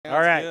All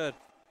right. Good.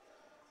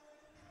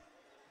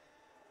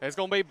 It's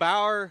going to be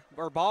Barr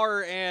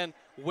and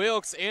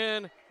Wilkes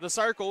in the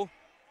circle.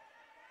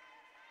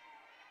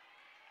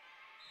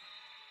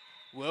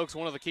 Wilkes,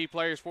 one of the key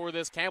players for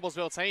this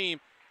Campbellsville team.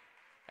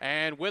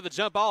 And with the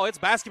jump ball, it's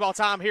basketball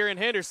time here in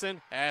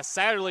Henderson as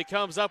Satterley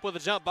comes up with a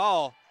jump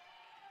ball.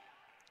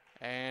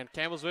 And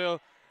Campbellsville,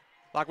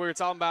 like we were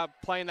talking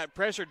about, playing that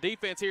pressure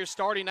defense here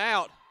starting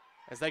out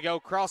as they go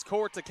cross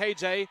court to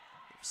KJ.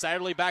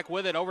 Satterley back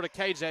with it over to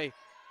KJ.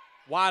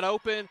 Wide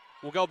open.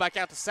 We'll go back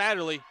out to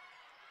Satterley.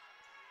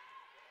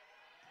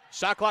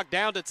 Shot clock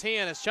down to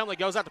 10 as Chumley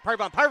goes out to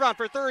Purvine. Purvine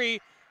for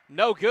three.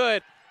 No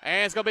good.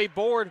 And it's going to be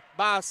boarded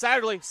by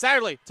Satterley.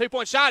 Satterley,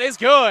 two-point shot is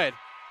good.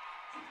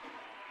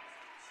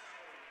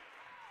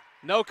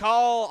 No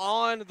call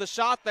on the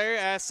shot there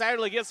as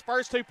Satterley gets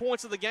first 2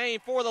 points of the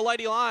game for the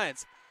Lady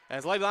Lions.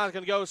 As Lady Lions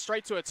going to go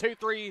straight to a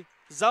 2-3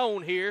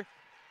 zone here.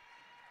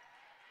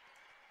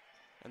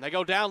 And they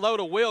go down low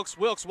to Wilkes.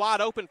 Wilkes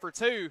wide open for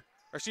two.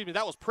 Or excuse me,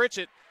 that was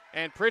Pritchett.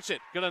 And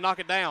Pritchett going to knock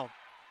it down.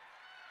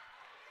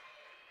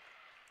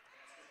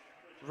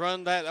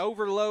 Run that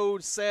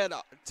overload set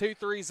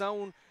 2-3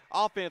 zone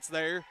offense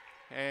there.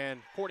 And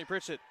Courtney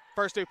Pritchett,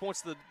 first 2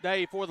 points of the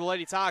day for the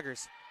Lady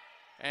Tigers.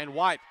 And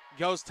White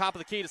goes top of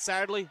the key to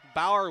Satterley.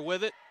 Bauer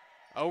with it.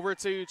 Over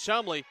to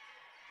Chumley.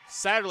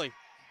 Satterley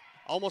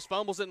almost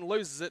fumbles it and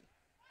loses it.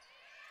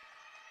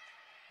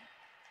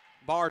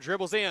 Bauer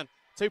dribbles in.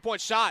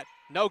 2-point shot.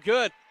 No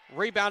good.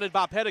 Rebounded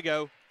by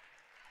Pedigo.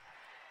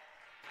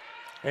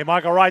 Hey,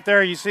 Michael, right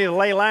there you see the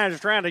Lady Lions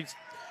trying to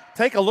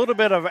take a little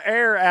bit of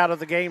air out of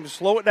the game,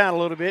 slow it down a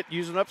little bit,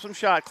 using up some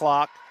shot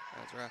clock.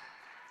 That's right.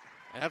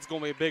 And that's going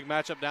to be a big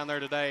matchup down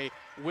there today.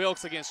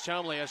 Wilkes against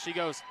Chumley as she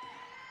goes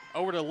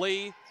over to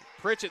Lee.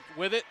 Pritchett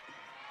with it.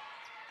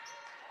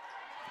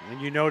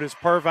 And you notice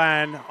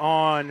Purvine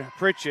on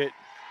Pritchett.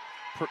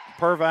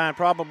 Purvine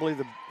probably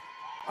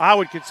I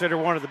would consider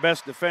one of the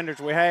best defenders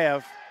we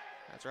have.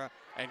 That's right.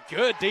 And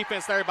good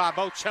defense there by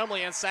both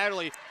Chumley and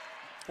Satterley.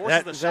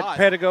 Forces the shot.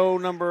 That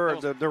Pedigo number,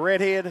 the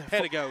redhead?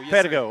 Pedigo, yes,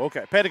 Pedigo, sir.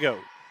 okay, Pedigo.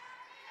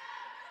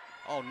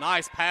 Oh,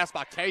 nice pass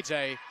by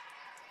KJ.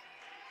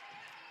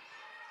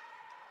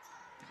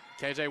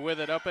 KJ with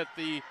it up at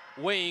the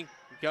wing.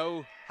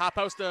 Go high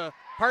post to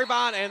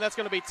Purvine, and that's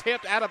going to be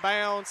tipped out of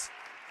bounds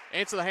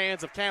into the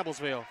hands of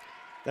Campbellsville.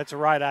 That's the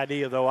right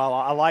idea, though.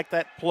 I like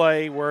that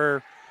play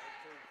where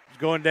it's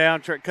going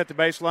down, cut the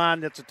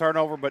baseline. That's a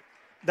turnover, but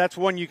that's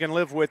one you can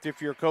live with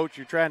if you're a coach.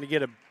 You're trying to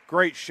get a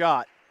great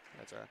shot.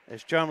 That's right.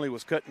 As Chumley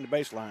was cutting the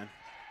baseline.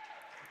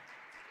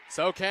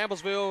 So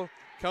Campbellsville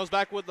comes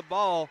back with the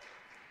ball.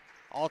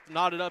 All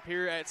knotted up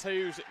here at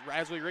 2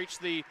 as we reach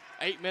the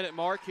 8-minute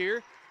mark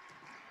here.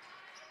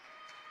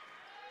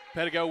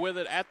 Pedigo with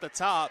it at the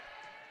top.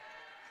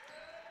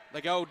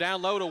 They go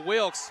down low to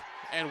Wilkes.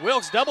 And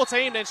Wilkes double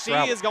teamed, and she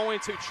is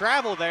going to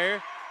travel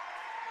there.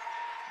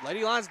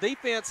 Lady Lions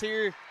defense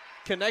here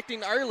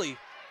connecting early.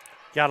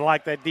 Got to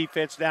like that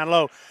defense down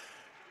low.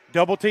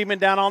 Double teaming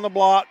down on the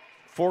block.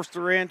 Forced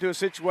her into a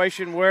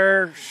situation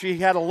where she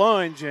had a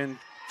lunge and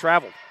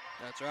traveled.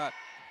 That's right.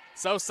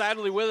 So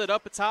Satterley with it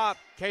up at top.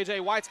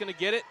 KJ White's going to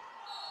get it.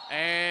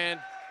 And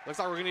looks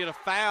like we're going to get a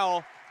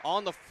foul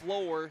on the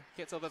floor.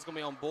 Can't tell if that's going to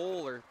be on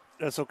Bull or.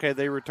 That's okay.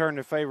 They returned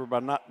the favor by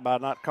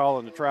not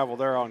calling the travel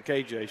there on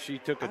KJ. She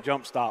took a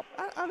jump stop.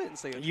 I didn't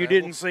see it. You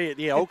didn't see it.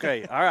 Yeah,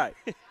 okay. All right.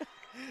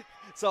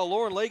 So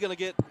Lauren Lee going to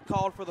get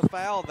called for the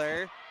foul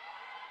there.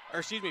 Or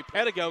excuse me,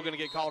 Pedigo going to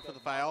get called for the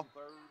foul.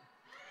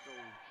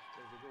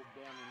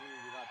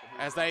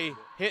 As they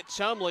hit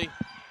Chumley.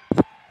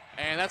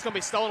 And that's going to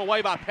be stolen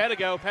away by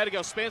Pedigo.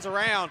 Pedigo spins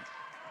around.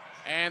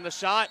 And the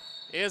shot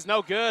is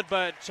no good,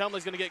 but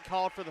Chumley's going to get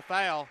called for the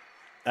foul.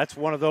 That's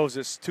one of those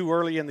that's too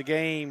early in the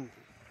game.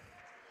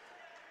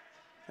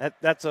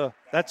 That's a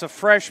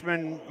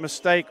freshman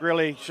mistake,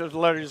 really. Should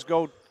let her just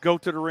go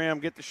to the rim,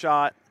 get the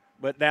shot.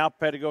 But now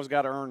Pedigo's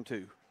got to earn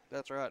two.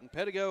 That's right. And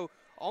Pedigo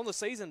on the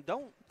season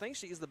don't think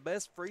she is the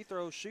best free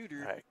throw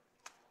shooter. Right.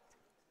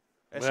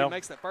 As she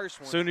makes that first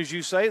one. As soon as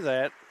you say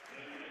that.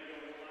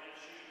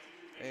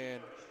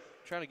 And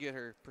trying to get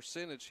her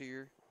percentage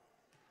here.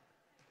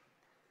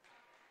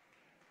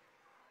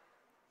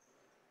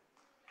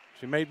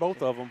 She made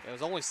both of them. It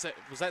was only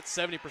was that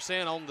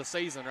 70% on the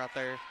season right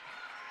there.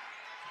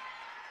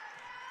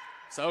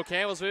 So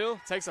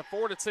Campbellsville takes a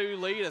 4-2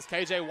 lead as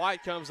KJ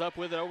White comes up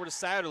with it over to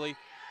Satterley.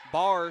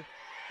 Barr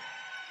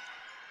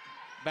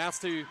bounce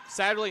to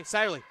Satterley.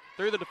 Satterley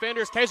through the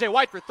defenders. KJ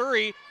White for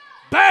three.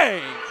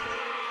 Bang!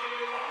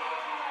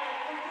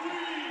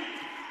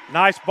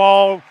 Nice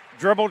ball.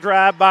 Dribble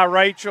drive by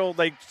Rachel.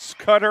 They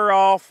cut her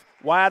off.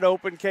 Wide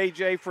open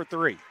KJ for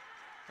three.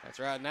 That's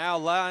right. Now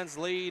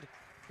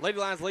Lady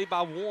Lions lead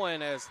by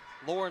one as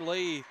Lauren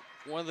Lee,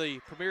 one of the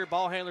premier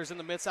ball handlers in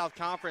the Mid-South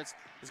Conference,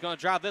 is going to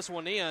drive this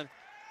one in.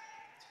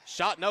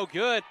 Shot no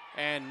good,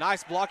 and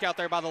nice block out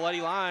there by the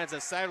Lady Lions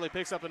as Satterley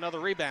picks up another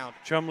rebound.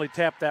 Chumley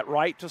tapped that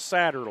right to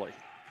Satterley.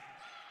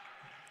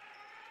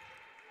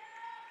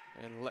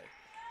 And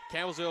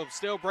Campbellsville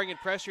still bringing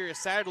pressure as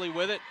Satterley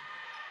with it.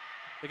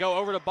 They go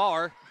over to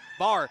Barr.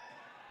 Barr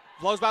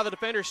blows by the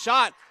defender.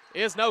 Shot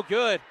is no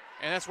good,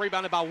 and that's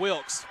rebounded by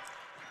Wilkes.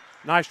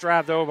 Nice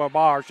drive, though, by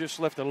Barr. Just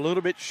left a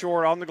little bit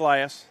short on the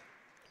glass.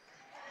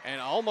 And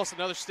almost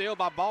another steal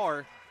by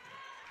Barr.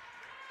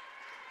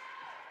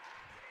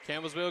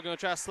 Campbellsville going to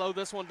try to slow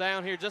this one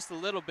down here just a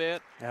little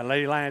bit. Now,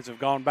 Lady Lions have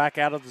gone back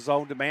out of the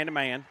zone to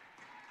man-to-man.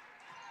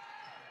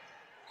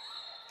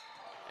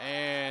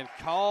 And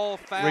call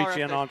foul. Reach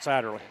in on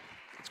Satterley.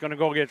 It's going to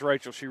go against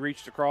Rachel. She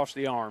reached across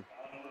the arm.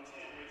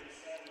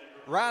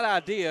 Right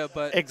idea,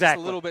 but exactly.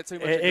 Just a little bit too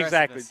much aggressiveness.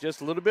 Exactly,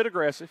 just a little bit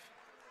aggressive.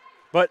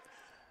 But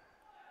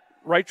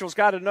Rachel's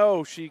got to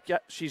know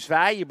she's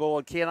valuable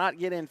and cannot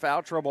get in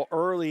foul trouble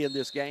early in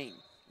this game.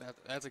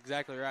 That's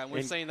exactly right. And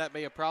we've seen that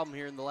be a problem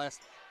here in the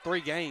last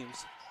 3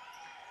 games.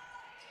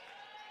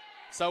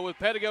 So with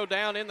Pedigo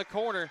down in the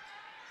corner,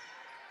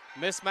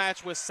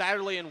 mismatch with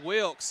Satterley and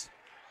Wilkes.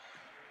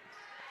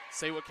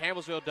 See what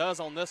Campbellsville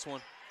does on this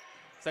one.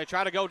 So they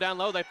try to go down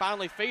low. They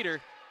finally feed her.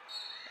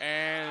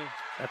 And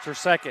that's her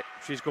second.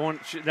 She's going.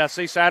 Now,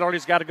 see,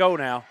 Satterley's got to go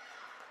now.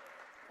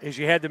 As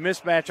you had the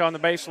mismatch on the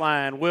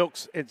baseline,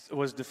 Wilkes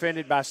was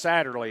defended by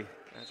Satterley.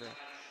 That's right.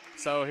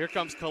 So here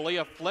comes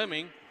Kalia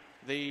Fleming,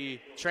 the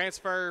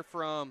transfer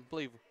from, I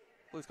believe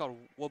it's called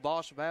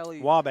Wabash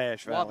Valley.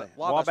 Wabash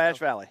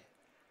Valley.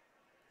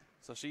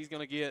 So she's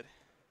going to get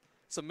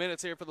some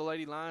minutes here for the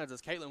Lady Lions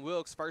as Caitlin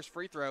Wilkes' first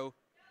free throw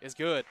is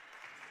good.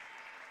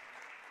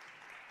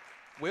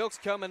 Wilkes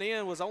coming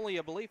in was only,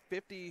 I believe,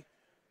 57%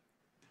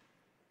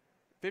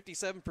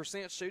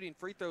 shooting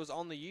free throws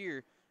on the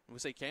year. And we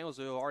see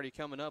Campbellsville already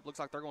coming up. Looks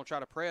like they're going to try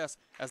to press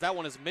as that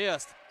one is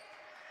missed.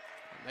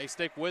 And they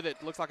stick with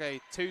it. Looks like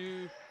a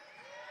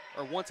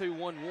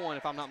 1-2-1-1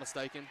 if I'm not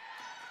mistaken.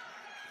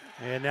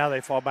 And now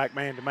they fall back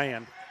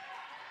man-to-man.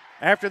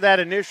 After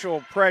that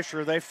initial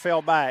pressure, they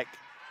fell back.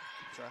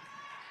 That's right.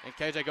 And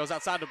KJ goes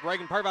outside to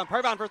Bregan Purvine.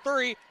 Purvine for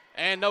 3,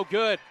 and no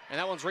good. And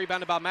that one's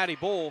rebounded by Maddie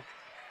Bull.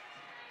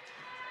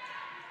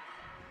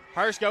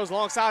 Hirsch goes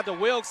alongside to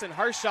Wilkes, and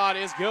her shot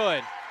is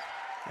good.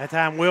 That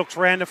time Wilkes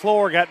ran the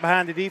floor, got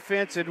behind the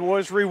defense, and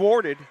was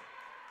rewarded.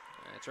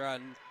 That's right.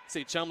 And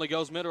see Chumley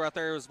goes middle right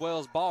there as well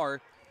as Barr.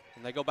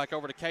 And they go back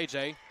over to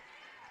KJ.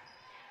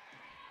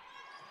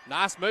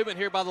 Nice movement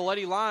here by the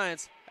Lady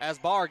Lions as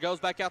Barr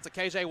goes back out to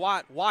KJ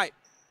White. White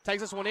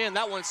takes this one in.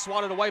 That one's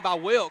swatted away by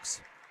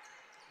Wilkes.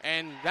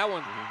 And that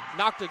one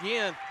knocked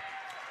again.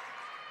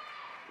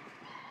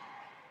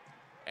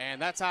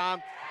 And that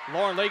time,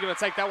 Lauren Lee going to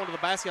take that one to the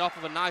basket off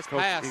of a nice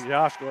pass.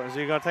 Josh, is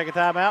he going to take a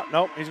timeout?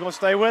 Nope, he's going to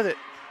stay with it.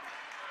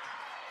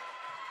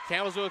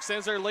 Campbellsville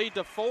extends their lead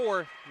to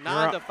 4,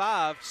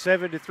 9-5.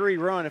 7-3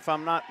 run, if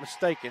I'm not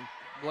mistaken.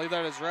 I believe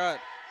that is right.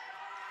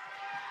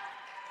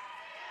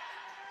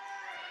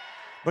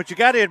 But you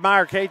got to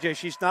admire KJ.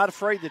 She's not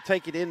afraid to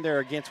take it in there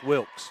against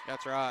Wilkes.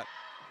 That's right.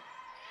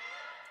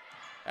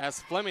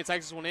 As Fleming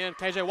takes this one in,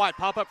 KJ White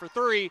pop up for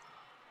 3,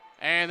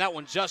 and that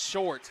one just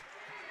short.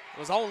 It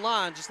was on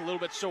line, just a little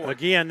bit short.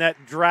 Again, that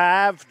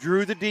drive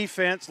drew the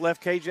defense,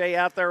 left KJ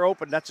out there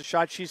open. That's a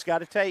shot she's got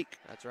to take.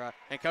 That's right.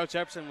 And Coach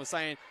Epperson was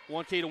saying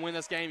one key to win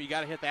this game, you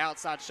got to hit the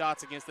outside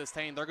shots against this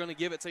team. They're going to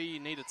give it to you. You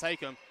need to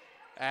take them.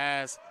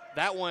 As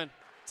that one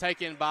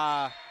taken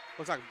by,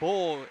 looks like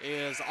Bull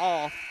is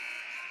off.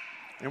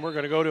 And we're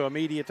going to go to a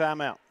media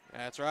timeout.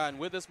 That's right. And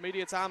with this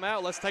media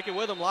timeout, let's take it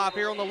with them live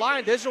here on the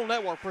Lion Digital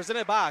Network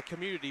presented by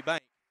Community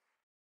Bank.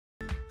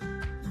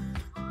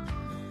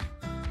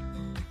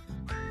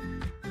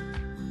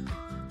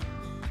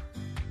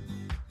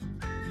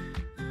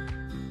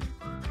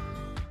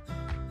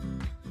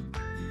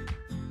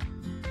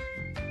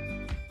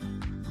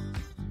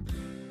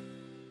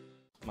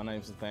 My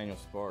name is Nathaniel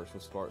Sparks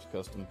with Sparks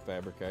Custom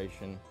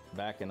Fabrication.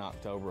 Back in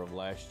October of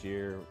last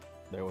year,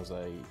 there was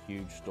a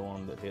huge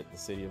storm that hit the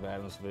city of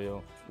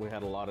Adamsville. We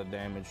had a lot of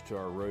damage to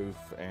our roof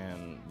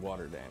and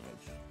water damage.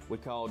 We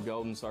called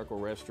Golden Circle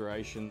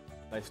Restoration.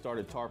 They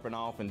started tarping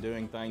off and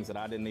doing things that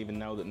I didn't even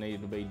know that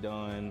needed to be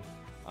done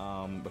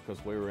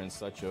because we were in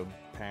such a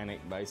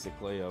panic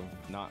basically of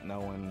not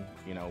knowing,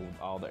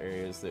 all the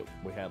areas that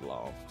we had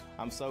lost.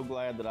 I'm so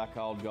glad that I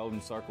called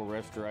Golden Circle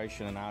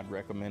Restoration, and I'd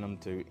recommend them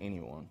to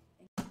anyone.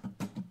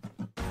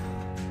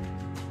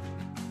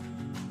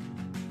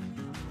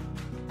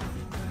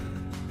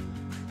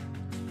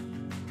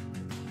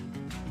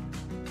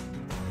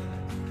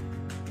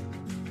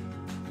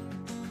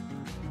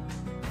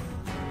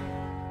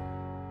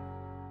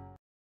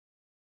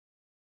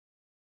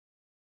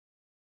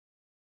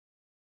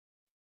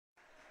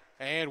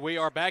 And we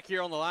are back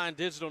here on the Lion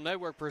Digital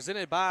Network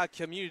presented by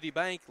Community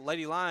Bank.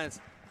 Lady Lions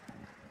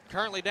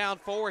currently down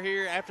 4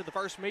 here after the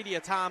first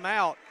media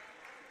timeout.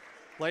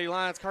 Lady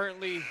Lions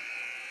currently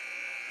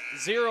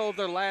 0 of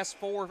their last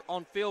 4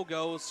 on field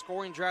goals,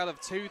 scoring drought of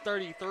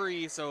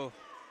 233. So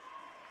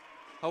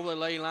hopefully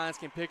Lady Lions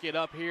can pick it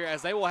up here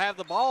as they will have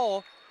the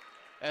ball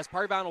as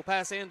Purvine will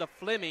pass in to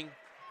Fleming.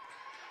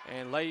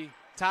 And Lady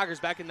Tigers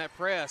back in that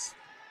press.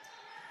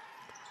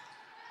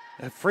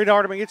 If Frida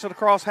Hardeman gets it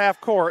across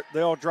half court,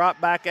 they'll drop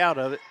back out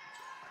of it.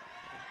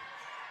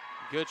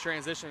 Good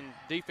transition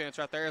defense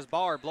right there as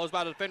Barr blows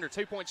by the defender.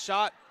 2-point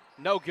shot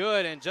no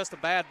good, and just a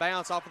bad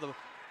bounce off of the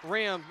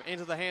rim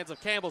into the hands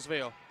of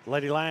Campbellsville.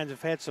 Lady Lions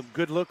have had some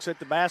good looks at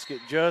the basket,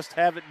 just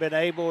haven't been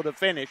able to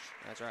finish.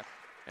 That's right.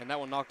 And that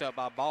one knocked out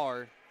by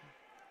Barr.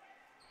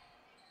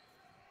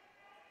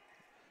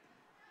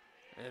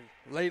 And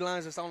Lady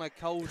Lions just on that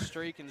cold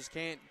streak and just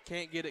can't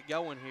get it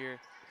going here.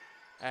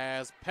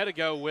 As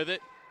Pettigo with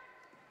it.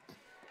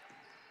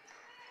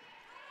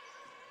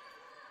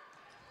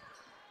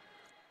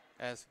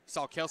 As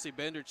saw Kelsey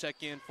Bender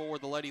check in for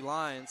the Lady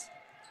Lions.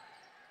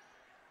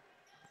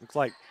 Looks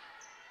like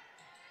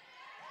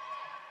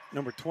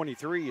number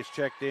 23 is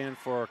checked in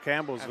for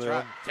Campbellsville.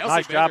 Right.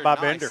 Nice job by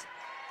Bender.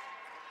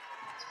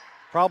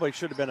 Probably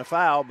should have been a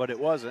foul, but it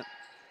wasn't.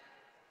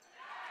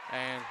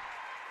 And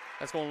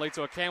that's going to lead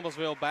to a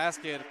Campbellsville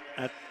basket.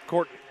 At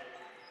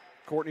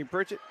Courtney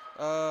Pritchett?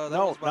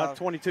 No, not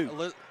 22.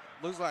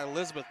 Looks like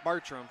Elizabeth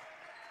Bertram.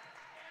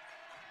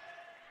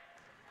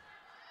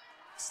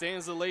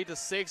 Extends the lead to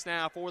 6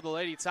 now for the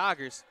Lady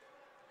Tigers.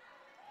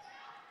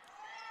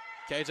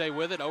 KJ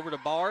with it, over to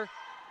Barr.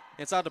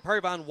 Inside to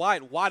Pearvine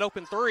White, wide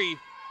open three.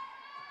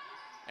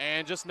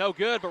 And just no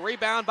good, but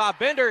rebound by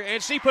Bender,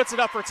 and she puts it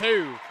up for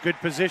 2. Good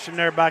position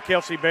there by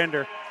Kelsey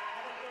Bender.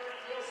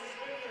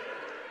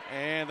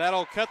 And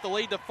that'll cut the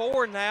lead to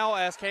 4 now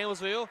as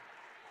Campbellsville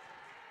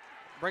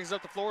brings it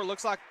up the floor.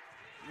 Looks like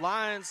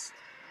Lions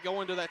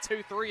going to that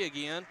 2-3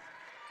 again.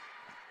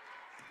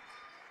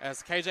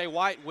 As KJ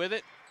White with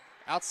it.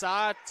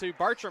 Outside to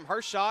Bertram.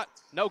 Her shot,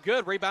 no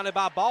good. Rebounded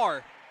by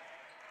Barr.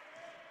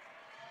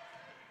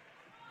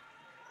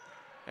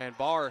 And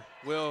Barr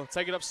will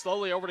take it up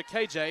slowly over to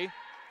KJ.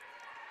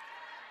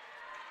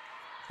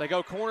 They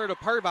go corner to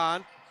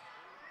Pearvine.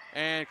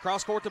 And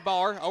cross court to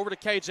Barr. Over to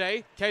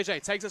KJ.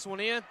 KJ takes this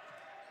one in.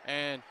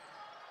 And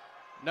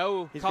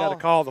no He's call. got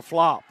to call the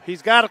flop.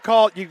 He's got to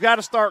call. You've got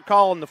to start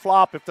calling the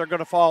flop if they're going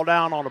to fall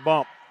down on a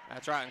bump.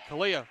 That's right. And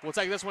Kalia will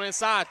take this one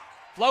inside.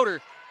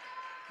 Floater.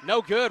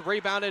 No good.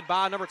 Rebounded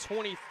by number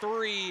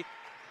 23,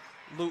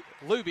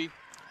 Luby.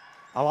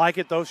 I like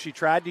it, though. She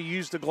tried to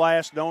use the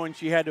glass knowing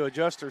she had to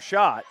adjust her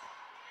shot.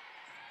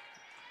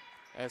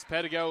 As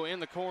Pettigo in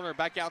the corner,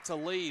 back out to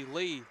Lee.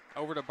 Lee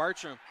over to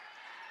Bertram.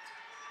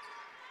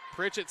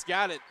 Pritchett's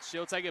got it.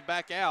 She'll take it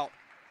back out.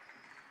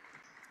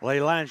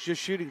 Lady Lions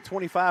just shooting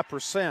 25%.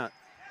 That's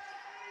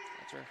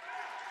right.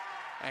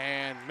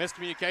 And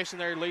miscommunication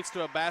there leads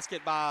to a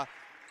basket by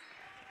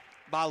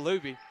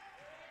Luby.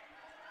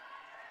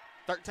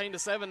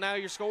 13-7 now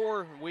your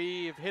score.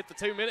 We've hit the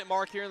 2-minute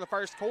mark here in the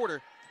first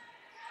quarter.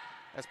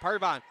 As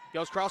Pearvine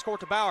goes cross court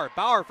to Bauer.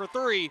 Bauer for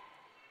 3.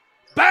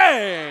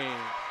 Bang!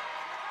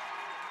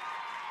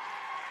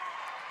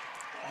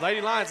 Lady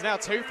Lions now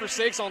 2 for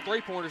 6 on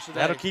three-pointers today.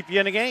 That'll keep you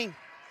in the game.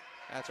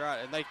 That's right.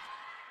 And they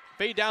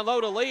feed down low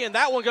to Lee, and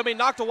that one going to be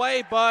knocked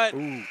away, but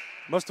Ooh,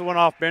 must have went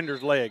off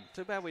Bender's leg.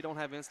 too bad we don't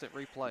have instant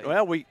replay.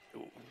 Well,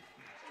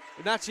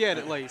 Not yet,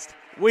 at least.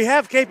 we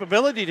have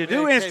capability to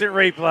do instant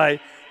replay.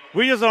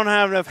 We just don't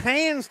have enough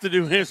hands to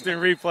do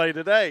instant replay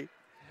today.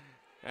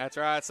 That's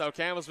right. So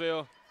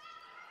Campbellsville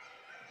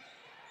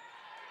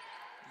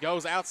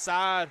goes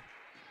outside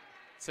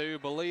to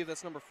believe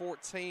that's number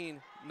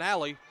 14,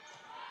 Nally.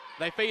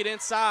 They feed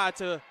inside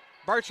to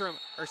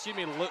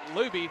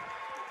Luby,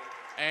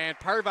 and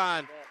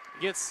Pearvine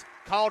gets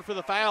called for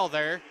the foul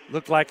there.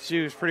 Looked like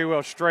she was pretty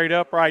well straight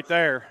up right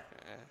there.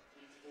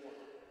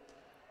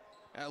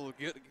 That looked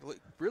good,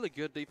 really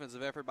good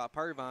defensive effort by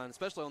Pearvine,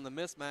 especially on the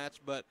mismatch,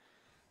 but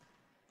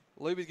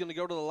Luby's going to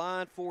go to the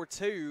line for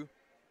 2.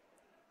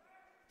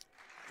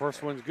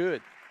 First one's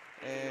good.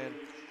 And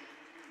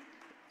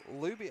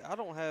Luby, I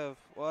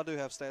do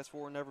have stats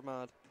for her, never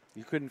mind.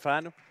 You couldn't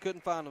find them?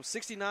 Couldn't find them.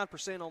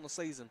 69% on the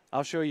season.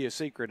 I'll show you a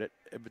secret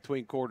at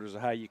between quarters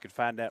of how you could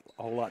find that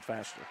a whole lot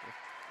faster.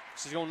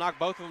 She's going to knock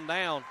both of them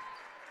down.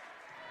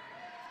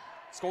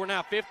 Score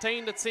now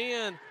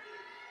 15-10.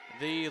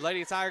 The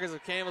Lady Tigers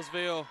of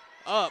Campbellsville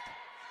up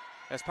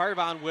as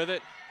Pearvine with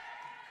it.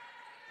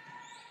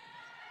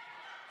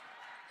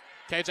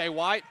 KJ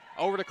White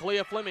over to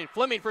Kalia Fleming.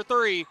 Fleming for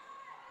 3.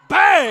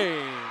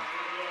 Bang!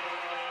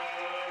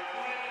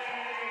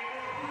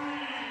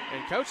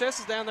 And Coach S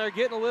is down there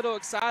getting a little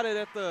excited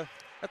at the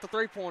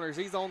three-pointers.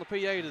 He's on the PA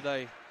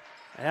today.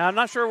 Yeah, I'm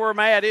not sure where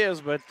Matt is,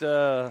 but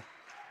got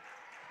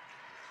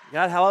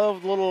a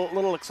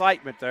little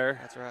excitement there.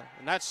 That's right.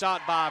 And that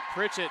shot by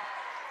Pritchett.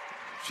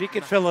 She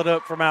could fill it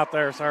up from out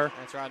there, sir.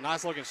 That's right.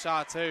 Nice-looking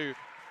shot, too.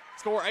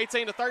 Score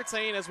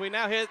 18-13 as we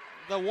now hit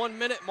the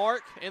 1-minute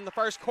mark in the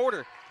first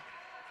quarter.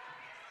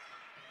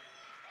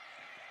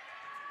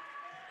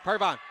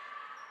 Pearvine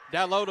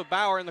down low to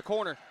Bauer in the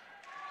corner.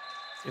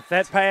 If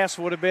that pass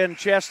would have been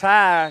chest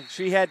high,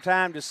 she had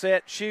time to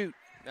set, shoot.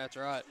 That's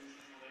right.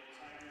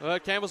 Well,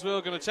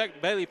 Campbellsville going to check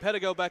Bailey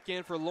Pettigo back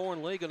in for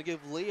Lauren Lee. Going to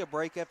give Lee a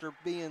break after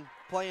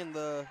playing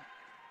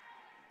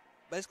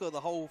basically the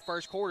whole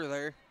first quarter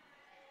there.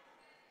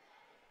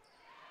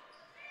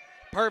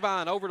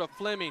 Pearvine over to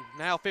Fleming.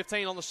 Now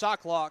 15 on the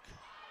shot clock.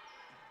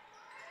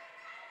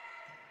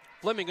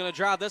 Fleming going to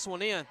drive this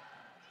one in.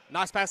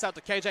 Nice pass out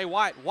to KJ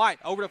White. White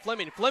over to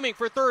Fleming. Fleming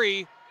for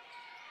 3.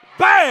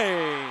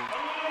 Bang!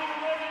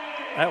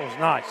 That was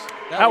nice.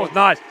 That was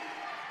nice.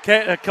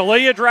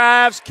 Kalia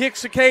drives,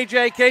 kicks to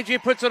KJ.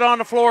 KJ puts it on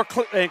the floor,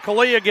 and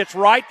Kalia gets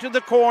right to the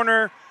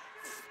corner.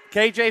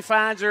 KJ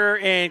finds her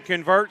and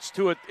converts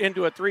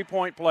into a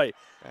three-point play.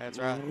 That's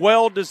right.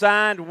 Well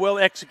designed, well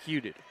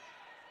executed.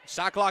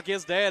 Shot clock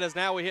is dead as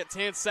now we hit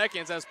 10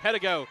 seconds as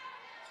Pedigo.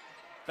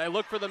 They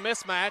look for the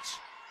mismatch.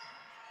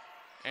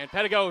 And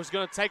Pedigo is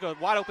going to take a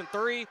wide-open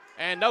three,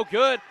 and no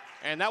good.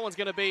 And that one's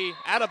going to be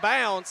out of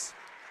bounds.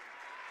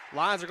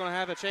 Lions are going to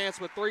have a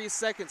chance with 3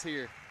 seconds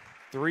here.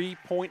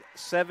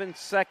 3.7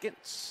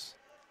 seconds.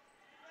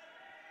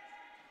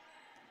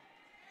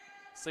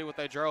 See what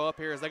they draw up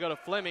here as they go to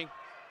Fleming.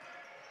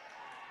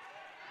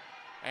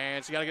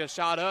 And she got to get a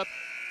shot up.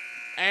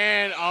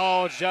 And,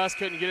 just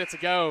couldn't get it to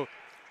go.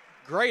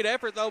 Great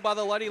effort, though, by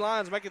the Lady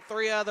Lions, making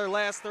 3 out of their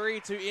last 3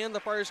 to end the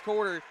first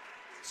quarter.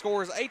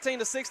 Scores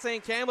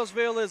 18-16.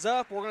 Campbellsville is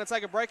up. We're going to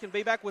take a break and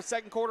be back with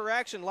second quarter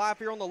action live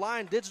here on the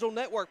Line Digital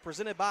Network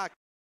presented by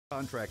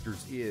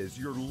Contractors is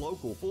your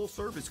local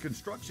full-service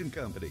construction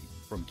company.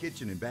 From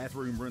kitchen and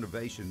bathroom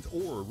renovations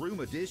or room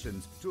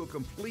additions to a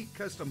complete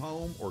custom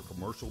home or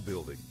commercial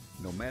building.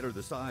 No matter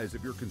the size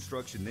of your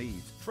construction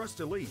needs, trust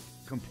Elite,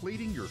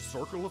 completing your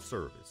circle of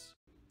service.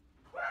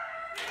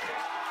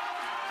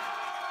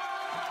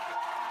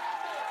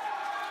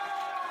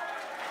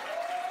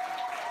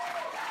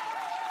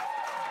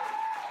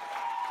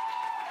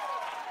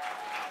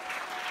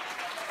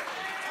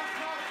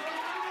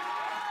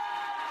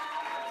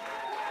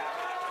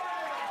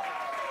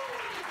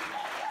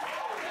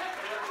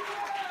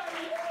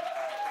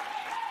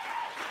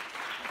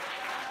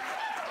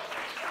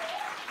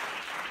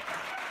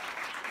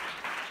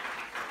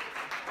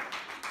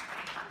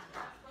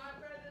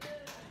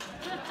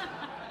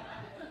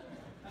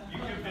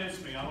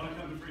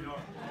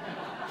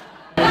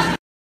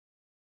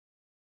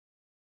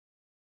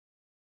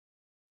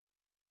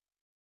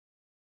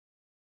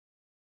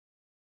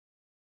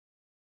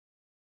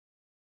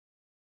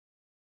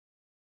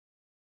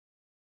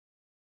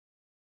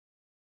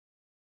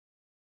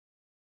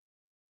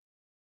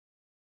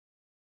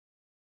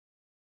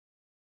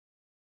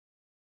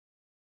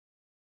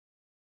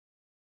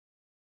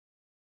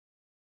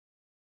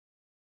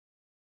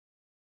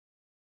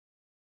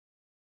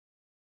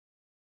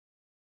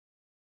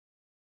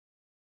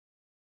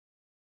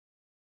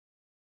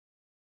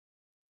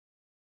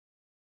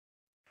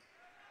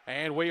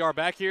 And we are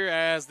back here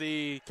as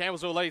the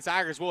Campbellsville Lady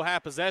Tigers will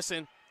have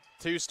possession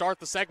to start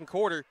the second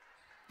quarter.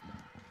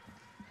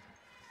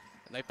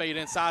 And they feed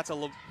inside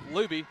to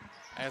Luby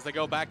as they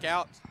go back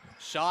out.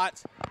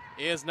 Shot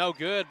is no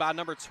good by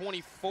number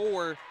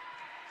 24,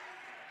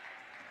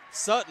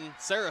 Sarah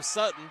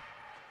Sutton.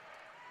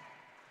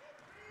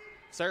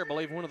 Sarah, I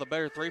believe, one of the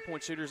better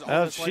three-point shooters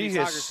on this Lady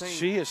Tigers team.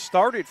 She has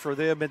started for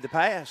them in the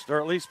past, or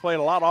at least played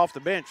a lot off the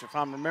bench, if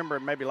I'm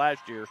remembering maybe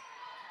last year.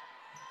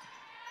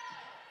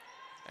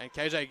 And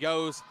KJ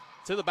goes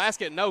to the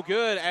basket, no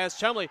good as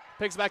Chumley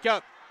picks back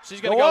up. She's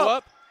going to go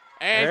up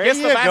and there gets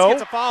the basket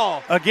to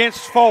fall. Against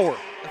four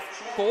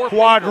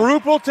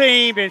quadruple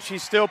team, and she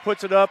still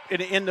puts it up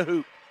in the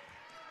hoop.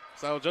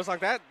 So just like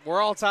that, we're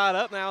all tied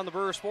up now in the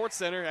Brewer Sports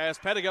Center as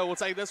Pedigo will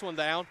take this one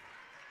down.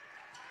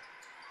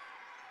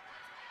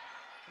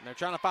 And they're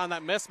trying to find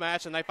that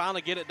mismatch, and they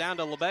finally get it down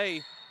to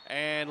LeBay.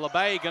 And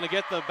LeBay going to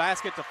get the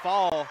basket to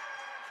fall.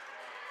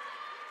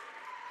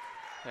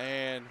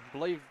 And I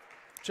believe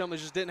Chumley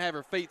just didn't have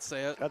her feet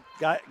set.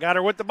 Got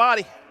her with the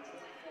body.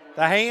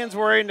 The hands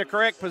were in the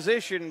correct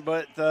position,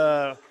 but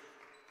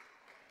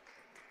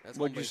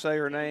what'd you say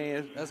her name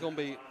is? That's going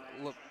to be,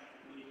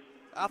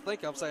 I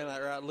think I'm saying that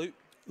right,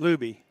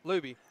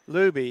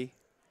 Luby.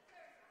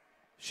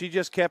 She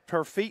just kept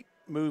her feet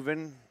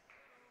moving,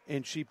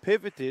 and she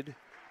pivoted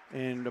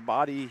in the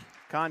body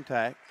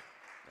contact.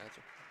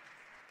 Gotcha.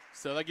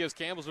 So that gives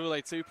Campbellsville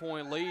a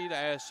 2-point lead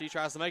as she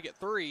tries to make it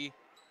 3,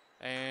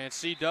 and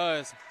she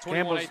does.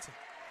 21-18.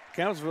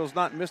 Campbellsville's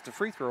not missed a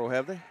free throw,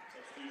 have they?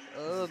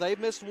 They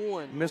missed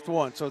one. Missed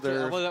one, so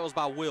they're. I believe that was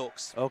by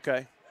Wilkes.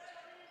 Okay.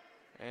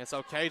 And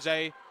so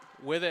KJ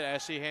with it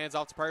as she hands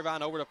off to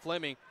Pervine over to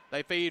Fleming.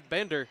 They feed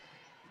Bender.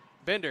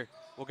 Bender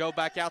will go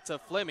back out to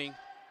Fleming.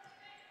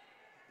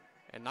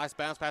 And nice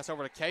bounce pass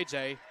over to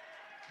KJ.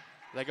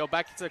 They go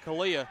back to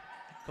Kalia.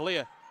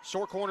 Kalia,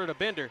 short corner to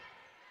Bender.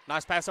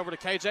 Nice pass over to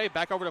KJ,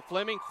 back over to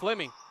Fleming.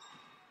 Fleming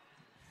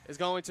is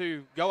going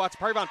to go out to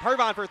Pervine.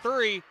 Pervine for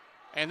 3.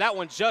 And that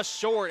one just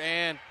short,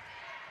 and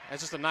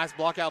that's just a nice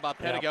block out by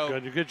Pedigo.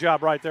 Yeah, good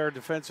job right there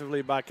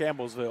defensively by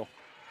Campbellsville.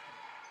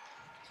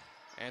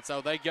 And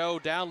so they go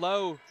down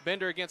low,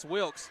 Bender against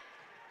Wilkes,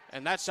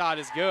 and that shot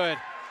is good.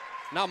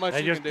 Not much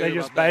you can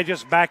do. They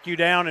just back you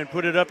down and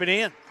put it up and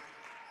in.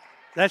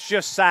 That's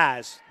just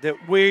size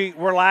that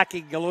we're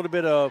lacking a little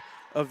bit of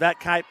that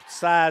type of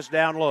size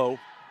down low.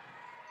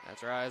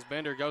 That's right. As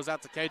Bender goes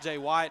out to KJ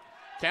White,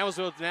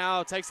 Campbellsville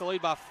now takes the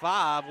lead by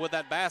 5 with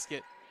that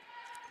basket.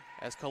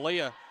 As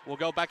Kalia will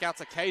go back out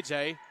to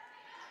KJ.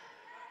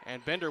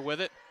 And Bender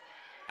with it.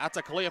 Out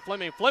to Kalia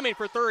Fleming. Fleming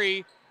for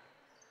 3.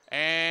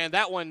 And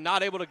that one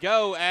not able to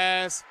go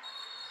as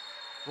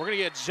we're going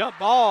to get jump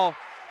ball.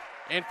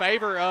 in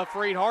favor of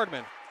Freed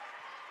Hardeman.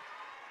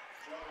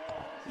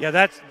 Yeah,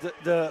 that's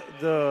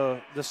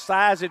the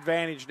size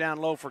advantage down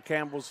low for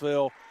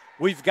Campbellsville.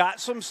 We've got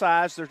some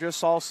size. They're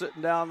just all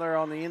sitting down there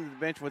on the end of the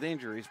bench with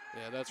injuries.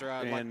 Yeah, that's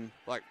right. And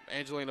like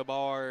Angelina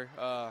Barr.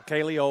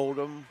 Kaylee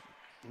Oldham.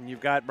 And you've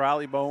got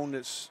Briley Bone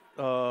that's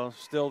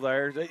still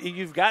there.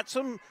 You've got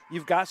some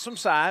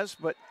size,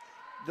 but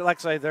like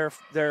I say,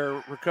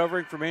 they're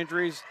recovering from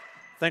injuries.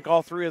 I think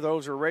all three of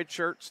those are red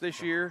shirts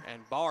this year.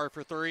 And Barr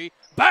for three.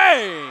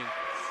 Bang!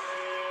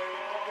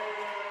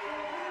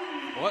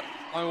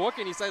 What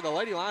can you say? The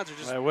Lady Lions are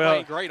just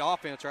playing great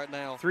offense right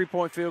now.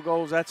 3-point field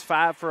goals, that's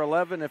 5 for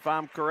 11 if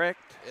I'm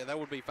correct. Yeah, that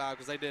would be 5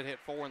 because they did hit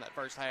 4 in that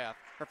first half,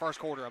 or first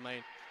quarter, I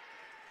mean.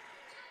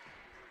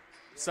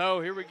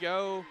 So here we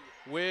go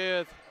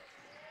with,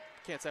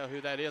 can't tell who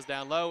that is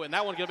down low, and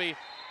that one's going to be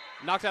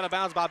knocked out of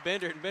bounds by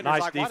Bender. And Bender's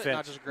nice like, defense. why didn't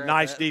I just grab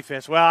nice that?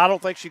 defense. Well, I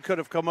don't think she could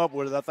have come up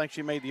with it. I think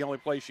she made the only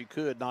play she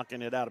could,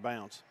 knocking it out of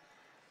bounds.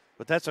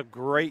 But that's a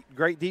great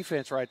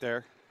defense right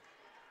there.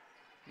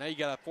 Now you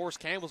got to force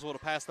Campbellsville to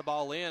pass the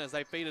ball in as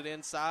they feed it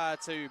inside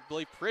to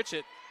Blee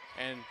Pritchett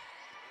and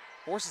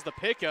forces the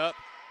pickup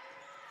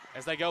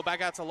as they go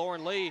back out to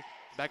Lauren Lee.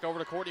 Back over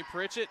to Courtney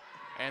Pritchett.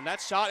 And that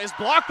shot is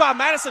blocked by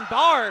Madison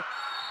Barr.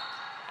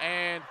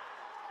 And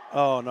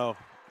oh,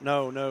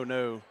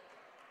 no.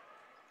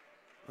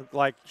 Looked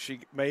like she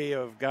may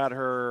have got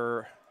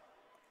her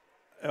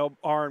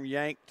arm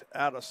yanked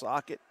out of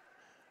socket.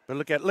 But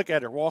look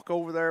at her walk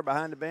over there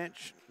behind the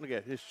bench. Look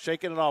at her, just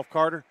shaking it off,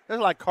 Carter. That's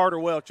like Carter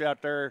Welch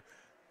out there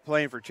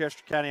playing for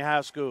Chester County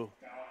High School.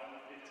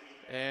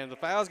 And the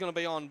foul is going to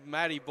be on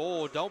Maddie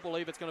Bull. Don't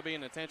believe it's going to be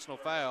an intentional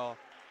foul.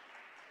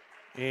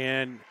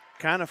 And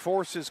kind of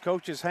forces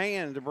Coach's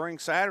hand to bring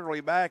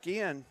Satterley back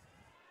in.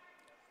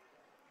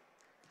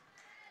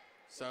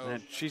 So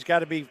and she's got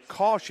to be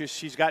cautious.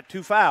 She's got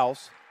 2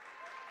 fouls.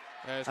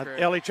 That is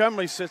correct. Ellie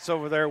Chumley sits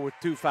over there with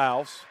 2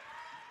 fouls.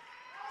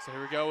 So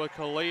here we go with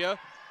Kalia.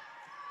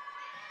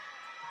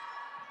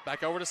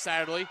 Back over to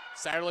Satterley.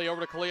 Satterley over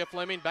to Kalia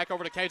Fleming. Back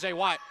over to KJ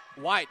White.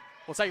 White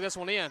will take this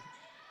one in.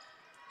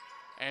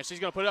 And she's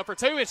going to put it up for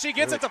 2, and she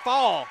gets it to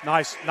fall.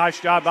 Nice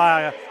job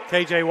by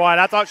KJ White.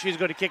 I thought she was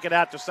going to kick it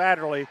out to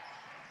Satterley.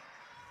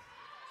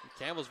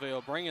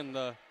 Campbellsville bringing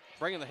the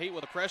heat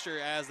with the pressure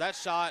as that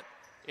shot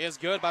is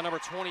good by number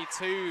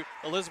 22,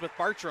 Elizabeth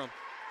Bertram.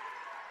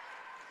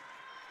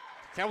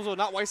 Campbellsville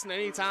not wasting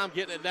any time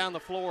getting it down the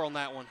floor on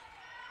that one.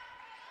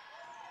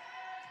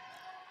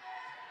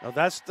 No,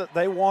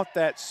 they want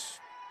that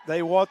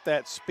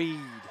speed.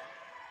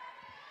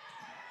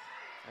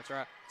 That's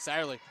right.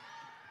 Satterley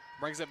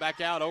brings it back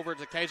out over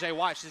to KJ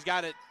White. She's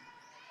got it.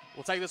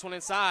 We'll take this one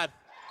inside.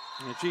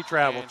 And she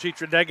traveled.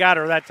 They got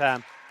her that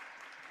time.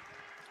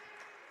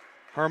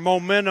 Her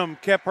momentum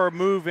kept her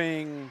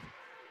moving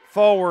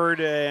forward,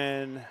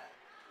 and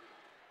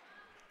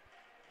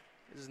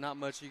there's not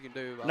much you can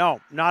do about no,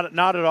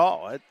 not at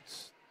all.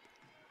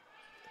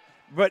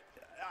 But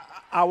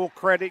I will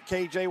credit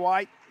KJ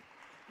White.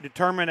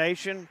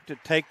 Determination to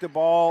take the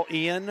ball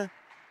into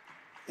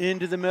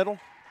the middle.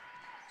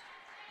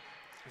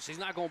 She's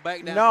not going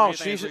back down. No,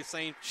 we've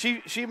seen.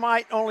 She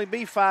might only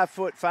be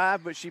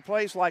 5'5", but she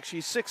plays like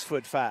she's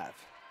 6'5".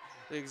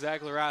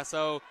 Exactly right.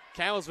 So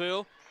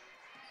Campbellsville.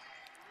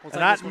 And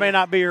that may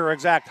not be her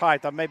exact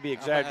height. I may be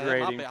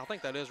exaggerating. I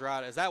think that is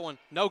right. Is that one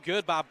no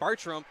good by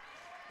Bertram,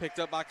 picked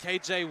up by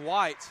KJ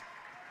White.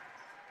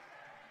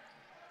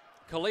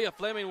 Kalia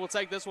Fleming will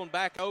take this one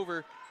back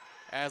over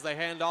as they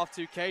hand off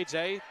to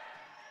KJ.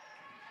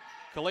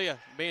 Kalia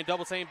being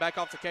double teamed back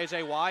off to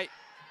KJ White.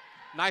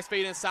 Nice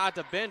feed inside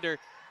to Bender,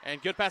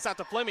 and good pass out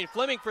to Fleming.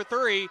 Fleming for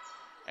 3,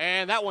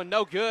 and that one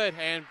no good,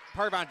 and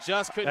Purvine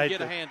just couldn't get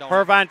a hand on it.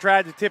 Purvine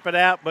tried to tip it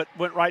out, but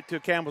went right to a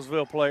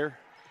Campbellsville player.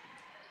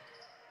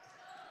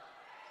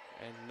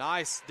 And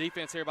nice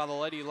defense here by the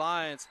Lady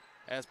Lions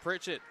as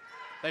Pritchett,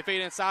 they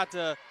feed inside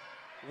to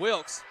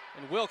Wilkes,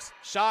 and Wilkes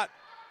shot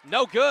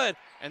no good,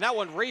 and that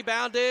one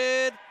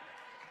rebounded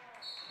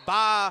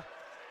by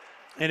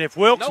and if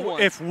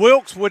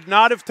Wilkes would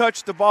not have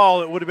touched the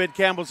ball, it would have been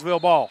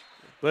Campbellsville ball.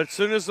 But as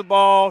soon as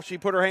she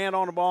put her hand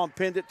on the ball and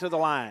pinned it to the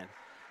line.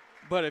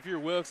 But if you're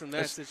Wilkes in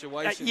that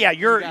situation,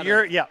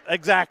 yeah,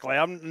 exactly.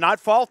 I'm not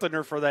faulting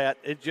her for that.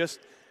 It just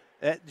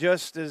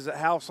is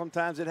how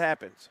sometimes it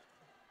happens.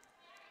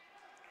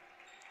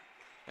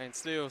 And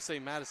still see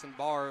Madison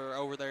Barr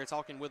over there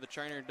talking with the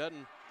trainer.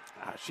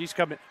 She's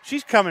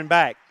coming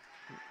back.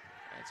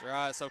 That's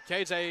right. So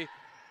KJ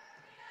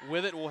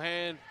with it will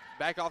hand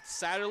back off to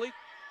Satterley.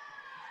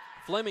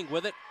 Fleming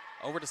with it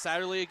over to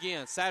Satterley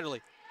again. Satterley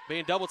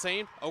being double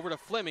teamed over to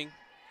Fleming.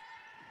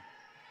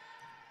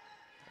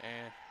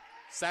 And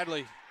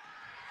Satterley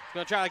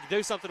going to try to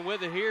do something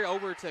with it here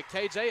over to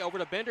KJ, over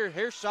to Bender.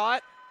 Here's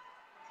shot.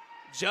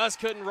 Just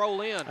couldn't roll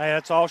in. Hey,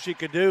 that's all she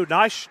could do.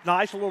 Nice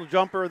little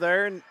jumper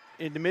there in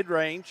the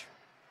mid-range.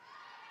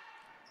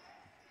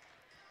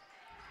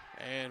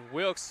 And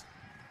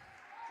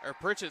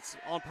Pritchett's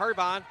on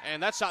Purvine,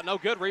 and that shot no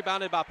good.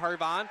 Rebounded by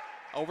Purvine.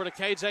 Over to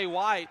KJ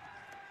White.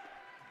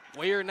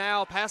 We are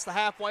now past the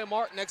halfway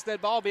mark. Next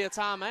dead ball will be a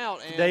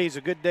timeout. And Today's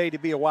a good day to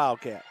be a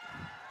Wildcat.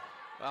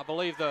 I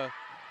believe the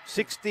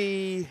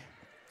 61.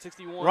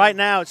 Right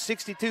now it's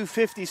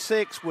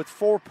 62-56 with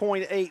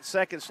 4.8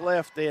 seconds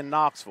left in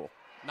Knoxville.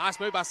 Nice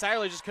move by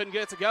Satterley, just couldn't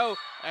get it to go,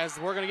 as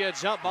we're going to get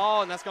a jump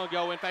ball, and that's going to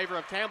go in favor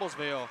of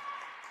Campbellsville.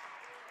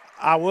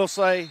 I will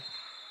say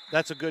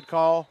that's a good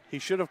call. He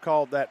should have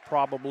called that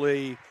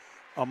probably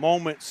a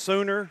moment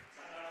sooner.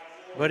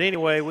 But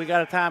anyway, we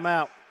got a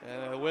timeout.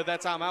 With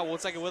that timeout, we'll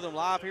take it with them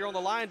live here on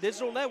the Lion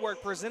Digital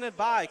Network, presented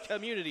by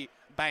Community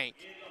Bank.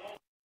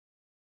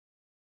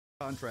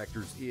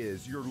 Contractors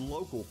is your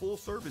local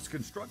full-service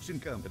construction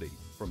company.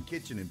 From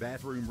kitchen and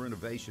bathroom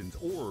renovations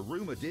or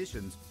room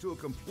additions to a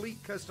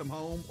complete custom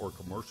home or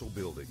commercial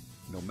building.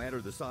 No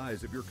matter the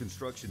size of your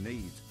construction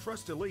needs,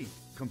 trust Elite,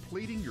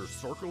 completing your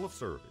circle of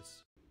service.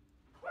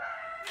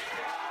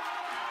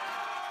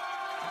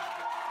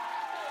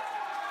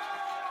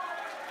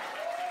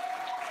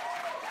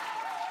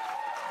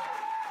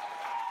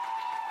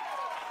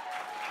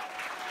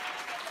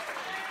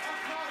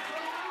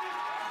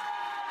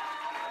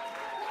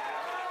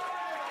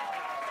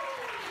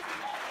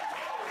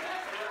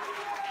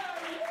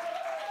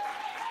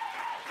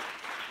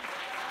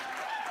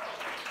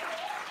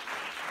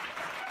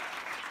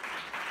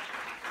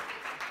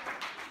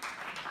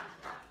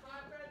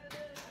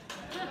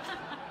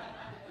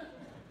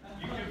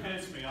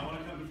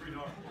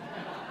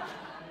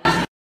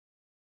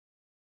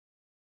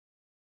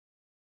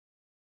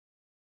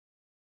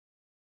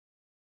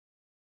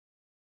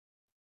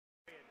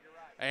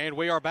 And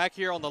we are back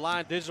here on the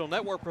Lion Digital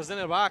Network,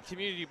 presented by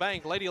Community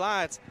Bank. Lady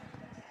Lions,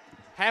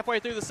 halfway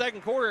through the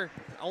second quarter,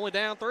 only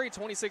down 3,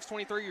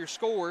 26-23 your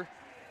score.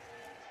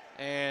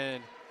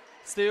 And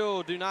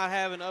still do not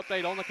have an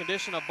update on the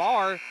condition of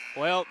Barr.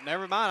 Well,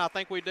 never mind, I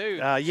think we do.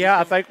 Yeah,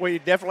 I think we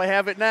definitely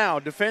have it now,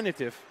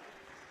 definitive.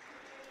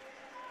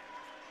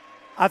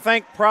 I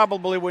think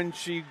probably when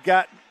she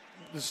got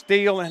the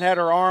steal and had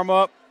her arm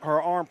up,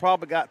 her arm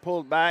probably got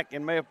pulled back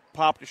and may have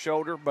popped a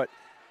shoulder, but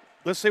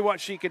let's see what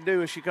she can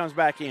do as she comes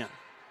back in.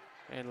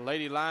 And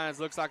Lady Lions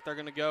looks like they're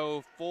going to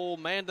go full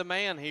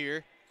man-to-man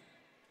here,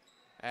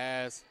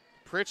 as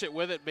Pritchett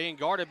with it being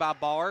guarded by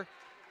Barr.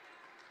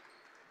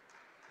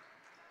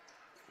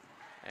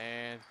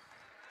 And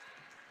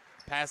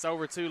pass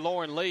over to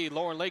Lauren Lee.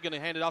 Lauren Lee going to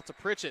hand it off to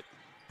Pritchett.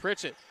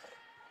 Pritchett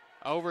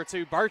over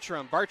to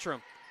Bertram.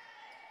 Bertram.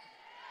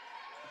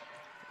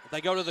 They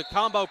go to the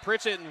combo,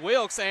 Pritchett and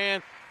Wilkes,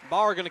 and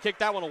Barr going to kick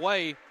that one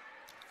away.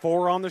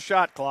 4 on the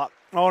shot clock.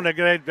 Oh,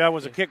 that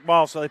was a kick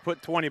ball, so they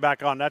put 20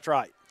 back on. That's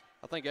right.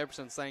 I think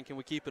Everson's saying, can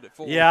we keep it at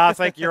 4? Yeah, I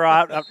think you're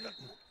right.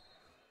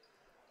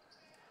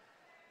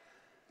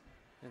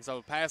 And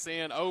so pass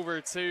in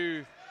over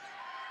there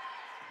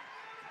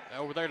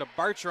to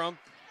Bertram.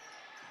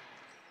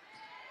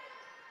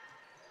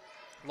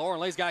 Lauren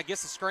Lee's got to get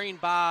the screen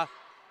by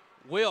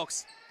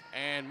Wilkes.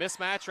 And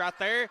mismatch right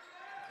there.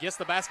 Gets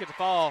the basket to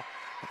fall.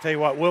 I'll tell you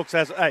what, Wilkes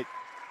has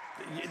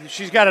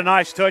she's got a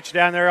nice touch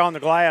down there on the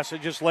glass.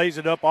 It just lays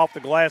it up off the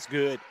glass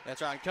good.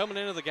 That's right. And coming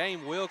into the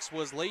game, Wilkes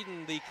was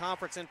leading the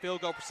conference in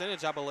field goal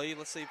percentage, I believe.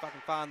 Let's see if I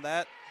can find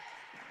that.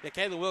 Yeah,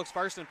 Kayla Wilkes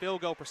first in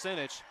field goal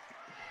percentage.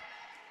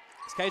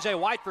 It's KJ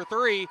White for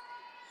 3,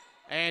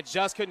 and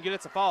just couldn't get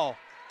it to fall.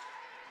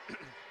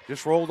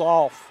 Just rolled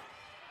off.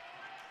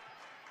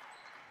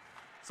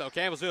 So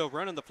Campbellsville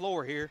running the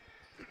floor here.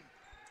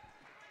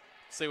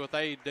 See what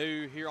they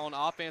do here on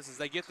offense as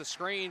they get the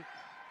screen.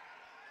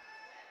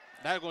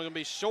 That's going to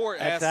be short.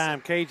 That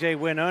time KJ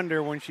went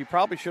under when she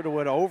probably should have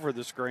went over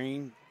the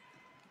screen.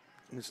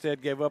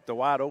 Instead gave up the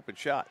wide open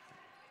shot.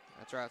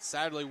 That's right.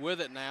 Sadly with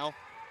it now.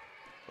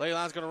 Lady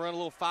Lions going to run a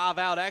little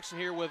 5-out action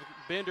here with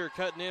Bender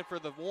cutting in for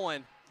the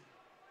 1.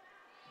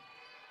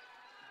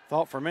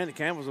 Thought for a minute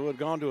Campbellsville would have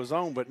gone to his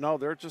own, but no,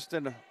 they're just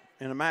in a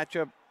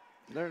matchup.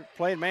 They're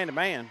playing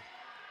man-to-man.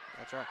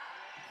 That's right.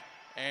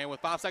 And with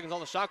 5 seconds on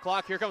the shot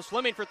clock, here comes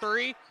Fleming for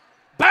 3.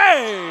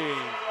 Bang!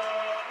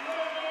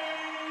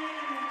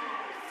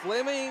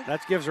 Fleming.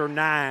 That gives her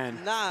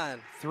 9.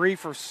 9. 3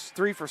 for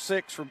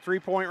 6 from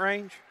 3-point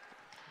range.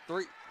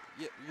 3.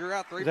 Yeah, you're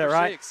out 3 Is that for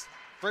right? 6.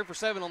 3 for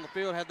 7 on the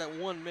field. Had that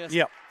one missed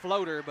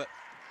floater, but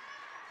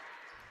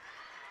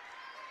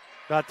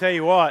I'll tell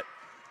you what,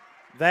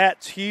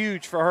 that's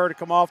huge for her to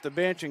come off the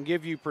bench and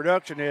give you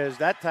production. Is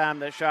that time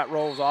that shot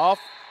rolls off.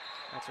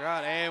 That's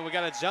right. And we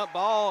got a jump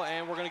ball,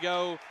 and we're going to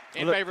go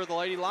in favor of the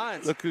Lady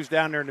Lions. Look who's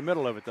down there in the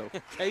middle of it, though.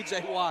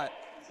 KJ White.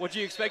 Would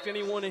you expect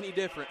anyone any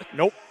different?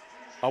 Nope.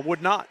 I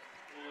would not.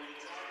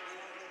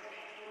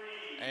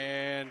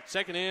 And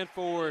checking in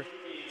for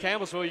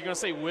Campbellsville, you're going to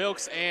see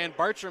Wilkes and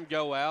Bertram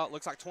go out.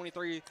 Looks like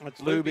 23.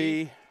 That's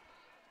Luby.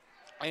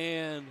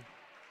 And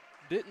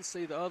didn't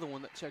see the other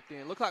one that checked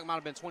in. Looked like it might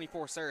have been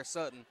 24, Sarah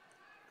Sutton.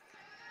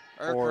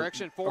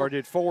 Correction, 4. Or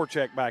did 4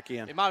 check back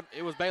in?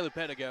 It was Bailey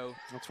Pettigo.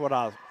 That's what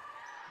I was.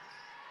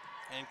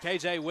 And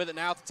KJ with it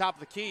now at the top of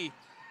the key.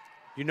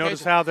 You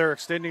notice how they're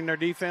extending their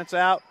defense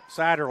out?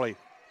 Satterley.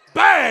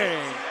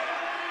 Bang!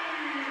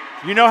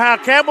 You know how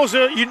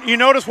Campbellsville, you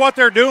notice what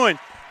they're doing.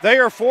 They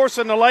are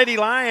forcing the Lady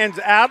Lions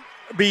out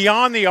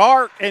beyond the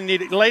arc, and the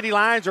Lady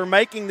Lions are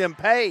making them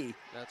pay.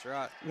 That's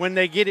right. When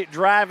they get it,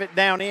 drive it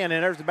down in,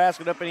 and there's the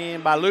basket up and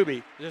in by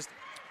Luby. Just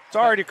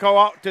sorry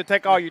to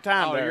take all your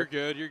time oh, there. You're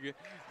good. You're good.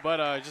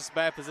 But just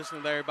bad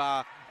position there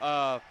by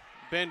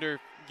Bender.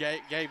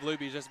 Gave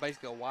Luby just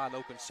basically a wide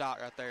open shot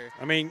right there.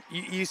 I mean,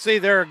 you see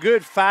they're a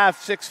good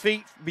 5-6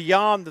 feet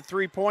beyond the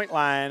three-point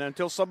line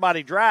until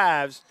somebody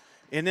drives,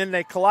 and then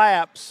they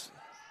collapse.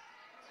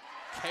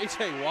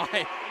 KJ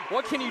White,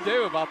 what can you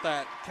do about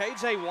that?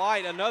 KJ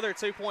White, another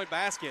two-point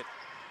basket.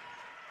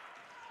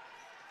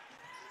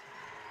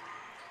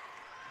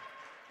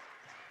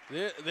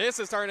 This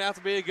is turning out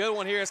to be a good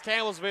one here as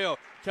Campbellsville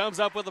comes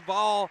up with the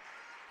ball.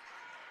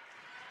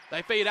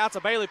 They feed out to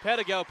Bailey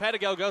Pettigo.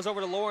 Pettigo goes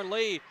over to Lauren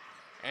Lee,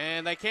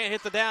 and they can't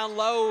hit the down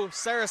low.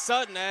 Sarah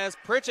Sutton as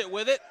Pritchett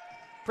with it.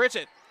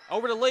 Pritchett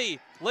over to Lee.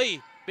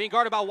 Lee being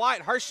guarded by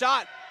White. Her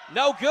shot,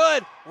 no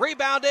good.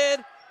 Rebounded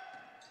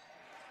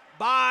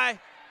by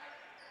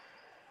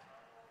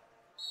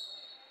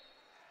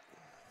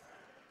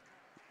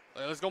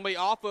it's going to be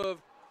off of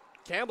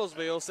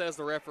Campbellsville, says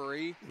the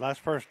referee.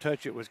 Last person to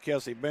touch it was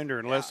Kelsey Bender,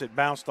 unless it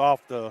bounced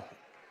off the.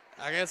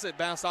 I guess it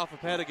bounced off of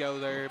Pettigo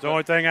there. It's the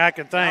only thing I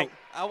can think.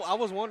 I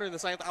was wondering the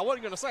same thing. I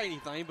wasn't going to say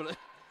anything, but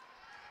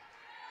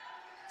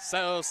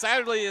so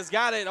Satterley has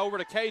got it over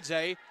to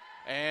KJ,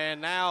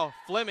 and now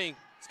Fleming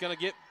is going to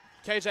get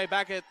KJ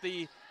back at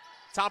the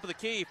top of the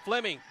key.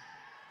 Fleming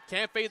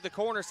can't feed the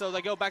corner, so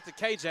they go back to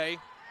KJ.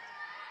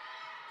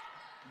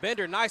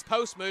 Bender, nice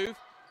post move,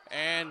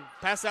 and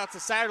pass out to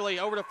Satterley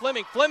over to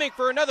Fleming. Fleming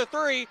for another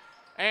three,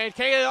 and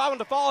KJ on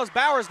to fall as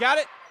Bowers got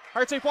it.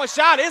 Her two-point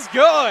shot is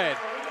good.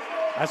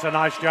 That's a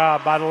nice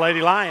job by the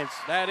Lady Lions.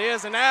 That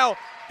is, and now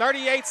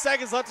 38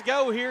 seconds left to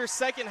go here,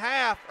 second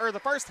half, or the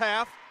first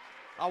half.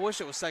 I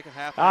wish it was second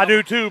half. I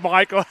do too,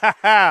 Michael.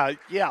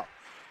 Yeah,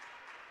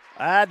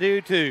 I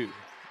do too.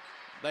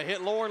 They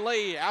hit Lauren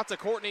Lee out to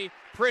Courtney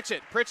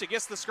Pritchett. Pritchett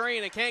gets the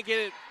screen and can't get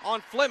it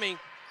on Fleming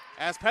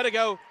as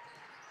Pettigo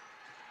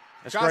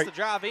tries to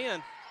drive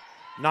in.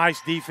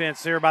 Nice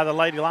defense there by the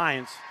Lady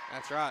Lions.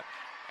 That's right.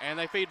 And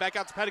they feed back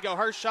out to Pettigo.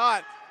 Her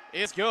shot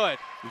is good.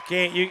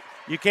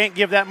 You can't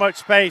give that much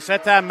space.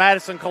 That time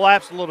Madison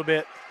collapsed a little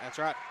bit. That's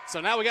right. So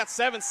now we got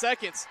 7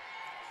 seconds.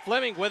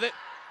 Fleming with it.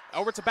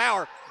 Over to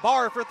Bauer.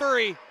 Bauer for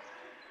three.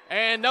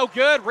 And no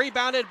good.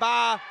 Rebounded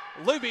by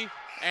Luby.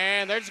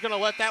 And they're just going to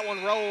let that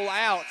one roll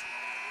out.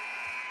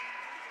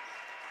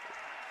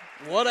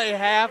 What a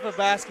half of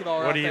basketball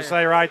right there. What do you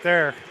say right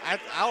there? I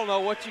don't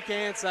know what you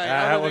can say.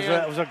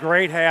 That was a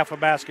great half of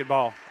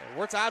basketball.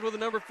 We're tied with the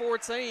number 4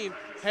 team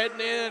heading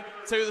in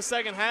to the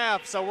second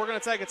half. So we're going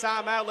to take a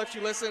timeout, let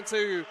you listen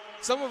to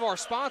some of our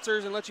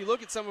sponsors and let you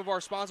look at some of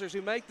our sponsors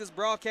who make this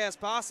broadcast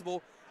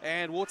possible.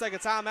 And we'll take a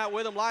timeout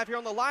with them live here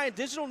on the Lion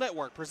Digital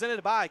Network,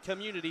 presented by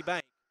Community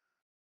Bank.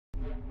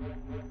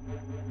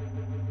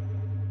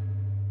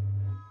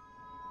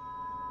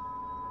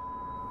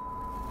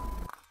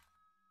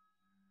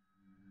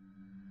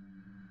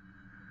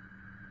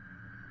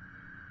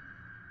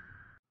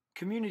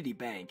 Community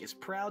Bank is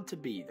proud to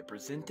be the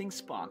presenting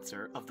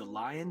sponsor of the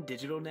Lion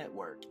Digital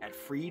Network at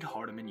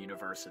Hardeman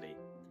University.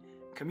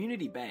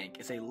 Community Bank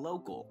is a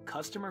local,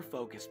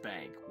 customer-focused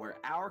bank where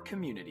our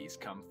communities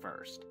come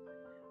first.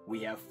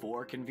 We have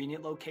 4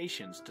 convenient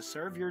locations to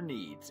serve your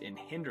needs in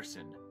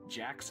Henderson,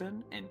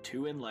 Jackson, and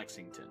 2 in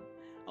Lexington,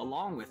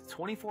 along with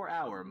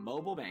 24-hour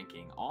mobile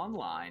banking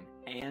online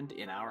and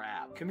in our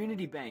app.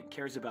 Community Bank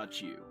cares about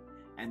you,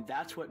 and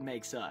that's what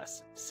makes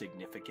us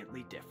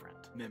significantly different.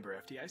 Member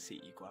FDIC,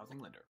 Equal Housing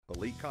Lender.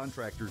 Elite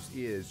Contractors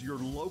is your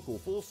local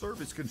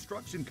full-service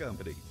construction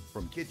company.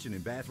 From kitchen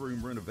and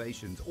bathroom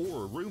renovations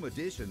or room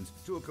additions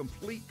to a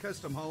complete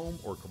custom home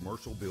or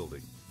commercial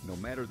building. No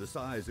matter the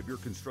size of your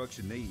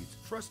construction needs,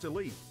 trust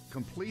Elite,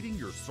 completing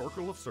your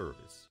circle of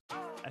service.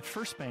 At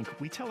First Bank,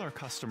 we tell our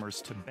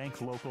customers to bank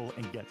local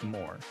and get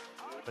more.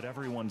 But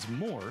everyone's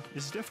more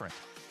is different.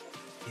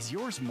 Is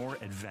yours more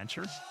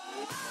adventure?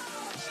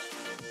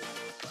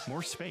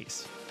 More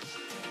space?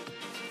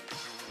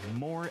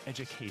 More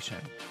education?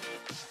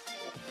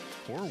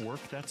 Or work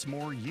that's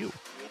more you?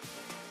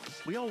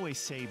 We always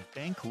say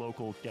bank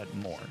local, get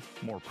more.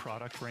 More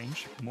product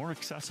range, more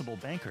accessible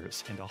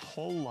bankers, and a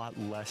whole lot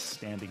less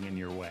standing in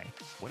your way.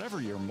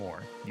 Whatever your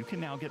more, you can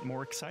now get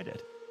more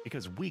excited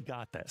because we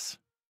got this.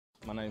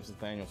 My name is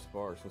Nathaniel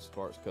Sparks with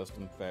Sparks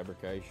Custom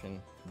Fabrication.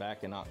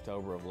 Back in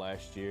October of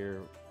last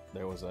year,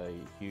 there was a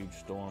huge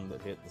storm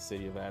that hit the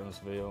city of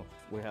Adamsville.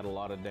 We had a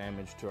lot of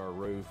damage to our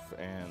roof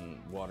and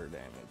water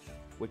damage.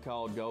 We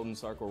called Golden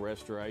Circle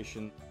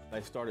Restoration.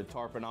 They started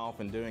tarping off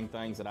and doing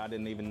things that I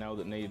didn't even know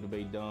that needed to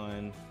be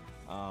done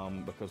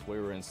because we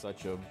were in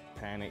such a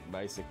panic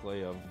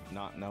basically of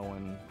not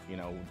knowing,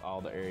 all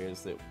the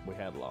areas that we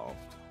had lost.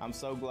 I'm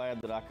so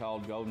glad that I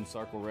called Golden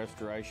Circle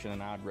Restoration,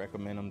 and I'd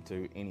recommend them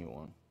to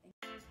anyone.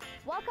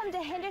 Welcome to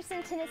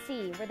Henderson,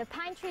 Tennessee, where the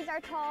pine trees are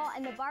tall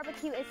and the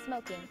barbecue is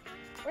smoking.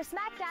 We're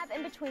smack dab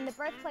in between the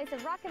birthplace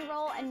of rock and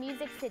roll and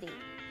Music City.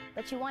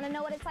 But you want to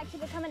know what it's like to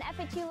become an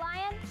FHU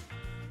Lion?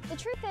 The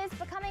truth is,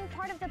 becoming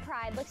part of the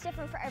Pride looks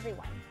different for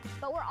everyone,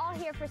 but we're all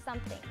here for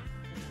something.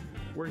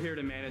 We're here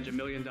to manage a $1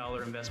 million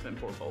investment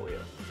portfolio.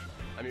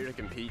 I'm here to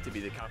compete to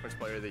be the Conference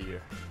Player of the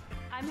Year.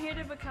 I'm here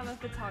to become a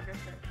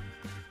photographer.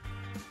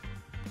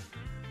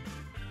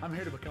 I'm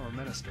here to become a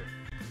minister.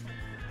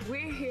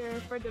 We're here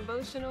for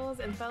devotionals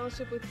and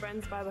fellowship with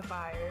friends by the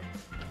fire.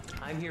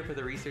 I'm here for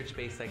the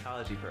research-based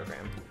psychology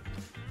program.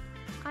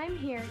 I'm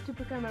here to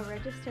become a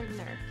registered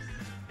nurse.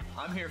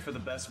 I'm here for the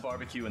best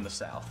barbecue in the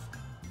South.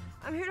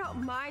 I'm here to help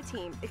my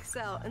team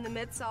excel in the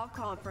Mid-South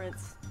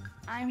Conference.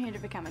 I'm here to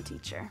become a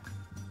teacher.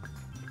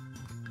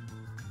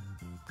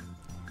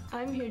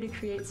 I'm here to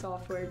create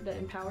software that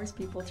empowers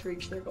people to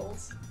reach their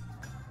goals.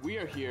 We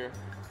are here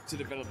to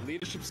develop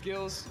leadership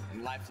skills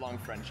and lifelong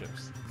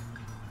friendships.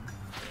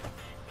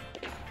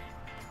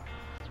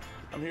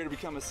 I'm here to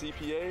become a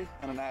CPA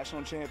and a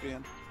national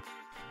champion.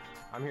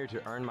 I'm here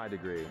to earn my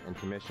degree and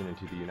commission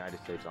into the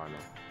United States Army.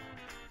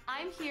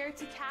 I'm here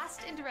to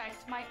cast and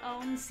direct my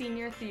own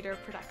senior theater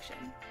production.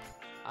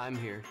 I'm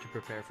here to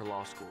prepare for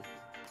law school.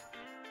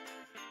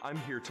 I'm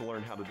here to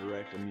learn how to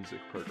direct a music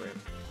program.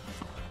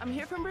 I'm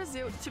here from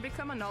Brazil to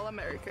become an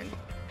All-American.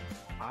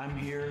 I'm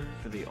here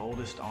for the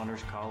oldest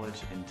honors college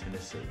in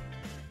Tennessee.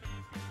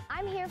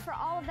 I'm here for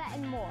all of that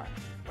and more.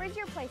 Where's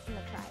your place in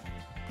the tribe?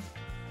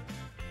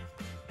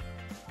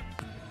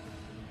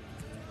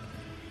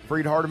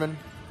 Freed Hardeman,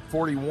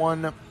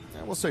 41,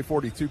 we'll say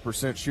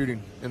 42%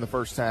 shooting in the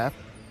first half.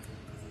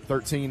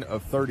 13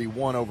 of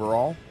 31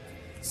 overall.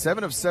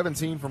 7 of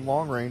 17 from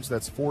long range.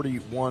 That's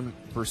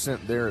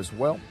 41% there as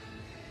well.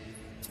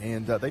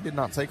 And they did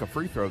not take a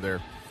free throw there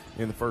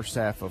in the first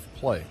half of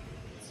play.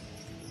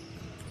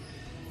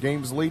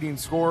 Game's leading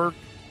scorer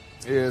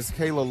is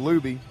Kayla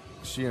Luby.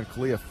 She and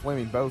Kalia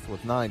Fleming both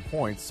with 9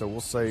 points. So we'll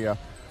say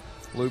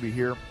Luby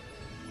here.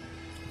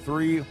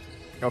 3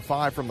 of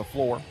 5 from the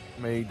floor.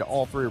 Made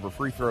all 3 of her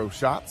free throw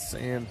shots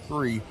and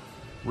 3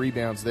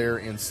 rebounds there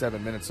in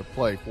 7 minutes of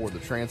play for the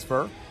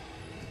transfer.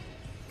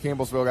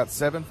 Campbellsville got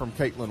 7 from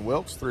Caitlin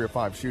Wilkes. 3 of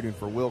 5 shooting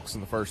for Wilkes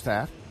in the first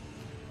half.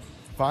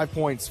 5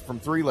 points from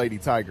 3 Lady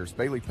Tigers.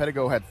 Bailey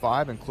Pettigo had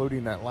 5,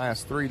 including that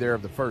last 3 there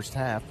of the first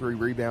half. 3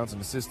 rebounds,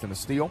 an assist, and a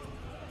steal.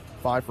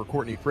 5 for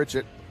Courtney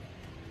Pritchett.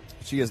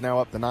 She is now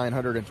up to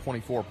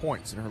 924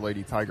 points in her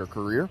Lady Tiger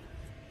career.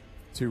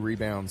 2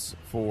 rebounds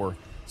for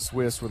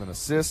Swiss with an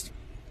assist.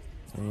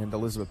 And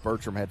Elizabeth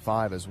Bertram had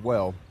 5 as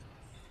well.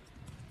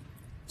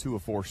 2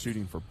 of 4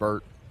 shooting for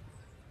Burt.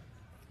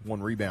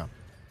 1 rebound.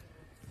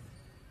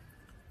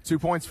 2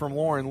 points from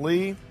Lauren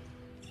Lee.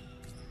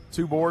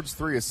 2 boards,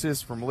 3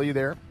 assists from Lee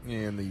there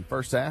in the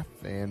first half.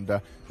 And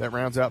that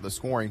rounds out the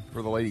scoring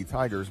for the Lady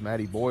Tigers.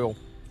 Maddie Boyle,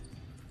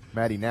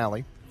 Maddie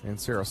Nally, and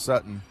Sarah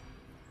Sutton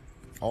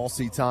all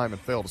see time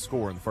and fail to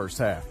score in the first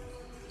half.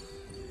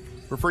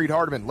 For Freed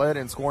Hardeman, led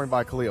in scoring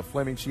by Kalia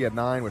Fleming. She had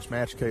 9, which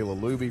matched Kayla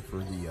Luby for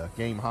the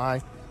game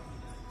high.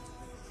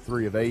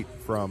 3 of 8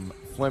 from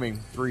Fleming,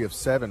 3 of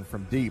 7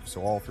 from deep,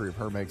 so all 3 of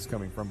her makes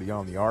coming from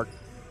beyond the arc.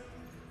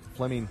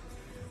 Fleming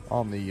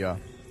on the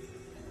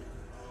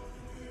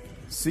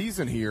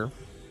season here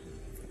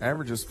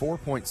averages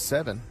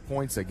 4.7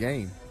 points a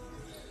game.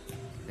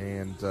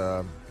 And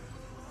I've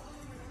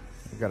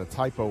got a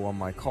typo on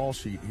my call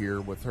sheet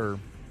here with her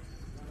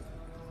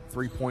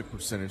 3-point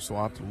percentage, so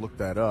I'll have to look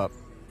that up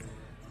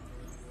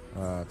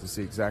to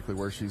see exactly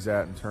where she's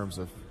at in terms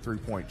of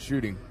 3-point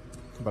shooting.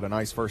 But a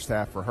nice first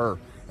half for her.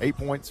 8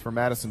 points for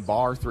Madison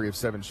Barr, 3 of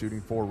 7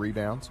 shooting, 4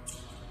 rebounds.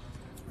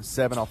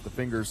 7 off the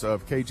fingers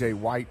of KJ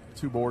White,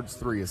 2 boards,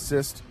 3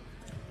 assists.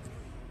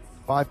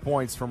 5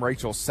 points from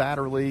Rachel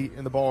Satterley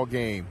in the ball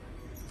game.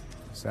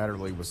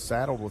 Satterley was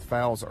saddled with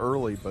fouls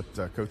early, but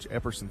Coach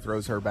Epperson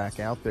throws her back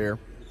out there,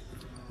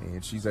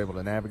 and she's able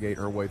to navigate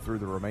her way through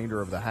the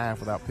remainder of the half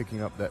without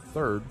picking up that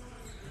third.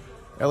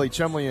 Ellie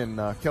Chumley and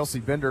Kelsey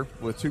Bender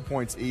with 2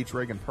 points each.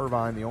 Reagan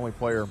Purvine, the only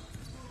player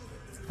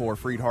for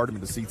Freed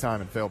Hardeman to see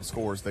time and fail to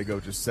score as they go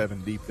just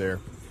 7 deep there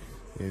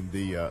in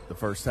the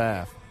first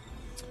half.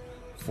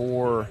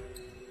 For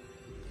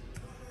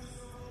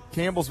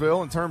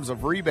Campbellsville, in terms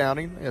of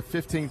rebounding, they have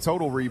 15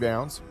 total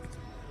rebounds,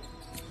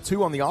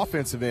 2 on the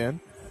offensive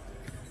end.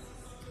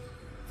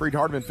 Freed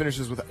Hardeman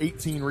finishes with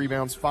 18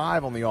 rebounds,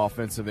 5 on the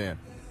offensive end.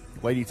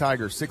 Lady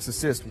Tigers, 6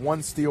 assists,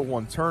 1 steal,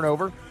 1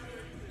 turnover.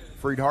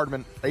 Freed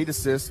Hardeman, 8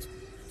 assists,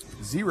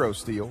 0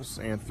 steals,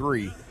 and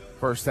 3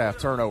 first-half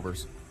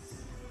turnovers.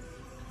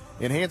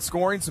 Enhanced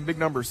scoring, some big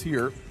numbers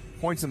here.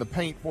 Points in the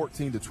paint,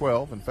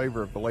 14-12 in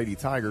favor of the Lady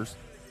Tigers.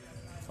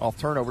 Off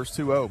turnovers,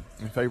 2-0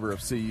 in favor of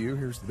CU.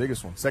 Here's the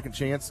biggest one. Second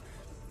chance,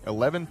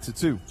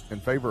 11-2 in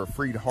favor of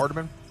Freed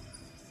Hardeman.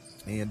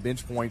 And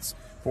bench points,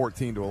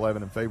 14-11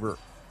 in favor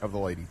of the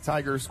Lady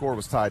Tigers. Score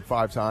was tied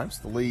 5 times.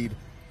 The lead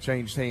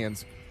changed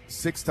hands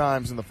 6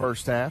 times in the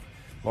first half.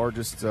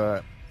 Largest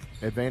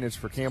advantage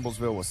for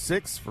Campbellsville was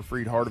 6. For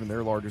Freed Hardeman,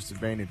 their largest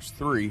advantage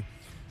 3,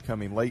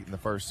 coming late in the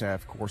first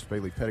half. Of course,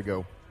 Bailey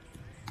Pettigo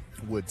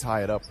would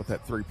tie it up with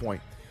that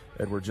 3-point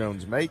Edward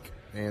Jones make.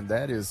 And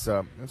that's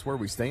where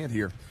we stand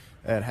here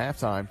at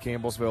halftime.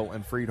 Campbellsville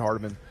and Freed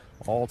Hardeman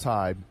all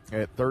tied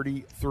at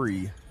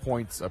 33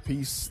 points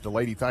apiece. The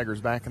Lady Tigers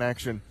back in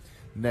action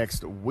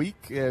next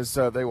week, as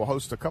they will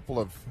host a couple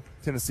of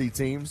Tennessee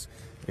teams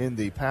in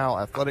the Powell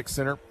Athletic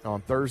Center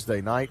on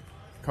Thursday night.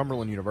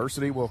 Cumberland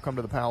University will come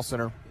to the Powell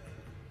Center.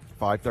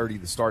 5:30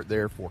 the start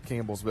there for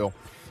Campbellsville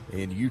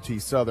and UT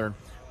Southern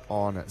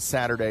on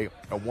Saturday.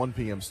 A 1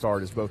 p.m.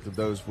 start, as both of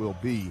those will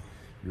be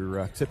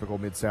your typical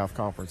Mid-South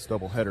Conference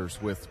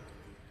doubleheaders with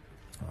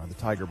the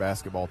Tiger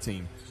basketball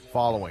team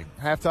following.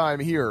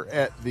 Halftime here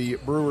at the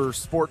Brewers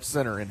Sports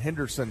Center in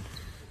Henderson,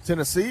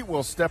 Tennessee.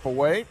 We'll step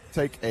away,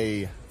 take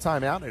a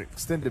timeout, an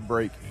extended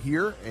break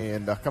here,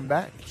 and come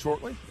back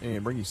shortly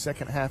and bring you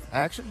second half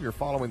action. You're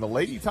following the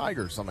Lady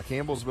Tigers on the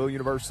Campbellsville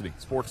University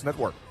Sports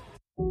Network.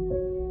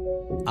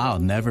 I'll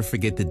never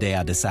forget the day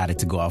I decided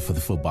to go out for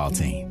the football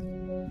team.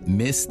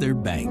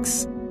 Mr.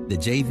 Banks, the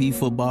JV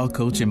football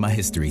coach and my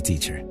history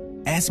teacher,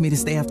 asked me to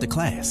stay after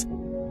class.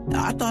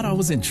 I thought I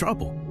was in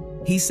trouble.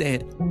 He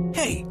said,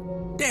 "Hey,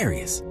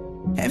 Darius,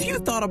 have you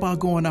thought about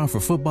going out for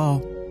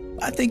football?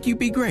 I think you'd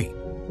be great."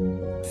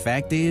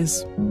 Fact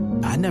is,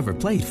 I never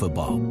played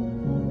football.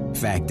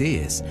 Fact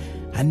is,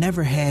 I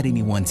never had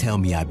anyone tell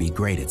me I'd be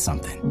great at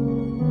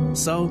something.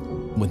 So,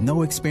 with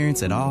no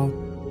experience at all,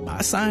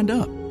 I signed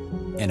up.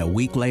 And a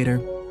week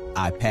later,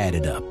 I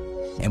padded up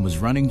and was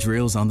running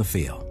drills on the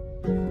field.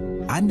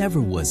 I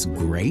never was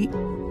great,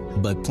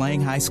 but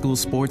playing high school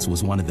sports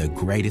was one of the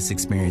greatest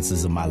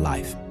experiences of my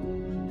life.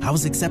 I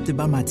was accepted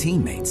by my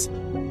teammates,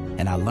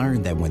 and I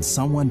learned that when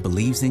someone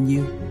believes in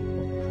you,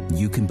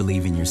 you can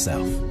believe in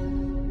yourself.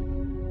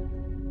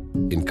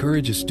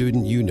 Encourage a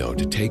student you know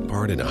to take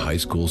part in a high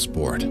school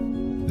sport.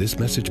 This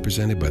message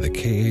presented by the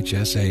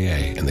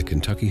KHSAA and the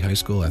Kentucky High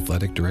School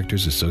Athletic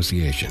Directors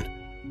Association.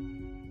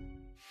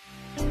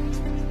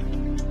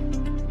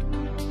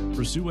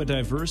 Pursue a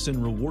diverse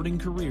and rewarding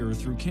career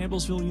through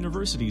Campbellsville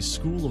University's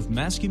School of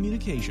Mass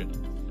Communication.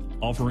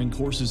 Offering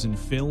courses in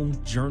film,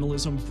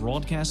 journalism,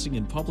 broadcasting,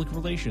 and public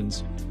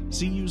relations,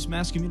 CU's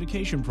Mass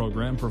Communication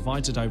program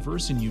provides a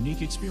diverse and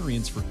unique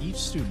experience for each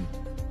student.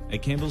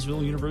 At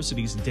Campbellsville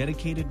University's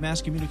dedicated Mass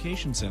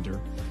Communication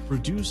Center,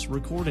 produce,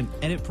 record, and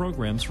edit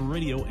programs for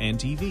radio and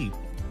TV.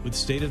 With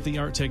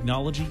state-of-the-art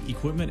technology,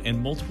 equipment, and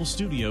multiple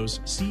studios,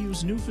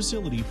 CU's new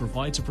facility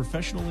provides a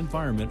professional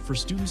environment for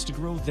students to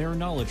grow their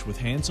knowledge with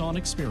hands-on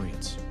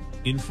experience.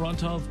 In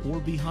front of or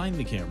behind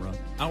the camera,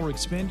 our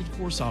expanded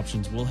course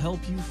options will help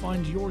you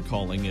find your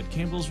calling at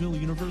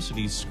Campbellsville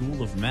University's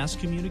School of Mass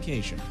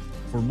Communication.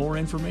 For more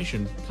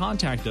information,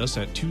 contact us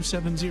at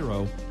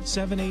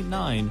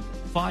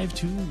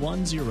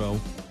 270-789-5210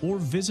 or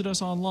visit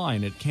us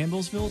online at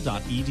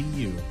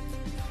campbellsville.edu.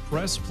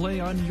 Press play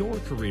on your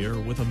career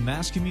with a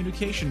mass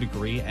communication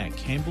degree at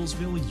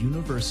Campbellsville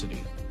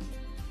University.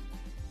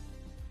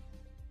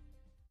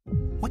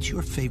 What's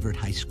your favorite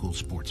high school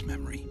sports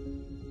memory?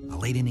 A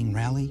late-inning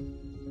rally?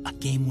 A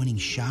game-winning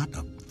shot?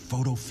 A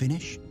photo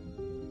finish?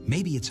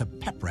 Maybe it's a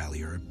pep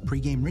rally or a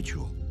pregame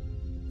ritual.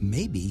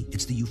 Maybe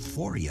it's the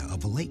euphoria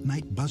of a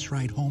late-night bus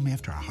ride home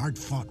after a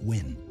hard-fought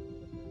win.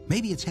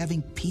 Maybe it's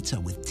having pizza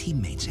with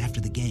teammates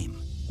after the game.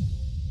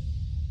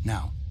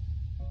 Now,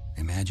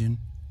 imagine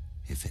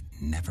if it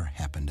never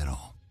happened at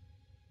all.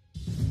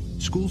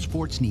 School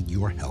sports need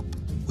your help.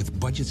 With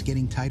budgets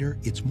getting tighter,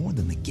 it's more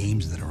than the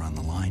games that are on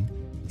the line.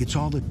 It's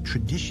all the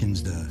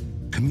traditions, the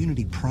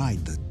community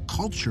pride, the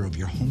culture of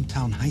your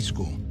hometown high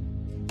school,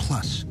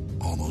 plus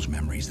all those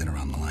memories that are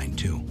on the line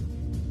too.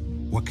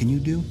 What can you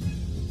do?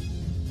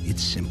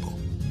 It's simple.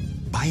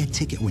 Buy a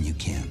ticket when you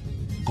can.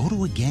 Go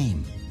to a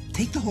game.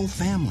 Take the whole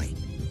family.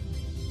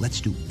 Let's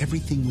do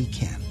everything we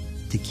can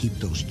to keep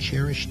those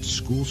cherished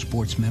school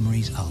sports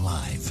memories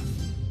alive.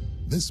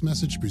 This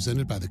message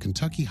presented by the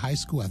Kentucky High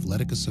School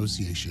Athletic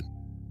Association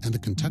and the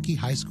Kentucky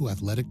High School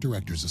Athletic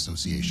Directors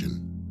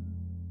Association.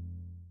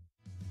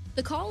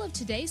 The call of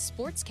today's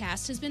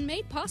sportscast has been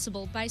made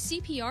possible by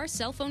CPR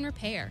Cell Phone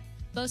Repair.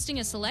 Boasting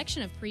a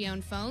selection of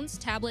pre-owned phones,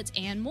 tablets,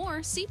 and more,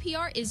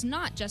 CPR is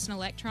not just an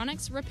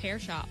electronics repair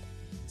shop.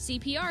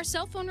 CPR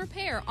Cell Phone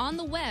Repair on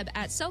the web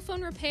at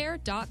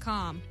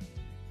cellphonerepair.com.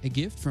 A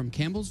gift from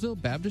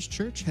Campbellsville Baptist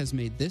Church has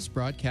made this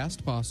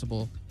broadcast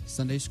possible.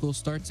 Sunday school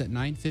starts at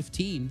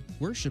 9:15.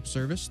 Worship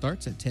service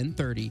starts at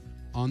 10:30.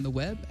 On the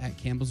web at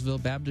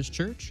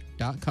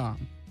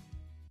campbellsvillebaptistchurch.com.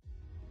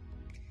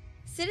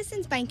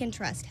 Citizens Bank and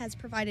Trust has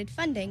provided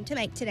funding to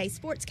make today's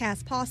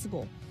sportscast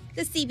possible.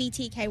 The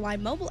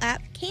CBTKY mobile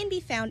app can be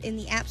found in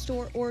the App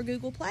Store or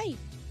Google Play.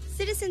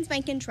 Citizens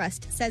Bank and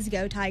Trust says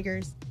go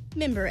Tigers.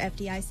 Member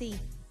FDIC.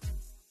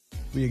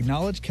 We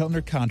acknowledge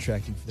Keltner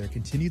Contracting for their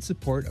continued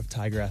support of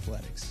Tiger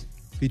Athletics.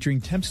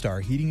 Featuring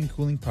Tempstar heating and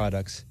cooling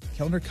products,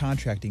 Keltner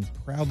Contracting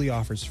proudly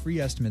offers free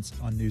estimates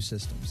on new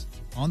systems.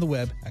 On the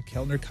web at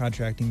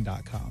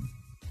keltnercontracting.com.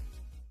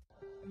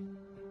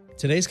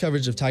 Today's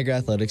coverage of Tiger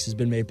Athletics has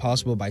been made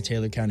possible by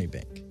Taylor County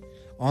Bank.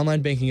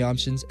 Online banking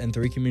options and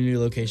 3 community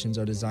locations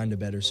are designed to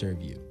better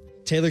serve you.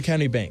 Taylor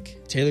County Bank,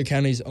 Taylor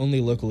County's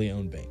only locally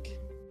owned bank.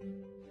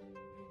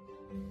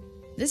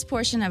 This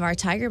portion of our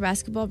Tiger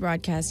basketball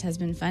broadcast has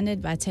been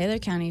funded by Taylor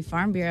County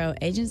Farm Bureau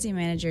Agency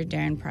Manager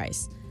Darren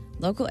Price.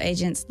 Local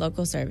agents,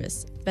 local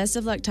service. Best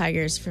of luck,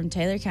 Tigers, from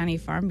Taylor County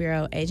Farm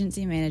Bureau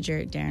Agency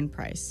Manager Darren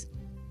Price.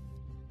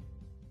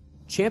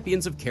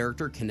 Champions of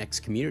Character connects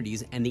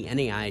communities and the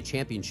NAIA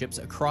Championships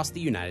across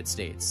the United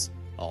States.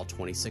 All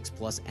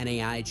 26-plus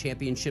NAIA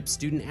Championship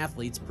student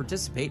athletes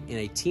participate in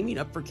a Teaming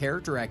Up for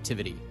Character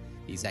activity.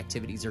 These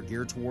activities are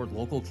geared toward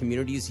local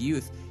communities'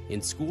 youth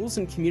in schools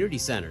and community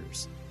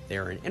centers. They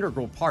are an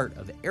integral part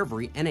of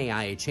every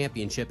NAIA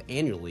Championship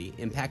annually,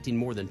 impacting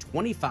more than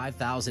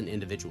 25,000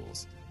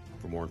 individuals.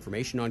 For more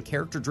information on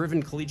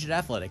character-driven collegiate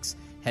athletics,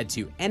 head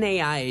to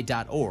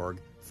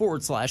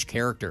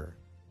naia.org/character.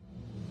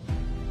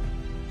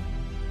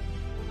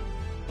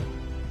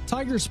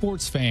 Tiger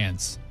sports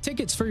fans,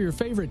 tickets for your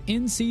favorite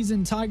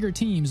in-season Tiger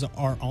teams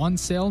are on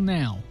sale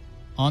now.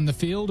 On the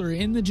field or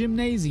in the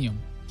gymnasium,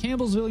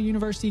 Campbellsville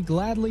University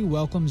gladly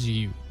welcomes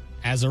you.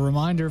 As a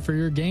reminder for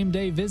your game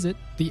day visit,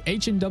 the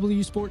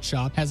H&W Sports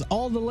Shop has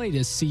all the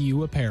latest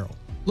CU apparel.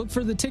 Look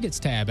for the tickets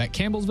tab at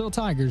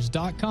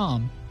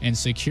campbellsvilletigers.com and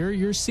secure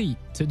your seat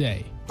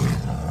today.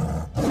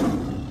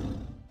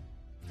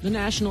 The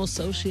National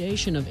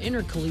Association of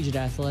Intercollegiate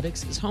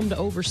Athletics is home to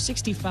over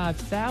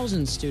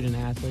 65,000 student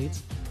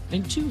athletes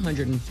and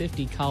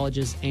 250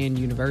 colleges and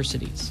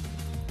universities.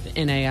 The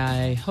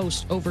NAIA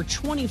hosts over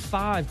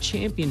 25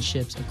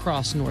 championships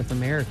across North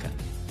America.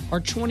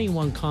 Our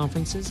 21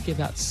 conferences give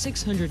out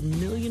 $600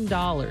 million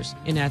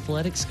in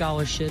athletic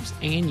scholarships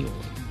annually.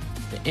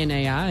 The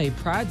NAIA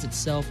prides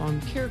itself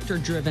on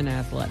character-driven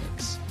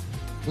athletics.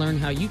 Learn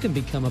how you can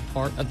become a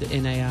part of the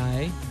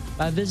NAIA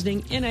by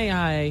visiting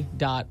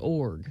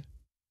naia.org.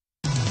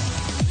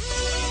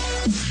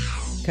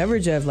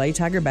 Coverage of Lady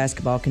Tiger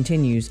basketball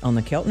continues on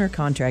the Keltner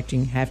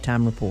Contracting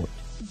Halftime Report.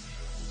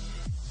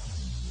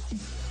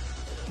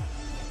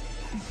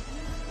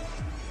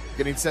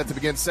 Getting set to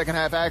begin second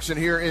half action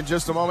here in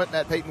just a moment.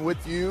 Matt Payton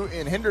with you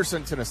in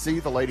Henderson,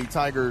 Tennessee. The Lady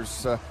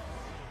Tigers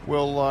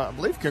will, I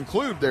believe,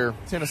 conclude their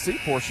Tennessee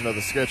portion of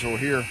the schedule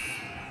here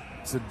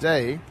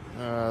today.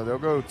 They'll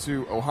go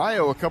to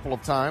Ohio a couple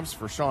of times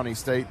for Shawnee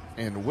State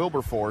and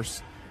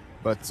Wilberforce,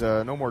 but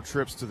no more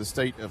trips to the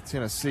state of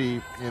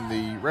Tennessee in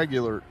the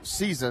regular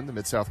season. The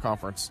Mid-South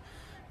Conference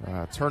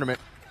tournament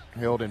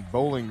held in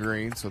Bowling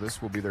Green, so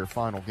this will be their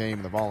final game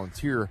in the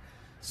Volunteer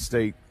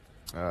State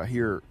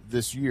here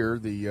this year.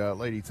 The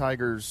Lady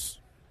Tigers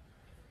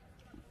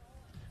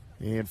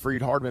and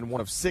Freed Hardeman, one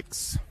of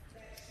 6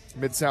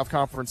 Mid-South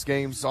Conference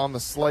games on the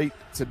slate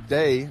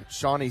today.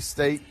 Shawnee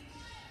State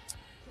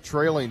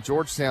trailing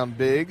Georgetown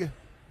big.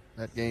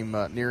 That game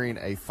nearing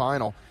a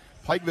final.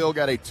 Pikeville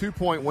got a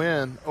 2-point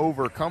win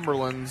over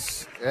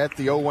Cumberland's at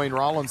the O. Wayne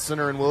Rollins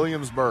Center in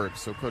Williamsburg.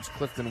 So Coach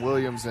Clifton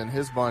Williams and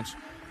his bunch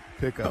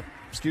pick up,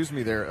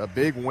 a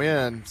big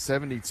win,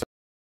 72.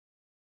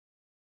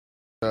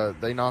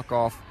 They knock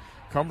off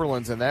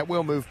Cumberland's, and that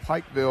will move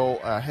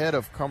Pikeville ahead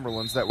of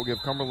Cumberland's. That will give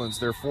Cumberland's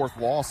their 4th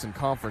loss in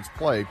conference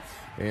play,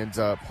 and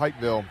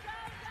Pikeville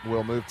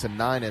will move to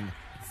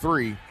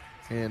 9-3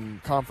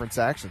 in conference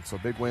action. So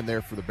big win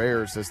there for the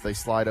Bears as they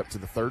slide up to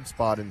the 3rd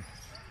spot in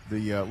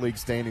the league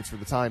standings for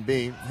the time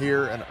being.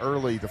 Here, an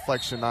early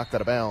deflection knocked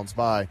out of bounds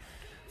by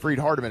Freed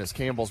Hardeman as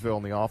Campbellsville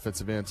in the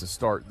offensive end to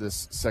start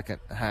this second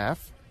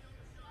half.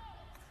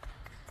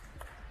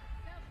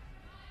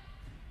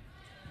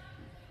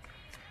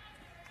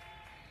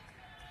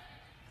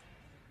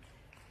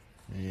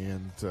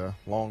 And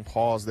long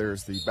pause there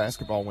as the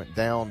basketball went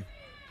down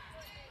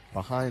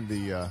behind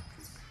the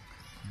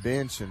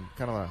bench and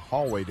kind of a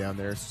hallway down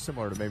there,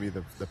 similar to maybe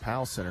the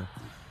Powell Center.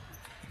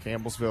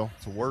 Campbellsville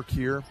to work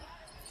here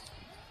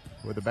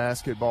with the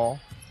basketball.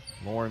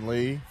 Lauren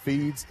Lee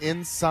feeds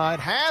inside,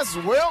 has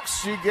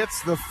Wilkes. She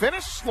gets the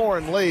finish.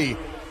 Lauren Lee,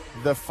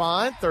 the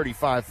find,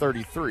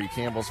 35-33.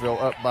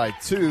 Campbellsville up by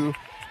 2.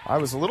 I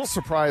was a little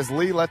surprised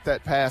Lee let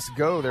that pass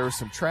go. There was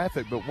some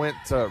traffic, but went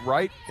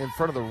right in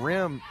front of the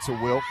rim to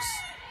Wilkes.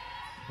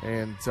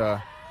 And,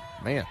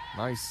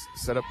 nice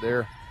setup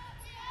there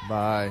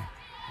by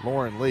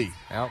Lauren Lee.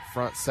 Out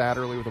front,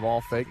 Satterley with the ball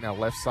fake. Now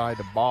left side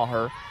to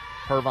Baher.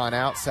 Irvine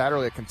out.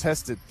 Satterley a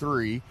contested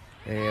 3.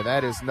 And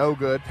that is no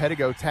good.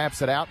 Pettigo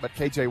taps it out, but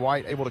KJ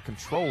White able to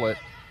control it.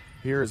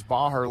 Here is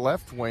Baher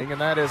left wing, and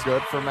that is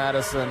good for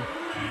Madison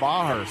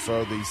Baher.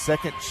 So the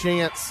second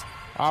chance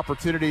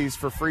opportunities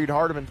for Freed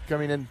Hardeman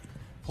coming in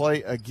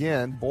play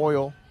again.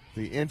 Boyle,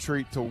 the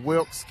entry to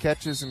Wilkes,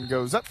 catches and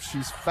goes up.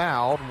 She's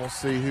fouled, and we'll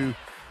see who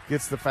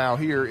gets the foul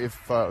here.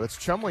 If it's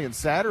Chumley and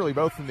Satterley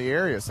both in the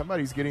area,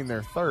 somebody's getting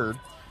their 3rd,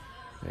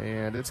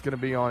 and it's going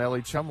to be on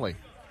Ellie Chumley.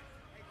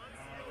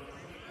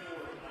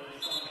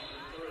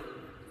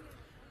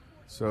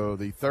 So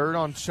the 3rd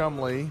on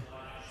Chumley.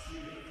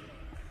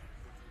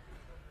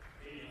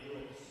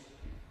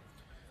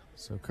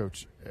 So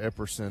Coach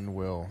Epperson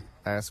will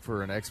ask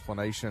for an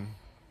explanation.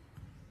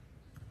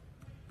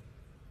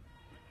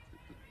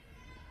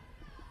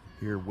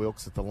 Here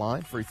Wilkes at the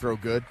line. Free throw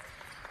good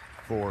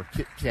for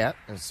Kit Kat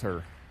as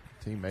her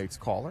teammates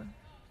call her.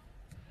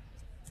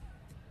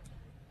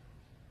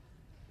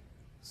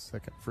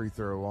 Second free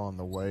throw on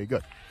the way.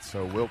 Good.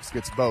 So Wilkes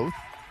gets both.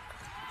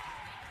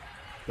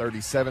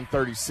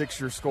 37-36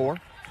 your score.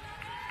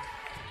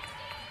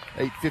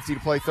 8:50 to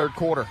play third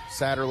quarter.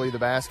 Satterley the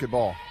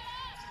basketball.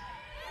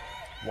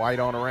 White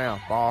on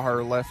around. Ball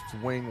her left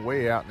wing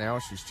way out now.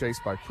 She's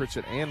chased by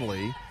Pritchett and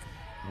Lee.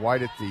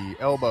 White at the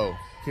elbow.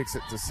 Kicks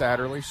it to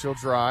Satterley. She'll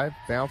drive.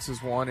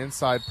 Bounces one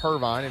inside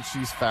Purvine, and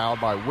she's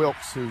fouled by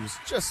Wilkes, who's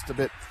just a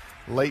bit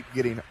late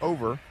getting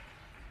over.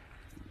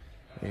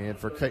 And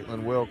for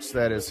Caitlin Wilkes,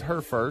 that is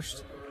her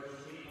first.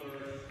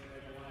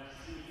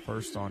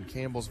 First on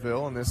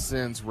Campbellsville, and this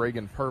sends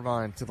Reagan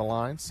Purvine to the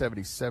line,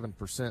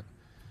 77%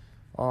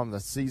 on the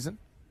season.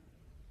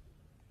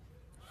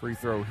 Free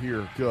throw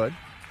here, good.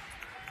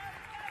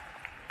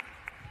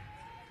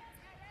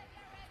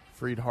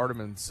 Freed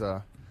Hardeman's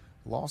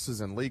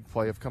losses in league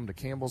play have come to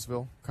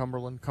Campbellsville,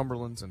 Cumberland,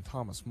 Cumberlands, and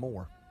Thomas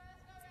More.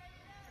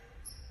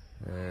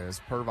 As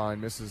Purvine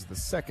misses the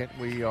second,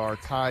 we are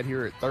tied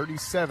here at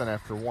 37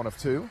 after one of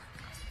two.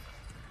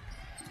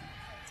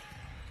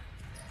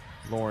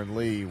 Lauren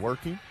Lee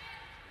working.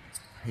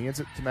 Hands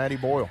it to Maddie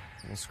Boyle.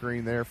 A little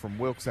screen there from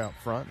Wilkes out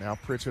front. Now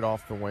Pritchett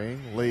off the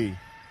wing. Lee,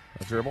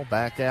 a dribble,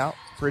 back out.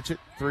 Pritchett,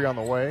 three on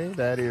the way.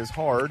 That is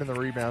hard, and the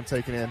rebound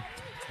taken in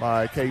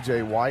by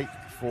KJ White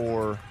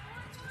for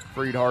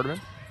Freed Hardeman.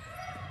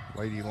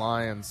 Lady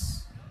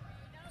Lions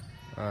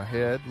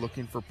ahead,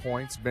 looking for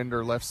points.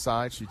 Bender left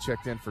side. She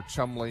checked in for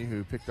Chumley,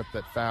 who picked up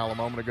that foul a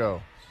moment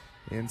ago.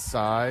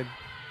 Inside,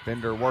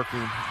 Bender working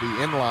the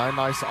inline.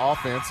 Nice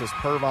offense as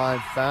Purvine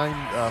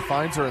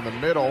finds her in the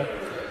middle.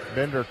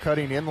 Bender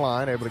cutting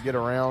inline, able to get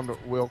around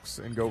Wilkes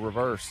and go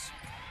reverse.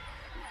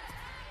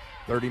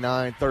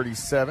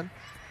 39-37.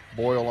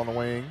 Boyle on the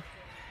wing.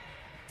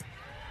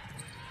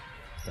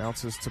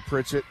 Bounces to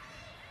Pritchett.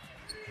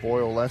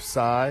 Boyle left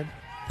side.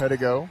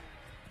 Pettigo.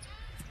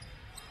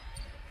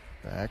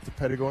 Back to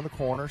Pettigo in the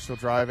corner. She'll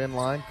drive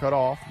inline, cut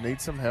off,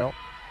 needs some help.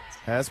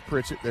 Has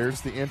Pritchett.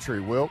 There's the entry.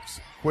 Wilkes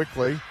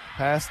quickly.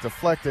 Pass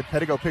deflected.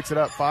 Pettigo picks it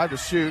up. 5 to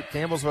shoot.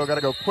 Campbellsville got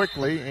to go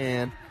quickly,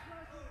 and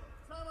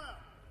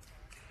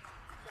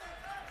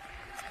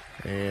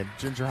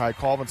Ginger High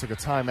Colvin took a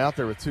timeout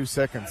there with 2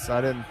 seconds.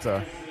 I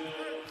didn't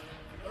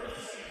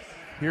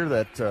hear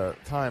that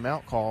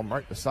timeout call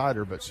right beside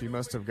her, but she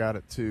must have got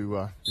it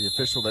to the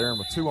official there. And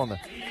with 2 on the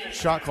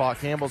shot clock,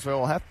 Campbellsville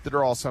will have to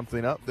draw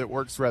something up that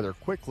works rather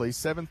quickly.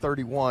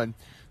 7:31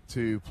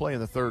 to play in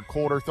the third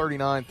quarter.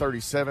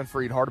 39-37,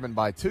 Freed Hardeman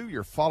by 2.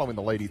 You're following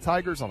the Lady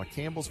Tigers on the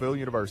Campbellsville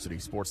University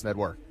Sports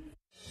Network.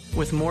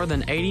 With more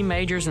than 80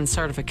 majors and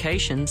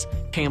certifications,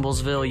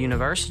 Campbellsville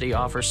University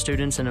offers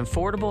students an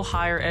affordable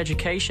higher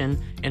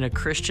education in a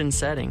Christian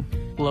setting.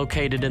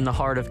 Located in the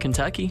heart of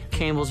Kentucky,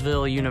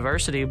 Campbellsville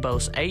University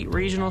boasts 8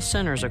 regional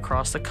centers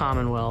across the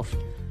Commonwealth.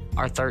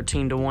 Our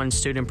 13-to-1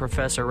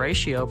 student-professor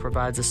ratio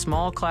provides a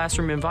small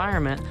classroom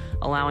environment,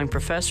 allowing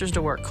professors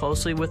to work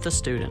closely with the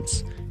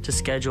students. To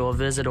schedule a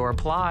visit or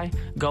apply,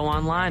 go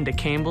online to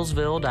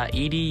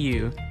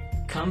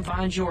campbellsville.edu. Come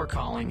find your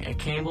calling at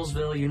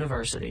Campbellsville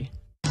University.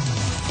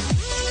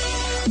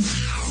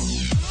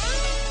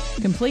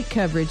 Complete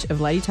coverage of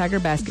Lady Tiger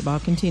basketball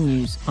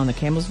continues on the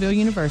Campbellsville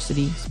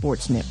University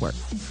Sports Network.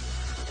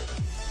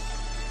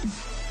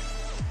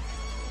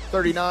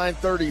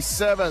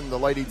 39-37, the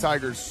Lady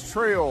Tigers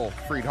trail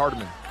Freed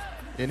Hardeman.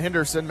 In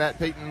Henderson, Matt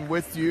Payton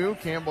with you.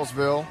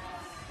 Campbellsville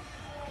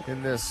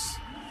in this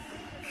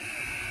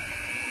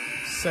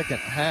second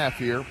half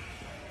here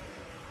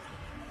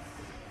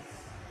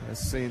has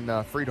seen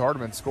Freed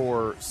Hardeman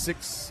score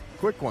 6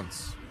 quick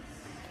ones.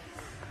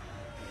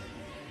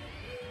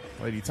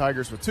 Lady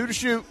Tigers with 2 to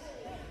shoot.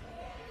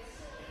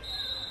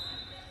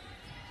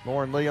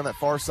 Lauren Lee on that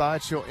far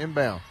side. She'll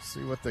inbound.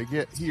 See what they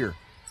get here.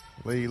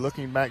 Lee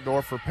looking back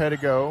door for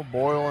Pettigo.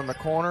 Boyle in the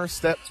corner.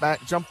 Step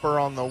back jumper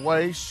on the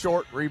way.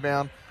 Short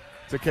rebound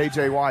to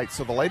KJ White.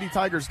 So the Lady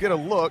Tigers get a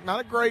look. Not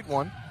a great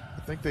one.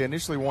 I think they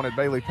initially wanted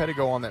Bailey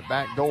Pettigo on that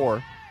back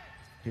door.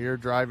 Here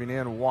driving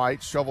in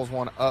White. Shovels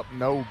one up.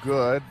 No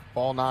good.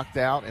 Ball knocked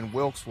out, and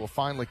Wilkes will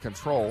finally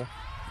control.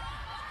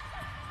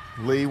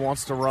 Lee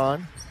wants to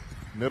run.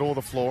 Middle of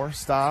the floor,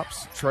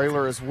 stops.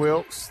 Trailer is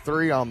Wilkes.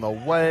 3 on the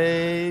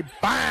way.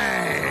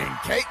 Bang!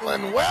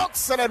 Caitlin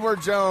Wilkes and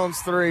Edward Jones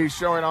 3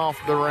 showing off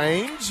the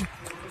range.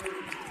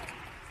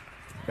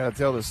 Got to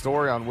tell the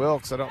story on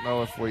Wilkes. I don't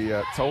know if we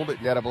told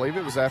it yet. I believe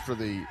it was after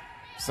the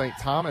St.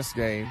 Thomas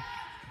game.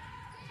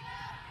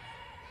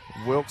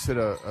 Wilkes hit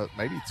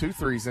maybe 2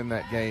 threes in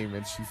that game,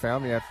 and she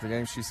found me after the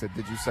game. She said,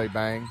 "Did you say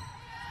bang?"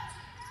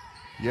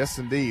 Yes,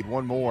 indeed.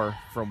 One more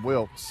from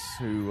Wilkes,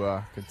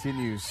 who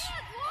continues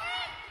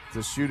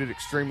to shoot it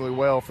extremely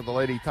well for the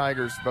Lady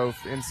Tigers,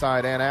 both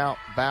inside and out.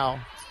 Bow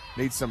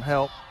needs some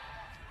help.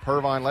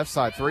 Purvine left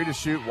side, 3 to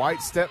shoot.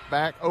 White step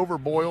back over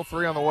Boyle.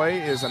 3 on the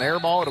way is an air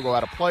ball. It'll go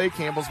out of play.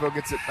 Campbellsville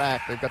gets it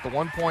back. They've got the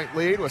 1-point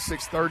lead with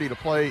 6:30 to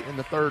play in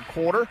the third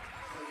quarter.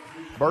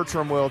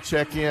 Bertram will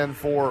check in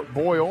for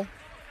Boyle.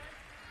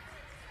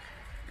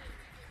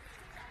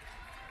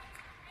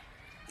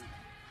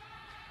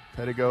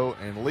 Pettigo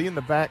and Lee in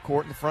the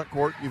backcourt. In the front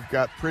court, you've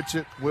got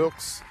Pritchett,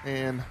 Wilkes,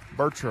 and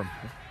Bertram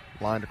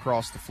lined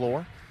across the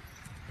floor.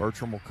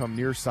 Bertram will come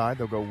near side.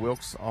 They'll go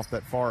Wilkes off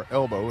that far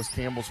elbow as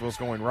Campbellsville's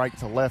going right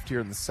to left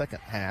here in the second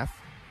half.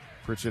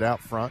 Pritchett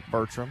out front.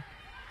 Bertram.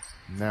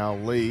 Now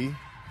Lee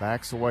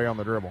backs away on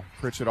the dribble.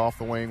 Pritchett off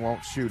the wing,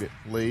 won't shoot it.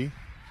 Lee,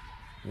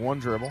 one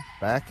dribble,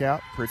 back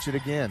out. Pritchett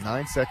again.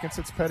 9 seconds.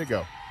 It's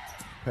Pettigo.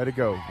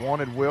 Pettigo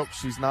wanted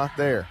Wilkes. She's not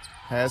there.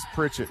 Has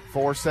Pritchett.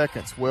 4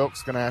 seconds.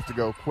 Wilkes going to have to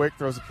go quick.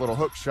 Throws a little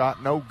hook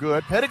shot. No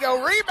good.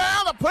 Pettigo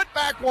rebound. The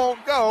putback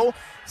won't go.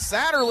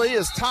 Satterley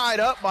is tied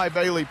up by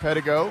Bailey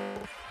Pettigo.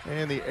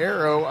 And the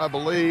arrow, I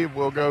believe,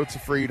 will go to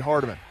Freed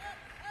Hardeman.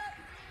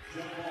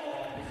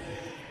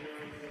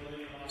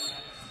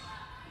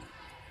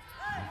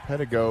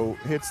 Pettigo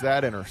hits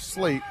that in her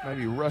sleep.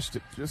 Maybe rushed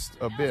it just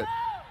a bit.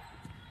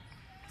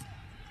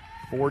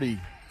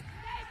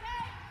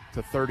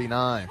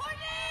 40-39.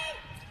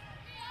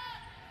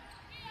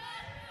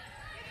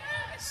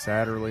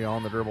 Satterley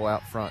on the dribble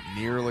out front.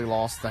 Nearly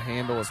lost the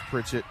handle as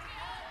Pritchett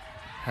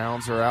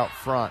pounds her out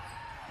front.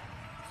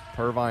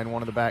 Purvine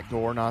wanted the back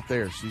door, not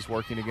there. She's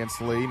working against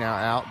Lee. Now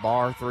out.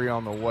 Barr, three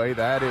on the way.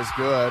 That is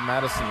good.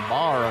 Madison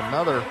Barr,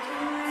 another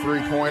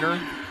three-pointer.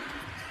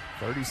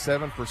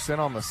 37%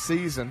 on the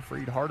season.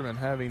 Freed Hardeman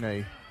having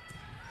a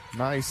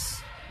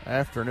nice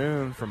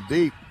afternoon from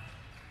deep.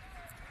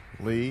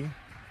 Lee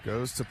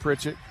goes to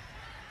Pritchett.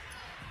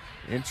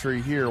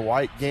 Entry here.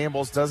 White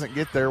gambles, doesn't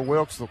get there.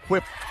 Wilkes will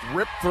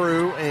rip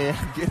through and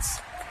gets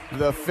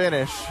the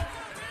finish.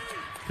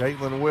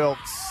 Caitlin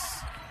Wilkes.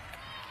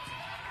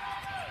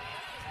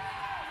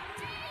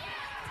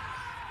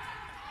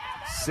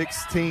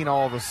 $16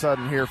 all of a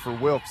sudden here for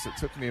Wilkes. It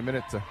took me a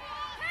minute to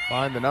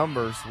find the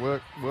numbers.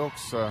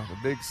 Wilkes, the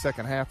big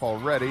second half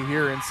already.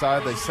 Here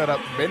inside they set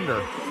up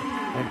Bender,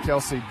 and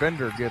Kelsey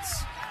Bender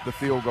gets the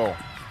field goal.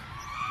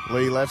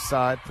 Lee left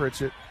side,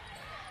 Pritchett.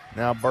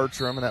 Now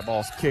Bertram, and that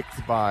ball's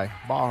kicked by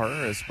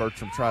Baher as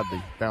Bertram tried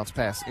the bounce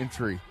pass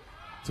entry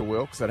to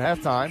Wilkes. At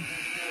halftime,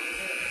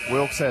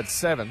 Wilkes had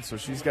 7, so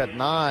she's got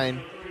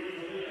 9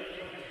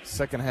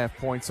 second half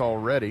points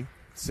already,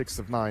 6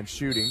 of 9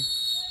 shooting.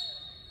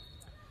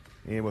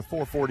 And with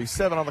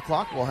 4:47 on the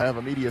clock, we'll have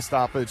a media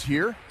stoppage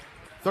here.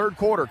 Third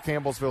quarter,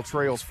 Campbellsville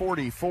trails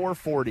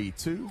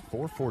 44-42,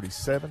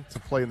 4:47 to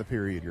play in the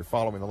period. You're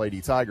following the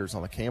Lady Tigers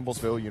on the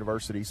Campbellsville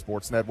University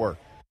Sports Network.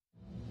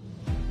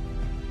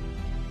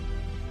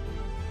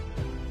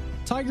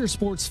 Tiger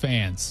sports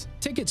fans,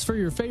 tickets for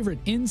your favorite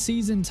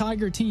in-season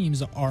Tiger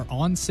teams are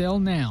on sale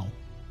now.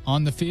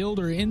 On the field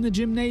or in the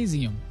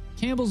gymnasium,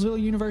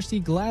 Campbellsville University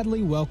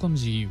gladly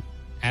welcomes you.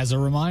 As a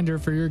reminder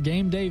for your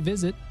game day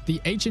visit,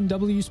 the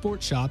H&W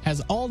Sports Shop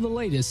has all the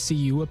latest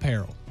CU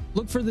apparel.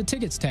 Look for the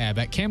tickets tab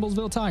at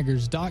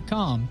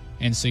campbellsvilletigers.com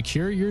and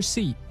secure your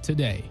seat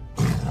today.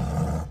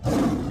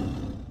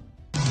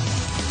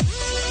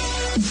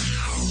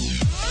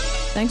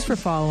 Thanks for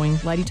following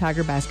Lady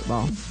Tiger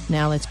basketball.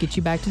 Now let's get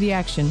you back to the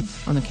action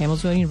on the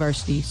Campbellsville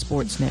University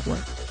Sports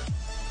Network.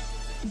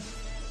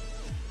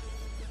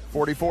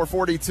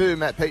 44-42,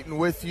 Matt Payton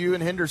with you in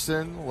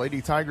Henderson.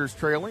 Lady Tigers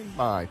trailing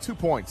by 2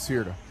 points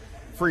here to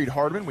Freed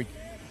Hardeman. We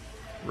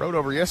rode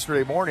over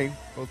yesterday morning.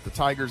 Both the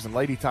Tigers and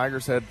Lady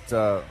Tigers had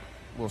a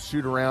little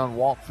shoot-around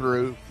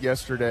walk-through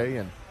yesterday,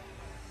 and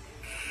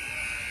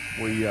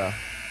we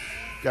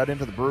got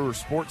into the Brewer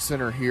Sports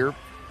Center here,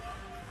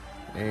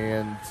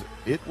 and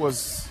it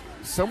was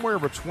somewhere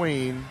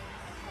between,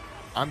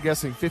 I'm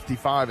guessing,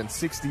 55 and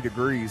 60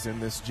 degrees in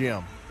this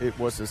gym. It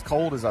was as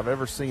cold as I've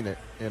ever seen it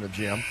in a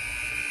gym.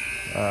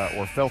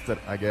 Or felt it,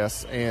 I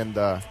guess. And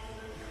I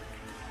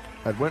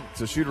went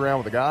to shoot around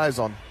with the guys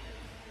on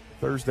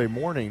Thursday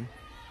morning,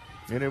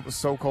 and it was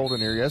so cold in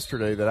here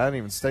yesterday that I didn't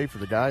even stay for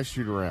the guys'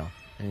 shoot around.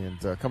 And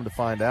come to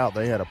find out,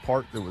 they had a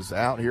part that was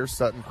out here.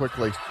 Sutton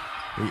quickly,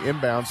 the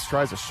inbounds,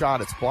 tries a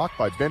shot. It's blocked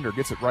by Bender,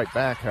 gets it right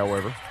back,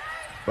 however.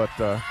 But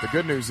the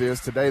good news is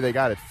today they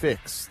got it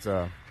fixed.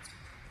 Had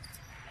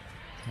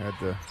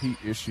the heat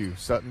issue.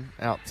 Sutton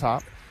out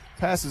top.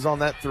 Passes on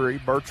that three.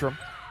 Bertram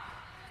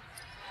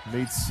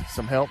needs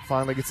some help,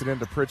 finally gets it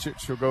into Pritchett.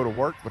 She'll go to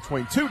work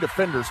between two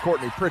defenders.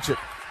 Courtney Pritchett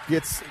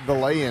gets the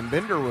lay-in.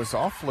 Bender was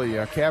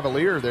awfully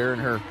cavalier there in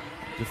her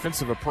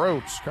defensive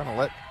approach. Kind of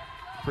let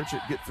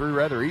Pritchett get through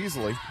rather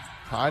easily.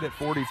 Tied at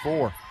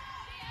 44. If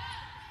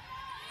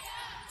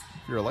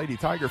you're a Lady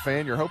Tiger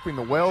fan, you're hoping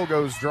the well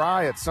goes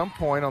dry at some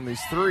point on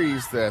these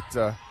threes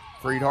that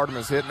Freed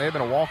Hardeman's hit. May have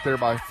been a walk there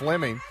by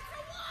Fleming.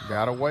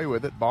 Got away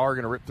with it. Barr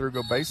going to rip through,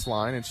 go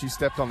baseline, and she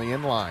stepped on the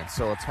inline.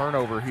 So a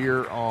turnover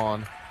here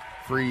on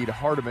Freed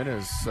Hardeman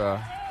as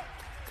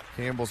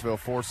Campbellsville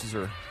forces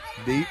her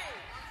deep.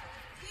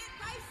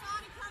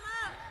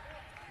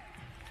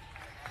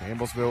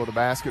 Campbellsville with the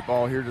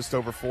basketball here, just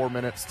over 4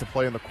 minutes to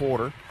play in the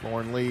quarter.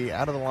 Lauren Lee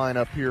out of the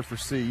lineup here for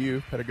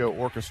CU. Pettigo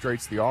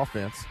orchestrates the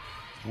offense.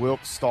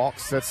 Wilkes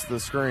stalks, sets the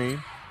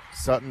screen.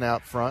 Sutton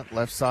out front,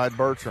 left side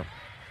Bertram.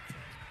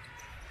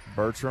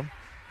 Bertram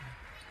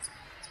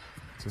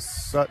to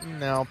Sutton.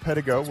 Now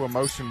Pettigo will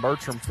motion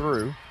Bertram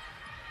through.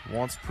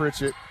 Wants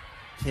Pritchett.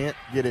 Can't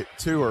get it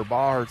to her.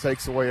 Baher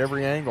takes away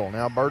every angle.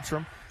 Now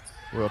Bertram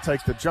will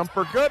take the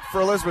jumper. Good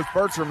for Elizabeth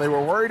Bertram. They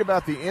were worried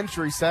about the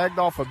entry, sagged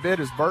off a bit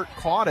as Bert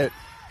caught it.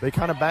 They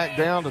kind of backed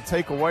down to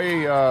take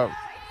away,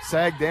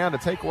 sagged down to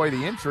take away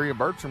the entry, and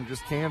Bertram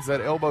just cans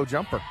that elbow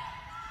jumper.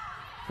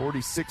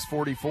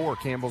 46-44,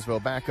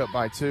 Campbellsville back up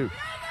by 2.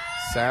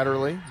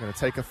 Satterley going to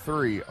take a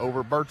 3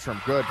 over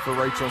Bertram. Good for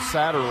Rachel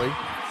Satterley.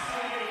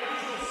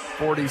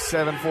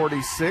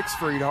 47-46,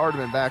 Freed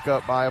Hardeman back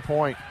up by a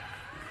point.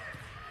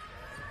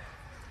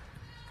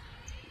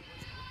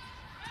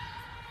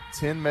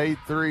 10 made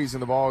threes in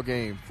the ball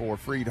game for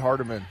Freed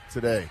Hardeman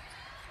today.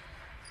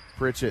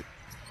 Pritchett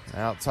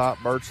out top,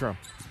 Bertram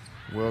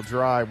will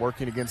drive,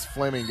 working against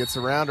Fleming, gets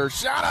around her,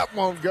 shot up,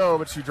 won't go,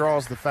 but she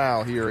draws the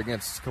foul here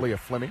against Kalia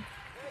Fleming.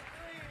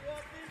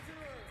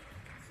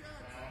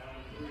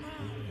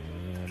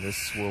 And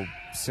this will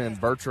send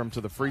Bertram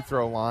to the free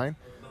throw line.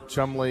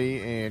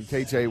 Chumley and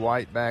KJ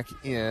White back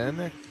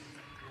in.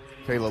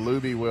 Kayla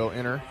Luby will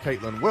enter.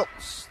 Caitlin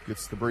Wilkes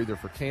gets the breather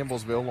for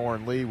Campbellsville.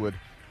 Lauren Lee would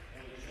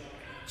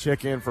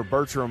check in for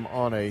Bertram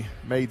on a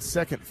made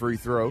second free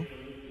throw.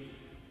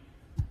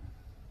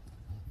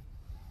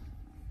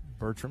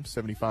 Bertram,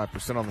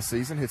 75% on the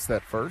season, hits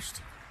that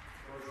first.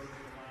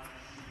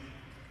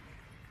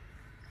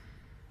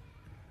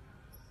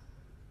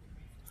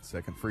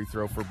 Second free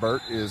throw for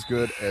Bert is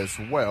good as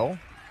well.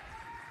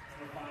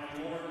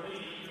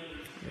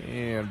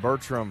 And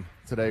Bertram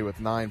today with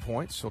 9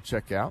 points. She'll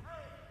check out.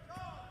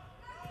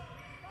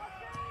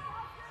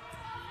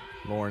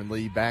 Lauren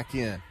Lee back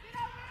in.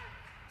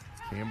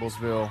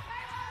 Campbellsville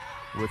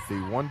with the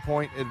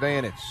 1-point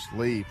advantage.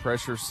 Lee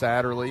pressures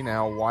Satterley.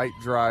 Now White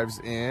drives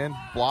in.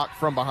 Blocked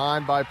from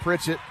behind by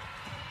Pritchett.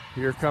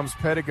 Here comes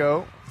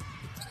Pettigo.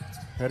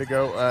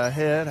 Pettigo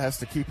ahead. Has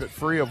to keep it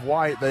free of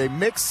White. They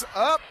mix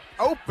up.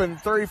 Open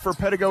 3 for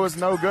Pettigo is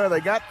no good.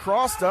 They got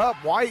crossed up.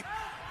 White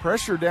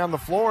pressure down the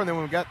floor, and then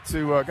when we got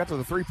to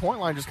the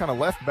 3-point line, just kind of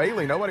left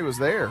Bailey. Nobody was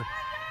there.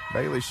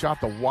 Bailey shot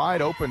the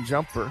wide open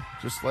jumper.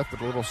 Just left it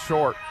a little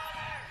short.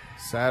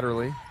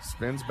 Satterley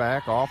spins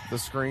back off the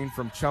screen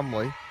from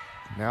Chumley.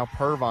 Now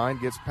Purvine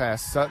gets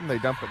past Sutton. They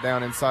dump it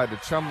down inside to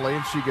Chumley,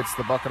 and she gets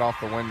the bucket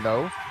off the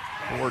window.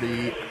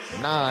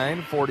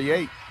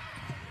 49-48.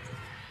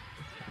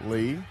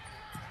 Lee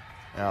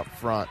out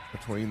front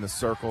between the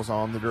circles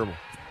on the dribble.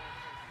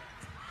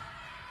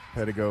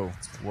 Pettigo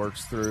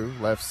works through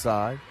left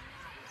side.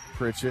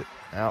 Pritchett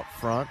out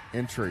front.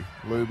 Entry.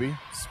 Luby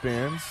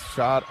spins.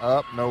 Shot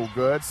up. No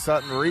good.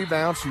 Sutton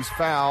rebounds. She's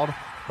fouled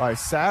by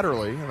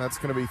Satterley, and that's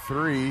going to be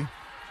 3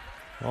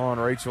 on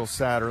Rachel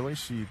Satterley.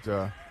 She'd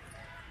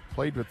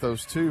played with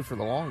those 2 for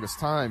the longest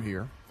time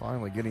here.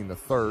 Finally getting the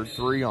third.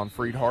 3 on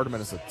Freed Hardeman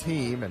as a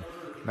team, and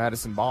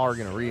Madison Bauer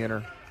going to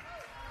re-enter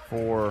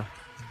for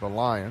the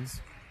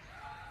Lions.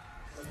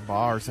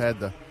 Bauer's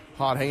had the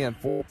hot hand,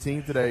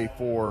 14 today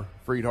for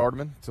Freed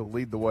Hardeman to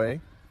lead the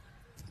way.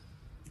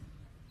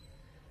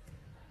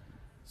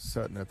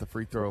 Sutton at the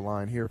free throw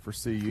line here for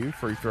CU.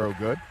 Free throw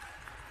good.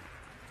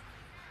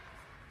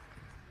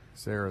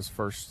 Sarah's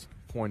first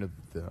point of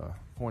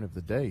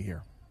the day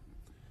here.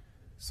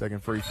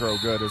 Second free throw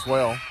good as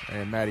well,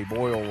 and Maddie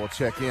Boyle will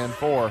check in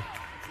for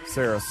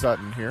Sarah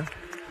Sutton here.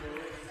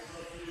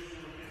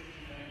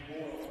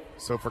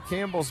 So for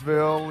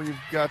Campbellsville, you've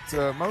got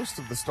most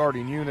of the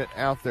starting unit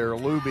out there.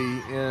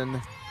 Luby in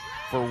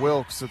for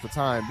Wilkes at the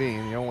time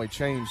being. The only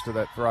change to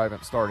that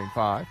Thrivent starting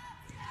 5.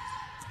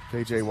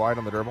 KJ White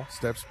on the dribble,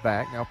 steps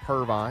back. Now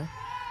Purvine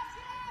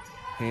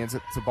hands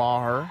it to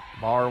Baher.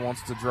 Baher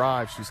wants to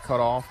drive. She's cut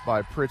off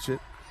by Pritchett.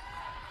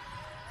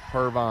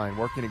 Purvine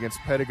working against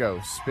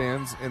Pettigo.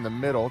 Spins in the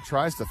middle,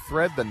 tries to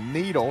thread the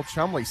needle.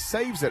 Chumley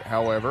saves it,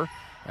 however.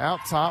 Out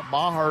top,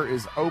 Baher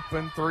is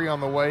open. 3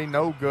 on the way,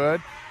 no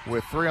good.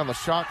 With 3 on the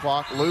shot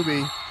clock,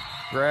 Luby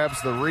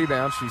grabs the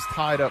rebound. She's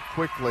tied up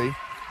quickly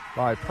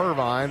by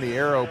Purvine. The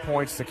arrow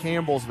points to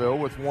Campbellsville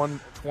with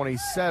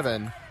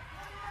 1:27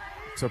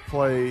 to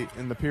play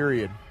in the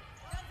period.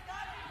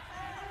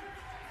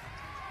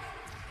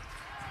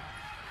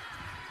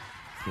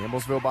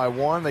 Campbellsville by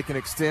 1. They can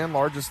extend.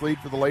 Largest lead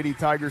for the Lady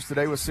Tigers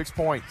today with 6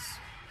 points.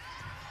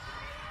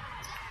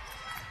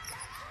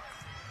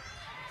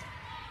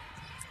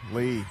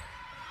 Lee.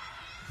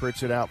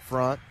 Pritchett out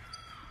front.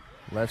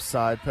 Left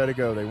side,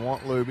 Pettigo. They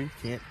want Luby.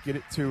 Can't get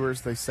it to her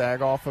as they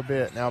sag off a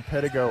bit. Now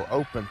Pettigo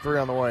open. 3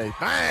 on the way.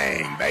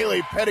 Bang!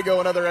 Bailey Pettigo,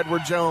 another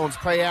Edward Jones.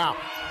 Pay out.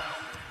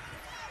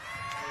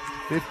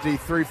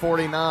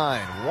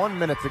 53-49. 1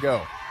 minute to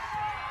go.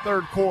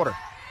 Third quarter.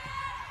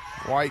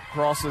 White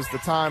crosses the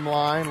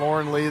timeline.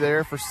 Lauren Lee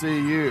there for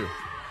CU.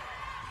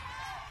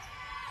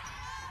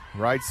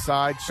 Right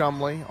side,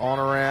 Chumley on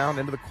around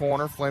into the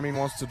corner. Fleming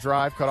wants to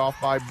drive, cut off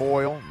by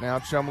Boyle. Now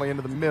Chumley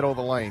into the middle of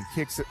the lane.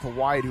 Kicks it to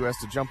White, who has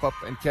to jump up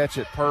and catch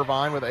it.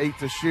 Purvine with 8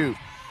 to shoot.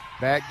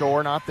 Back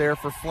door not there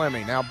for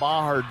Fleming. Now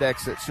Baher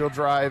decks it. She'll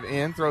drive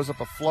in, throws up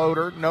a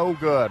floater. No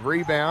good.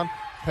 Rebound.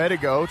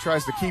 Pettigo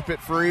tries to keep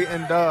it free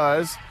and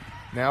does.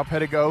 Now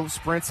Pettigo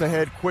sprints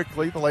ahead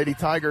quickly. The Lady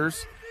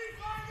Tigers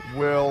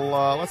will,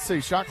 let's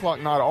see, shot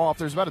clock not off.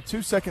 There's about a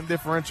 2-second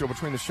differential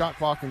between the shot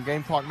clock and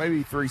game clock,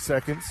 maybe 3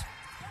 seconds.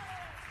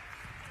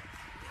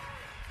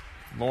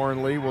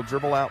 Lauren Lee will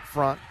dribble out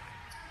front.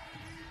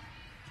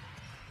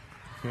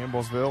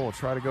 Campbellsville will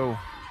try to go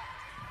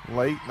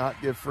late,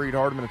 not give Freed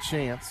Hardeman a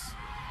chance.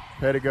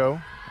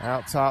 Pettigo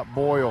out top,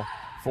 Boyle.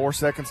 4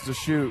 seconds to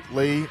shoot.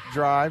 Lee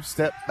drives,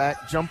 step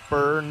back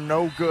jumper,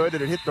 no good.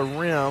 Did it hit the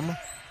rim?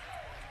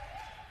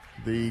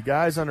 The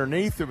guys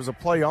underneath, it was a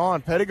play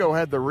on. Pettigo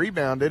had the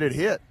rebound. Did it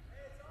hit?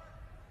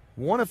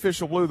 One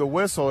official blew the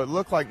whistle. It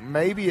looked like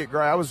maybe it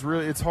grabbed.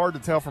 It's hard to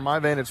tell from my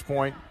vantage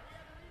point.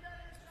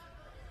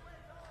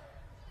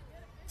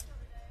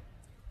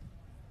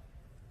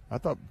 I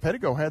thought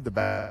Pettigo had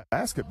the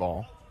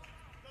basketball.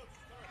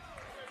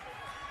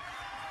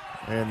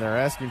 And they're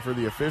asking for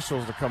the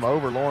officials to come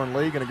over. Lauren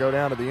Lee going to go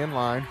down to the end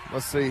line.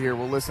 Let's see here.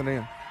 We'll listen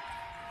in.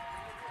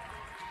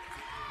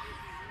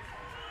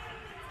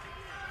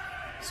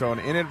 So an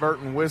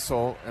inadvertent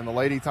whistle, and the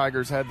Lady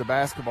Tigers had the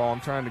basketball. I'm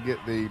trying to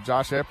get the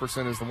Josh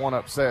Epperson is the one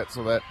upset.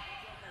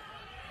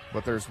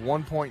 But there's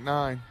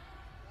 1.9.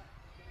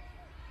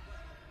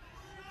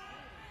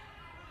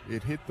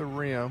 It hit the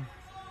rim.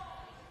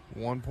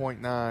 1.9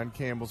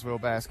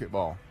 Campbellsville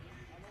basketball.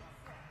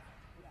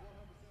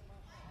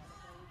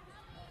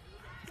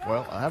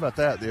 Well, how about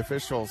that? The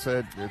official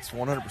said it's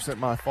 100%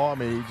 my fault.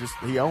 I mean,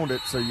 he owned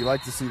it, so you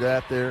like to see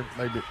that there.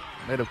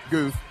 Made a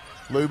goof.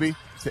 Luby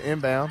to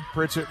inbound.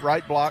 Pritchett,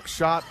 right block,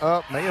 shot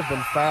up. May have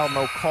been fouled,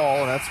 no call,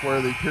 and that's where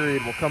the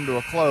period will come to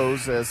a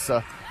close as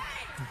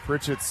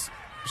Pritchett's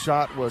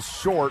shot was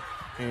short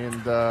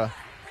and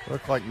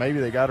looked like maybe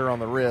they got her on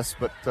the wrist.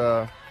 But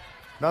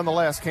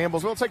nonetheless,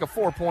 Campbellsville will take a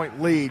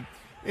 4-point lead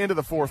into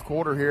the fourth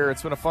quarter here.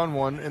 It's been a fun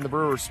one in the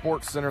Brewers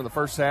Sports Center in the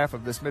first half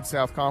of this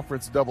Mid-South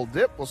Conference double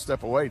dip. We'll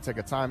step away, take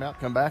a timeout,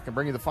 come back, and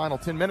bring you the final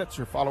 10 minutes.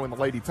 You're following the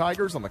Lady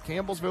Tigers on the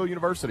Campbellsville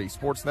University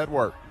Sports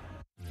Network.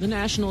 The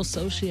National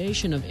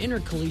Association of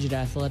Intercollegiate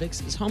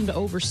Athletics is home to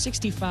over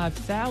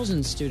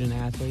 65,000 student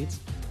athletes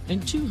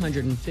and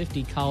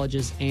 250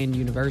 colleges and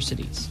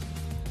universities.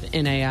 The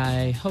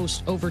NAIA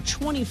hosts over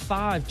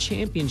 25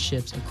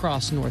 championships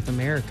across North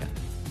America.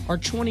 Our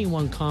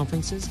 21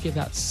 conferences give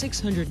out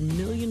 $600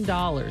 million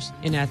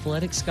in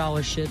athletic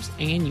scholarships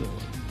annually.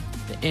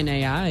 The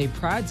NAIA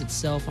prides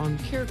itself on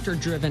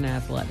character-driven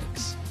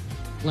athletics.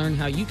 Learn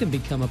how you can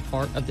become a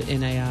part of the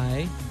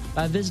NAIA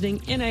by visiting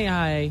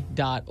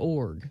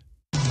NAIA.org.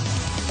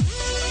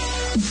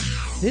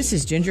 This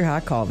is Ginger High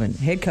Colvin,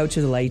 head coach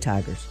of the Lady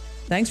Tigers.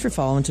 Thanks for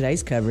following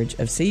today's coverage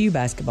of CU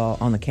basketball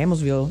on the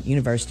Campbellsville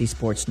University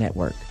Sports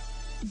Network.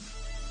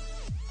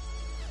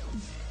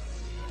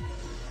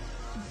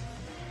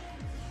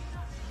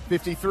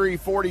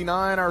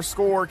 (53-49) our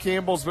score.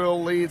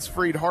 Campbellsville leads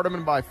Freed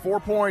Hardeman by 4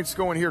 points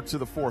going here to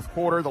the fourth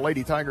quarter. The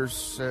Lady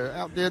Tigers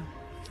outdid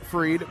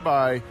Freed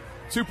by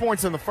 2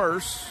 points in the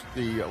first.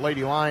 The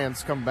Lady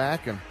Lions come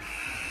back and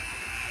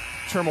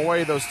trim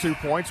away those 2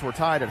 points. We're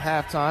tied at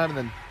halftime, and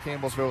then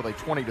Campbellsville with a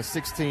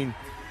 20-16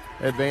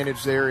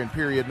 advantage there in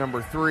period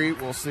number 3.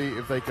 We'll see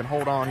if they can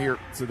hold on here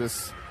to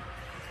this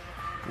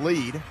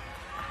lead.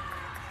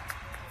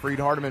 Freed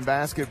Hardeman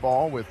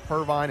basketball with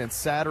Purvine and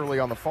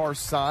Satterley on the far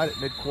side at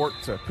midcourt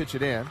to pitch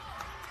it in.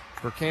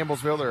 For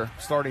Campbellsville, their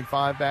starting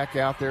 5 back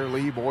out there: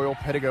 Lee, Boyle,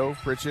 Pettigo,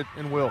 Pritchett,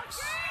 and Wilkes.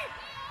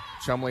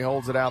 Chumley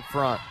holds it out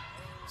front.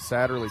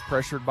 Satterley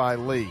pressured by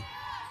Lee.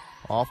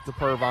 Off to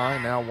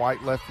Purvine, now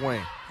White left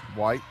wing.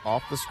 White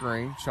off the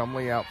screen,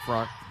 Chumley out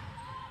front.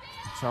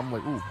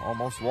 Chumley,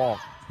 almost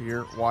walked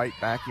here. White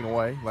backing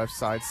away, left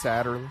side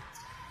Satterley.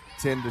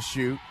 10 to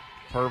shoot.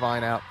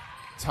 Purvine out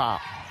top,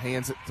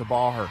 hands it to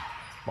Baher.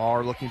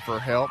 Baher looking for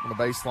help on the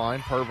baseline.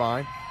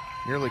 Purvine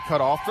nearly cut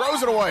off,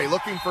 throws it away,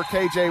 looking for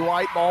KJ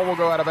White. Ball will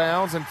go out of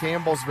bounds, and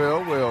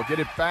Campbellsville will get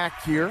it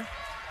back here.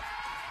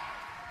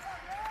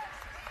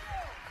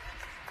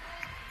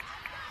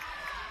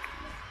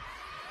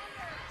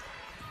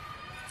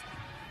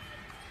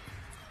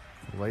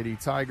 Lady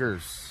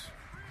Tigers,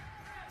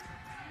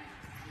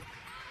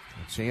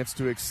 a chance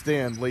to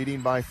extend, leading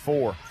by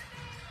 4.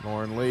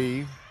 Lauren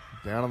Lee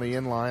down on the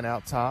end line,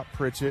 out top.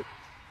 Pritchett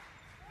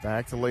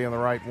back to Lee on the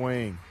right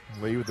wing.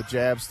 Lee with the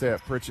jab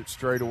step. Pritchett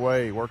straight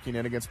away, working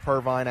in against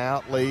Purvine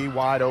out. Lee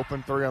wide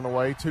open, 3 on the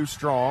way, too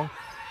strong.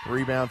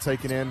 Rebound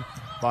taken in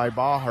by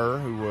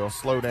Baher, who will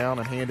slow down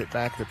and hand it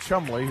back to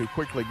Chumley, who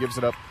quickly gives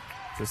it up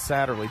to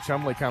Satterley.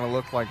 Chumley kind of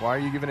looked like, why are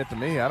you giving it to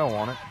me? I don't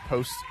want it.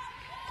 Post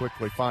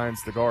quickly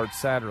finds the guard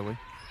Satterley.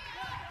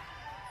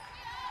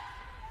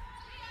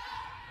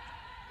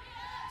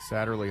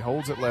 Satterley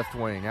holds it left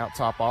wing, out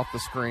top off the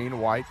screen.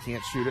 White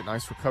can't shoot it.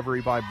 Nice recovery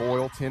by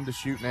Boyle. 10 to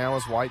shoot now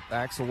as White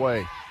backs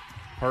away.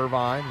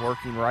 Purvine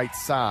working right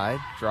side,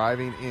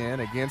 driving in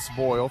against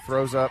Boyle.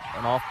 Throws up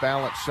an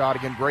off-balance shot.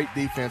 Again, great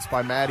defense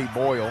by Maddie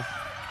Boyle.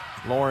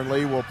 Lauren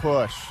Lee will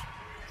push.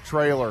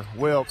 Trailer,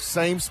 Wilkes,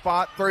 same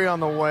spot, 3 on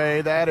the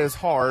way. That is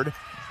hard.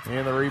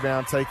 And the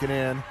rebound taken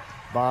in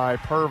by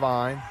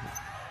Purvine.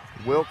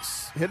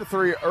 Wilkes hit a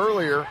 3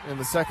 earlier in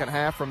the second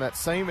half from that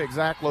same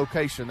exact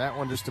location. That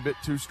one just a bit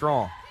too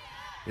strong.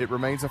 It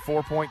remains a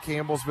 4-point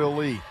Campbellsville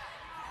lead.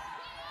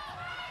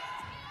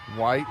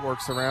 White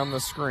works around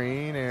the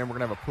screen, and we're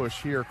going to have a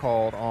push here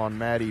called on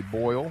Maddie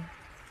Boyle.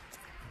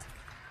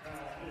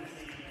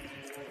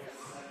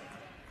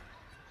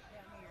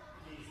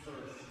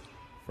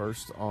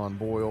 First on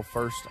Boyle,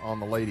 first on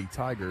the Lady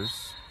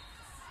Tigers.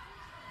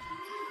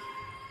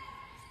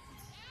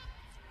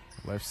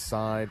 Left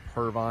side,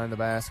 Purvine, the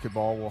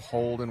basketball, will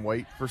hold and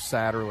wait for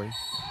Satterley.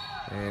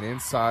 And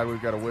inside, we've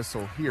got a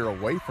whistle here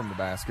away from the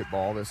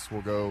basketball. This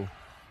will go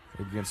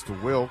against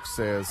Wilkes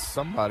as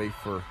somebody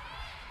for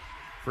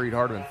Freed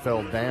Hardeman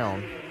fell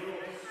down.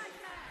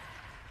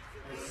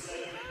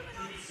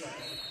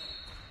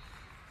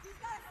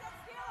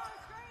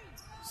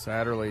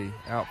 Satterley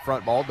out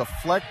front, ball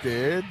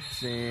deflected,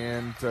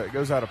 and it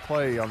goes out of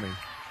play on the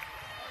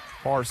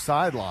far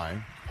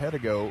sideline.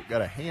 Pedigo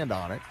got a hand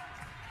on it.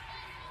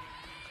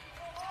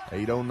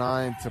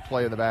 8:09 to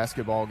play in the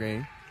basketball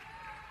game.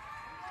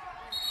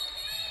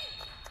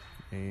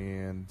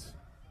 And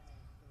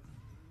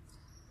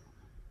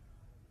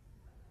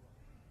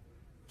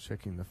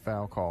checking the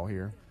foul call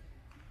here.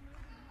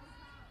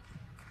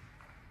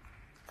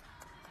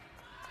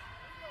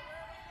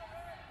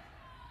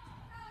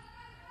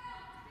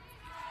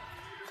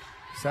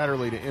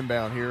 Satterley to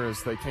inbound here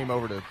as they came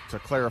over to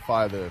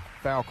clarify the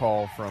foul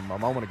call from a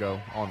moment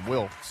ago on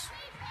Wilkes.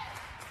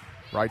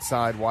 Right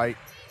side, White.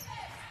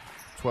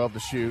 12 to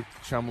shoot.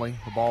 Chumley,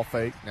 the ball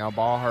fake. Now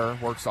Baher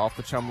works off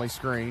the Chumley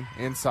screen.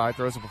 Inside,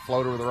 throws up a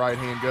floater with the right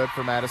hand. Good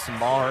for Madison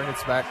Baher, and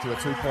it's back to a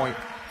 2-point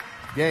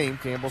game.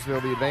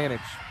 Campbellsville the advantage.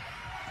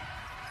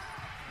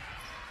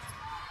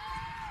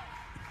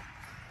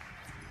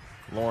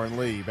 Lauren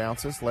Lee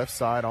bounces left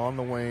side on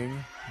the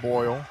wing.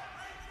 Boyle.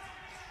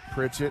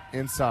 Pritchett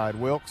inside.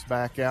 Wilkes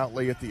back out.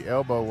 Lee at the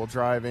elbow will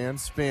drive in.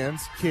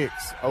 Spins.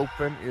 Kicks.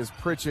 Open is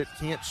Pritchett.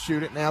 Can't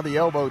shoot it. Now the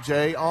elbow,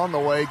 Jay, on the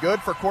way. Good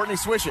for Courtney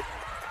Swishett.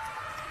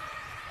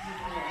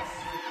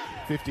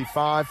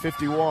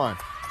 55-51.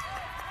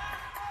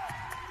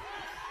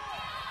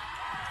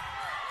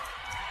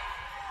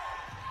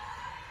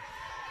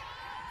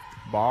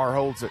 Barr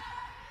holds it.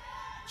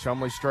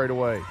 Chumley straight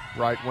away.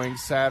 Right wing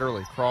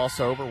Satterley.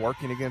 Crossover.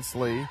 Working against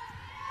Lee.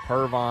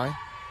 Purvine.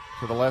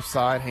 To the left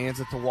side, hands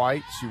it to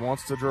White. She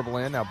wants to dribble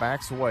in, now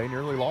backs away,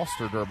 nearly lost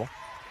her dribble.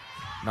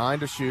 9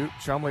 to shoot.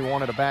 Chumley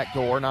wanted a back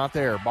door, not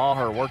there.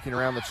 Baher working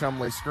around the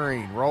Chumley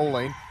screen,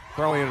 rolling,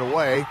 throwing it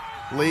away.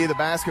 Lee, the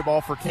basketball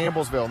for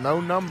Campbellsville.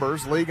 No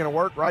numbers. Lee going to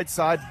work right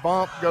side,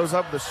 bump, goes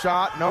up the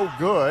shot, no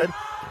good.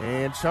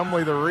 And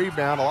Chumley the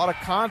rebound, a lot of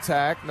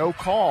contact, no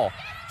call.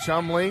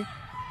 Chumley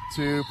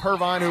to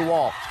Purvine who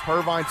walked.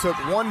 Purvine took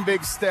one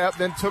big step,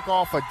 then took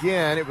off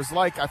again. It was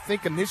like, I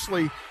think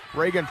initially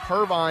Reagan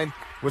Purvine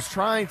was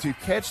trying to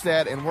catch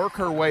that and work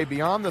her way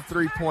beyond the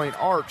three-point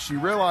arc. She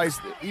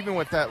realized that even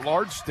with that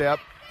large step,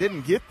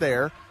 didn't get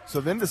there, so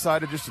then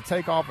decided just to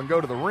take off and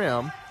go to the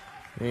rim,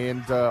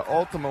 and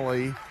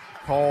ultimately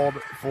called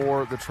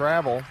for the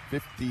travel.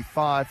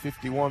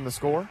 55-51 the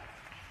score.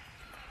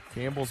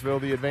 Campbellsville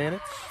the advantage.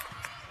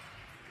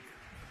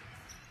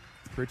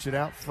 Pritchett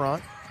out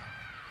front.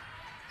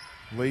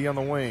 Lee on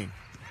the wing.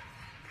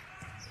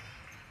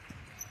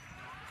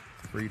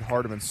 Freed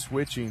Hardeman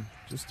switching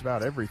just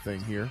about everything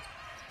here.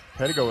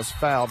 Pedigo was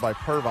fouled by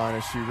Purvine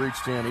as she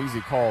reached in. Easy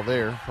call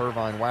there.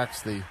 Purvine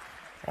whacks the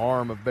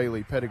arm of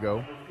Bailey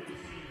Pedigo.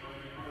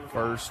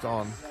 First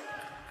on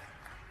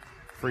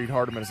Freed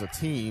Hardeman as a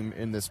team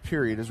in this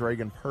period as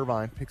Reagan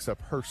Purvine picks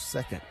up her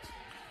second.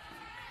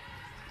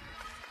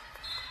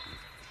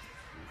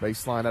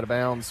 Baseline out of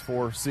bounds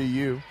for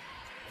CU.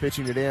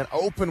 Pitching it in.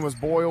 Open was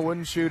Boyle,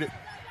 wouldn't shoot it.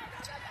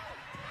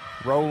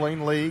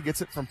 Rolling Lee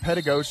gets it from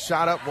Pedigo.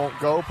 Shot up, won't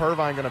go.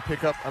 Purvine going to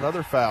pick up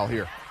another foul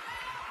here.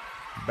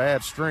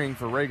 Bad string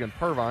for Reagan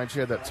Purvine. She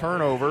had that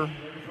turnover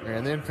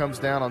and then comes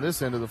down on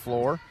this end of the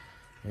floor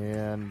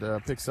and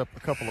picks up a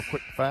couple of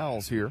quick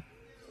fouls here.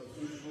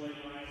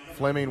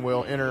 Fleming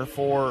will enter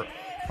for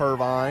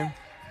Purvine.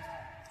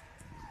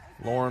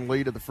 Lauren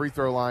Lee to the free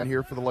throw line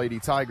here for the Lady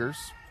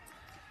Tigers.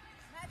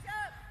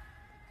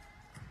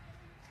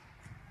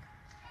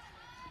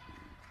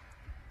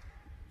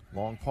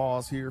 Long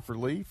pause here for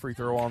Lee. Free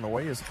throw on the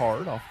way is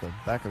hard off the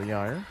back of the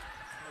iron.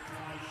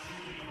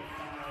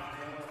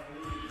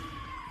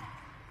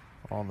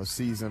 On the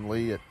season,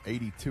 Lee at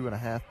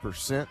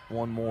 82.5%.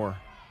 One more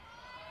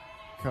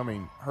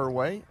coming her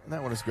way, and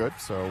that one is good.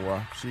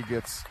 So she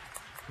gets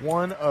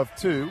one of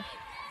two.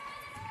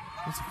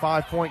 It's a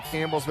 5-point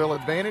Campbellsville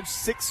advantage.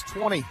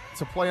 6:20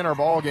 to play in our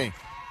ball game.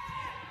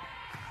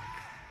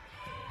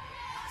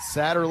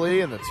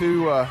 Satterley and the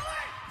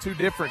two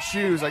different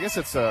shoes. I guess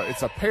it's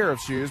a pair of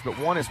shoes, but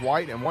one is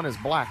white and one is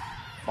black.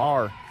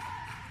 Barr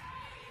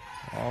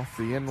off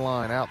the end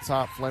line, out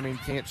top. Fleming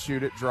can't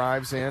shoot it,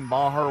 drives in.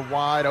 Baher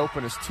wide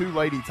open as two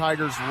Lady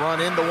Tigers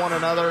run into one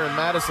another, and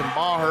Madison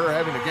Baher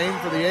having a game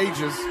for the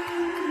ages.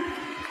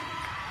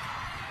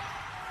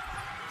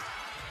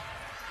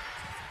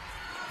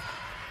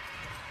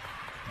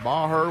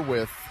 Baher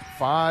with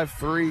 5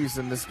 threes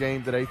in this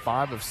game today,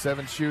 5 of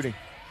 7 shooting.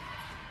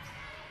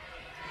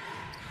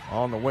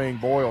 On the wing,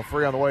 Boyle,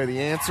 3 on the way.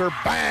 The answer,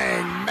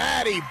 bang!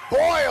 Maddie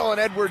Boyle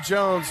and Edward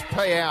Jones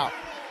pay out.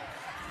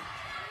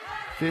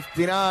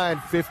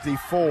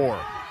 59-54.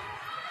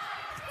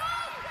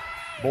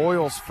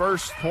 Boyle's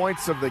first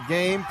points of the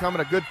game come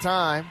at a good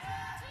time.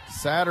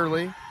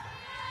 Satterley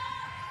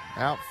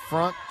Out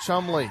front,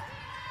 Chumley.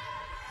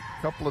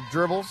 Couple of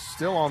dribbles,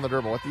 still on the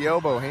dribble at the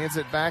elbow, hands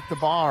it back to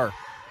Barr.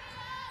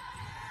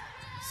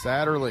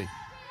 Satterley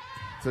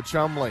to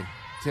Chumley,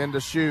 10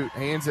 to shoot,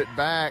 hands it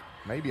back,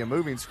 maybe a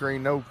moving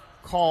screen, no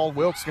call.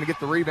 Wilkes going to get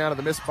the rebound of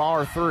the missed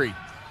Barr three.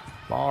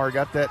 Barr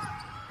got that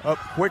up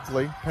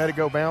quickly.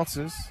 Pettigo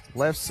bounces,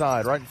 left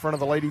side, right in front of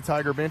the Lady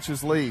Tiger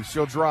benches. Lee,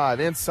 she'll drive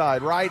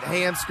inside, right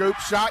hand scoop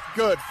shot,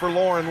 good for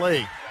Lauren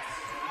Lee.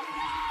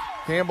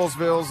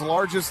 Campbellsville's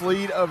largest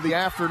lead of the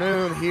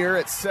afternoon here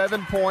at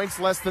 7 points,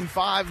 less than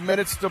 5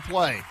 minutes to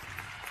play.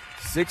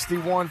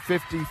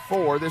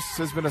 61-54. This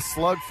has been a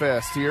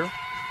slugfest here.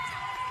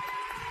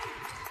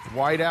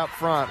 White out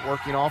front,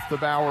 working off the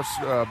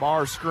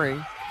Barr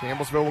screen.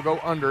 Campbellsville will go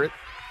under it.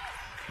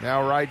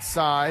 Now right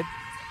side.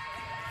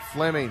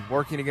 Fleming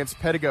working against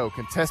Pettigo.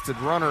 Contested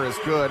runner is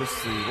good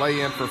as the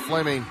lay-in for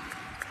Fleming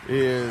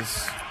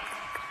is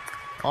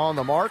on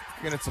the mark,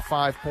 and it's a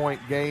 5-point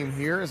game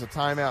here as a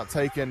timeout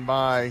taken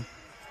by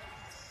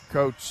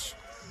Coach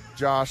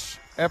Josh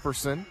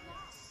Epperson.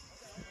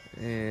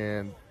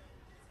 And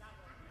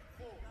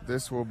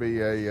this will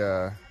be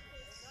a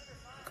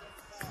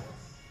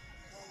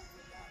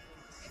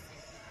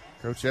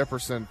Coach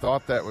Epperson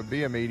thought that would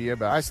be a media,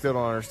 but I still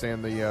don't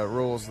understand the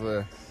rules.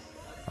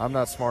 I'm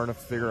not smart enough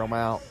to figure them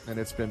out, and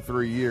it's been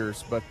 3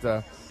 years.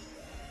 But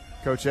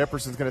Coach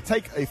Epperson's going to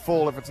take a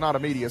full if it's not a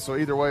media. So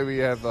either way, we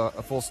have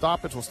a full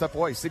stoppage. We'll step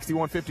away.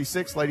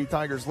 61-56, Lady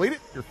Tigers lead it.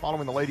 You're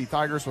following the Lady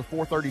Tigers with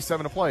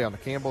 4:37 to play on the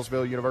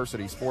Campbellsville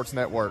University Sports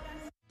Network.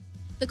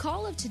 The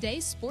call of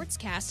today's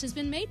sportscast has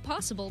been made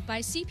possible by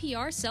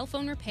CPR Cell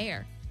Phone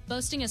Repair.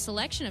 Boasting a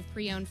selection of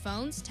pre-owned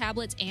phones,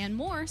 tablets, and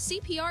more,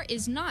 CPR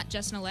is not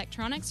just an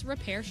electronics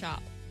repair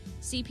shop.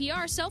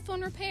 CPR Cell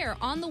Phone Repair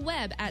on the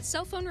web at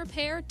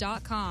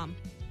cellphonerepair.com.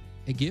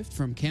 A gift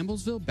from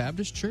Campbellsville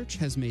Baptist Church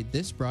has made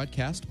this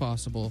broadcast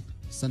possible.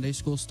 Sunday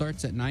school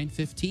starts at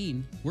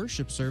 9:15.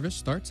 Worship service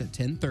starts at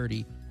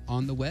 10:30.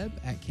 On the web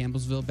at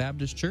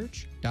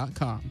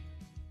campbellsvillebaptistchurch.com.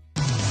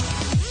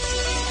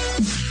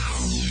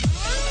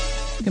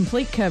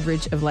 Complete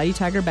coverage of Lady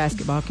Tiger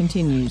basketball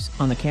continues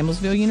on the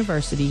Campbellsville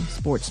University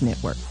Sports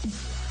Network.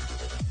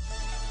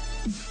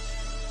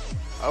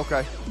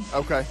 Okay.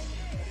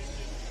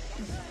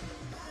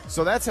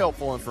 So that's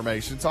helpful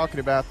information. Talking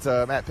about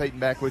Matt Payton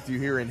back with you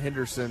here in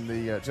Henderson,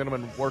 the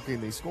gentleman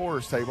working the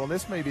scorer's table. And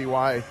this may be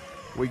why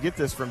we get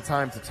this from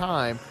time to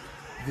time.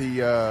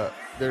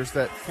 There's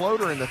that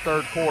floater in the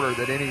third quarter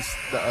that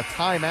a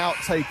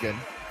timeout taken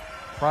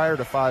prior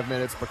to 5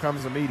 minutes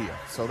becomes a media.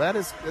 So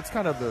it's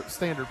kind of the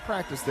standard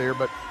practice there.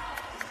 But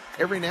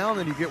every now and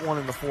then you get one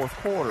in the fourth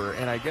quarter.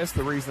 And I guess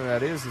the reason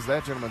that is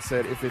that gentleman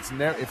said if it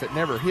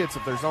never hits,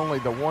 if there's only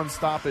the one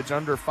stoppage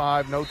under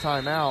 5, no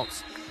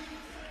timeouts,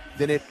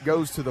 then it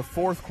goes to the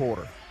fourth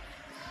quarter.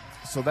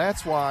 So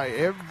that's why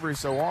every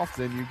so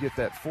often you get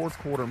that fourth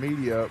quarter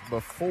media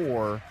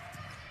before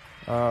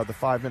the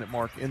 5 minute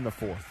mark in the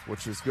fourth,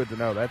 which is good to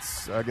know.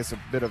 That's, I guess, a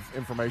bit of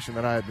information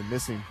that I had been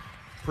missing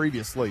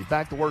previously.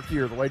 Back to work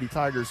here, the Lady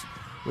Tigers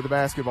with the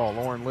basketball.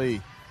 Lauren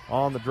Lee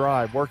on the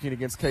drive, working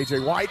against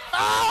KJ White.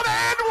 Fouled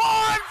and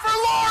one for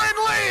Lauren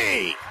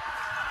Lee!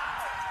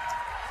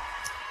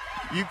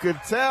 You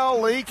could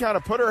tell Lee kind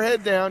of put her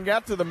head down,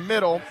 got to the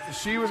middle.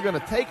 She was going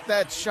to take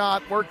that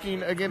shot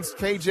working against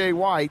KJ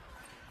White,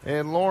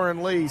 and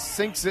Lauren Lee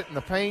sinks it in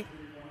the paint,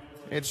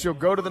 and she'll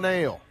go to the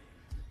nail.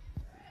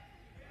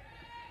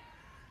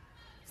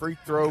 Free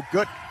throw,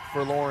 good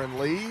for Lauren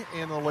Lee,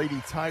 and the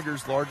Lady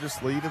Tigers'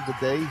 largest lead of the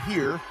day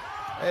here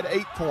at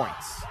 8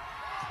 points.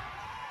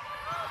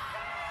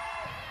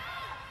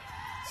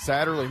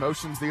 Satterley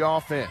motions the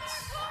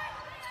offense.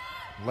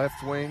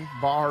 Left wing,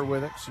 Baher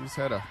with it. She's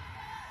had a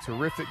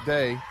terrific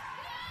day.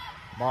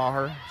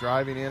 Maher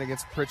driving in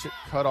against Pritchett,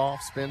 cut off,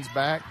 spins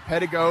back.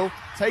 Pettigo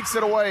takes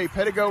it away.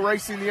 Pettigo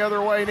racing the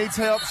other way, needs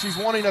help. She's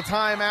wanting a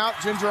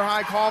timeout. Ginger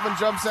High Colvin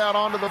jumps out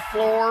onto the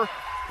floor,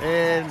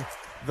 and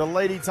the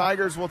Lady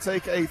Tigers will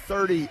take a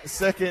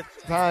 30-second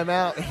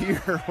timeout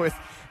here with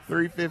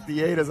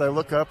 3:58 as I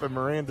look up at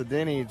Miranda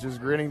Denny just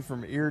grinning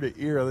from ear to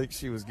ear. I think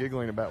she was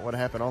giggling about what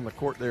happened on the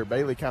court there.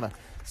 Bailey kind of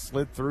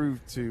slid through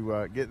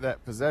to get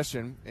that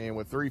possession, and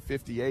with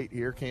 3:58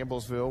 here,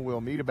 Campbellsville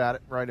will meet about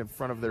it right in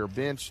front of their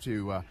bench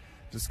to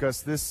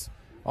discuss this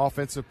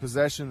offensive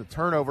possession, the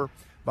turnover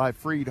by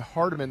Freed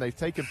Hardeman. They've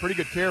taken pretty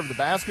good care of the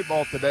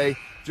basketball today,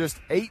 just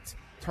 8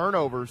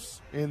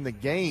 turnovers in the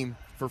game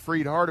for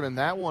Freed Hardeman.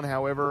 That one,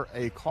 however,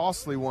 a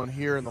costly one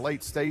here in the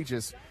late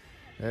stages,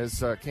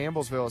 as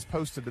Campbellsville has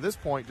posted to this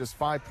point just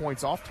 5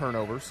 points off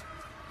turnovers.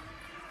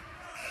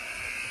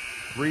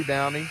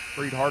 Rebounding,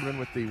 Freed Hardeman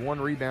with the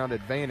 1 rebound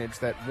advantage,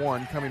 that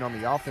 1 coming on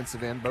the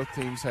offensive end. Both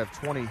teams have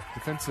 20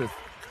 defensive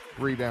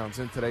rebounds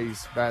in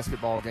today's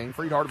basketball game.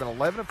 Freed Hardeman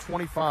 11 of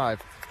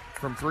 25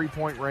 from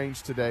three-point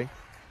range today.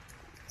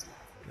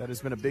 That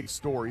has been a big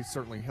story.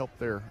 Certainly helped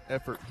their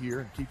effort here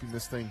in keeping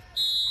this thing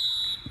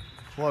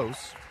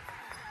close.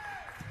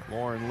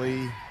 Lauren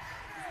Lee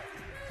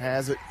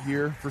has it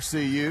here for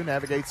CU,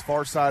 navigates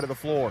far side of the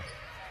floor.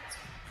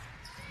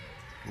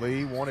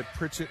 Lee wanted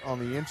Pritchett on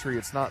the entry.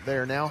 It's not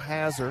there. Now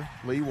has her.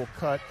 Lee will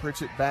cut.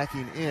 Pritchett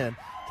backing in.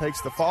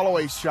 Takes the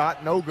follow-away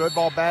shot. No good.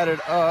 Ball batted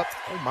up.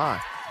 Oh,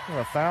 my.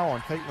 A foul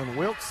on Caitlin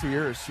Wilkes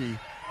here as she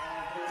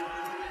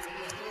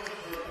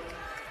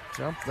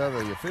jumped.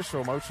 The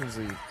official motions,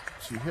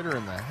 she hit her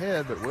in the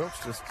head, but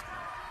Wilkes just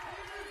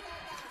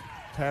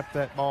tapped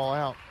that ball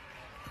out.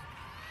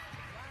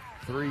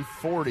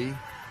 3:40.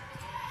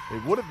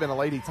 It would have been a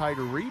Lady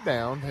Tiger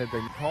rebound had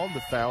they called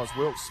the foul as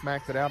Wilkes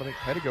smacked it out. I think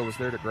Pettigo was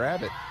there to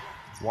grab it.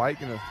 White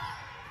going to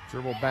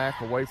dribble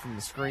back away from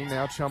the screen.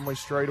 Now Chumley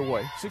straight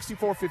away.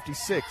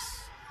 64-56.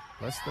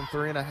 Less than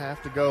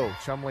 3.5 to go.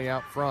 Chumley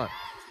out front.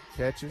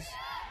 Catches.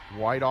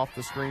 White off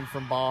the screen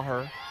from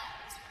Baher.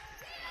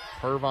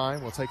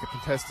 Irvine will take a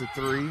contested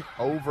three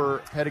over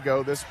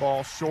Pettigo. This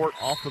ball short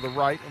off to the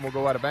right and will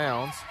go out of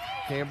bounds.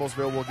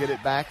 Campbellsville will get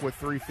it back with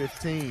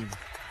 3:15.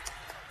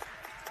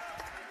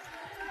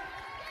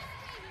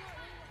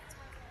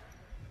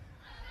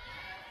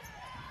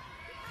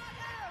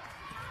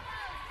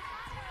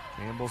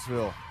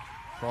 Campbellsville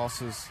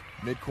crosses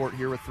midcourt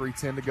here with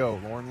 3:10 to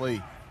go. Lauren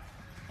Lee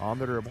on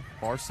the dribble,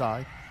 far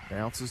side,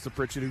 bounces to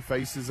Pritchett, who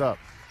faces up.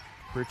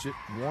 Pritchett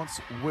wants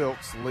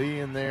Wilkes.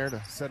 Lee in there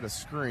to set a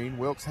screen.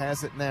 Wilkes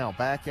has it now.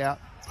 Back out.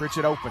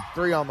 Pritchett open.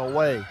 Three on the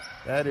way.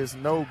 That is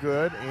no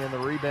good, and the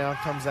rebound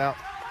comes out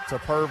to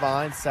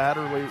Purvine.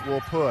 Satterley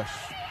will push.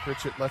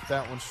 Pritchett left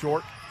that one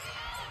short.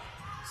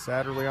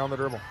 Satterley on the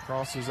dribble.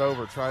 Crosses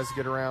over. Tries to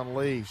get around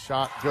Lee.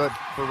 Shot good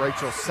for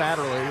Rachel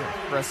Satterley.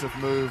 Impressive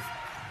move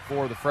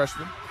for the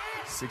freshman.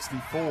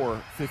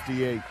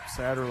 64-58.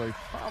 Satterley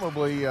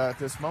probably at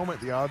this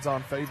moment the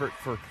odds-on favorite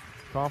for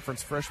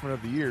Conference Freshman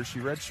of the Year. She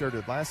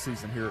redshirted last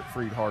season here at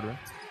Freed Hardeman.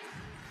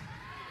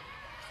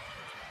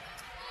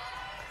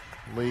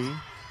 Lee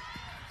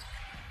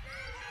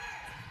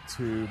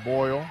to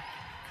Boyle.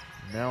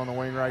 Now on the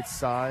Wainwright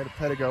side.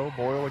 Pettigo.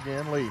 Boyle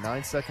again. Lee.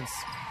 9 seconds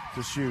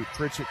to shoot.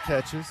 Pritchett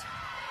catches.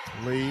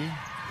 Lee.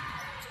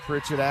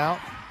 Pritchett out.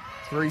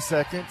 3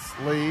 seconds.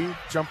 Lee.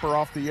 Jumper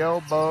off the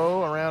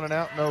elbow. Around and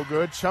out. No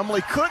good.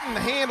 Chumley couldn't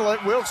handle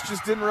it. Wilkes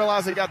just didn't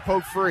realize he got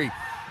poked free.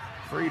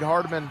 Freed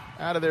Hardeman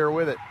out of there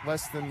with it.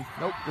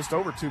 Just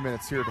over 2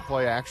 minutes here to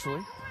play,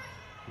 actually.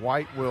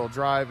 White will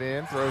drive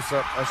in, throws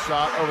up a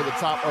shot over the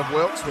top of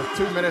Wilkes with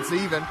 2 minutes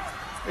even.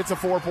 It's a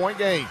 4-point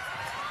game.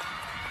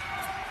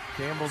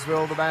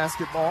 Campbellsville the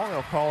basketball.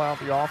 They'll call out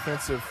the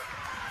offensive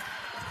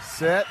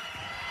set.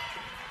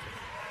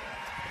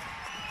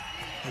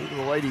 Who do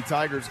the Lady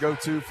Tigers go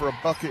to for a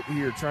bucket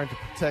here, trying to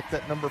protect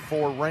that number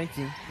 4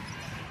 ranking?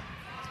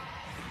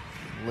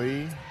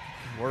 Lee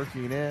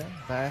working in,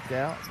 back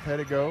out.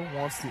 Pettigo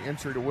wants the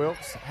entry to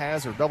Wilkes.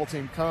 Has her. Double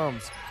team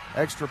comes.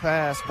 Extra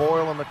pass.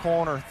 Boyle in the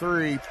corner.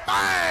 Three.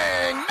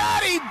 Bang!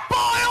 Maddie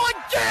Boyle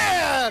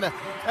again!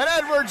 And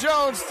Edward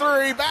Jones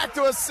three. Back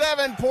to a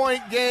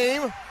 7-point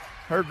game.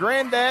 Her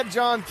granddad,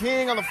 John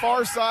King, on the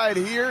far side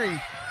here. He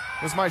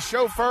was my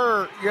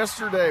chauffeur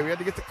yesterday. We had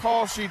to get the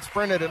call sheets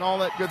printed and all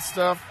that good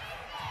stuff.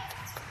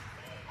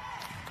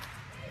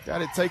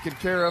 Got it taken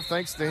care of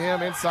thanks to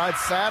him. Inside,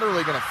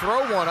 Satterley going to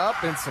throw one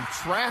up in some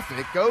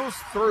traffic. Goes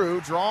through,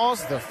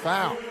 draws the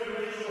foul.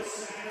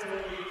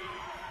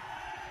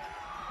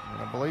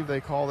 And I believe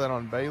they call that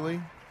on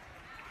Bailey.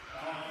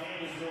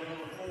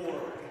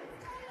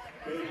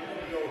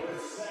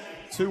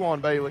 Two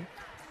on Bailey.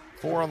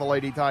 4 on the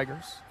Lady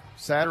Tigers.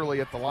 Satterley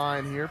at the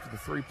line here for the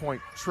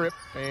three-point trip.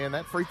 And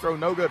that free throw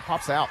no good.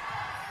 Pops out.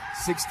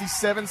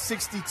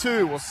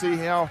 67-62. We'll see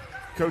how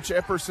Coach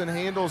Epperson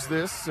handles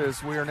this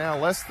as we are now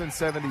less than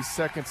 70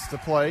 seconds to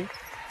play.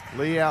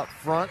 Lee out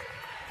front.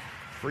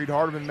 Freed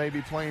Hardeman may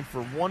be playing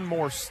for one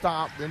more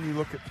stop. Then you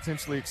look at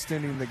potentially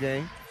extending the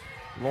game.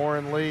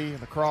 Lauren Lee,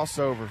 the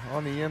crossover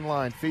on the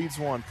inline, feeds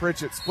one.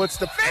 Pritchett splits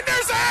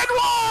defenders and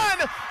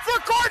one for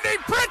Courtney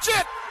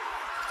Pritchett.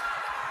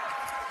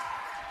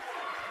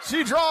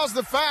 She draws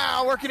the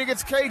foul, working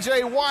against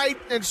KJ White,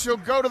 and she'll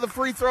go to the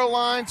free throw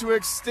line to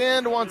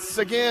extend once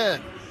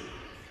again.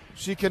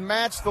 She can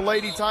match the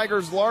Lady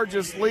Tigers'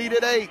 largest lead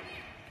at 8.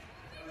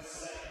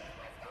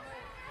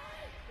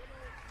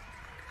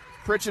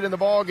 Pritchett in the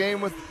ball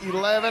game with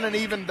 11, an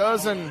even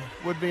dozen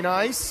would be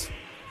nice.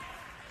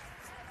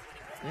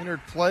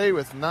 Entered play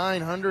with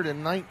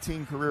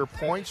 919 career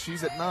points.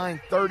 She's at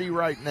 930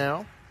 right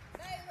now.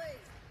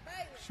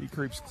 She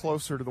creeps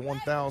closer to the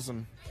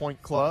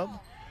 1,000-point club.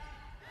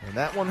 And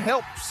that one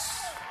helps.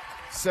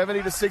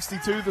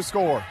 70-62 the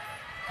score.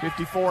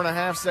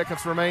 54.5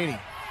 seconds remaining.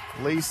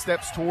 Lee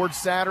steps towards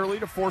Satterley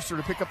to force her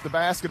to pick up the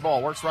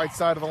basketball. Works right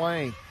side of the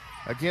lane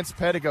against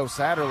Pettigo.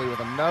 Satterley with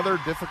another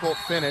difficult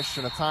finish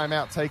and a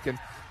timeout taken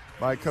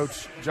by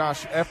Coach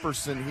Josh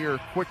Epperson here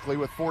quickly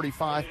with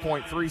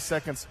 45.3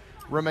 seconds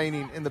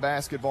remaining in the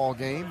basketball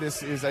game.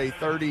 This is a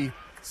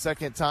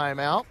 30-second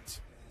timeout.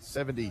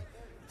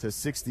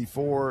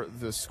 70-64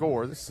 the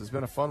score. This has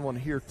been a fun one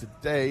here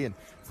today, and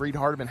Freed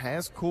Hardeman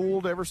has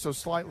cooled ever so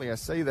slightly. I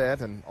say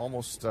that and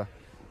almost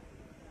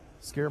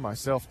scare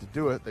myself to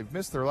do it. They've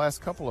missed their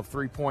last couple of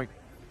three-point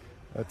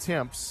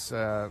attempts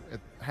at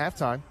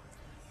halftime.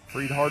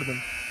 Freed Hardeman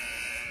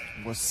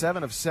was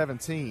 7 of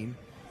 17.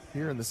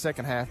 Here in the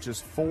second half,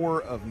 just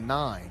 4 of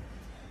 9.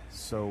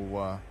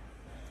 So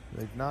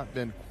they've not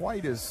been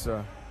quite as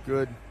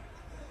good.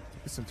 I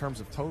guess in terms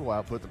of total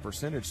output, the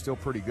percentage still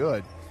pretty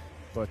good,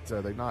 but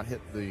they've not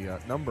hit the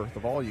number. The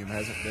volume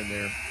hasn't been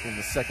there in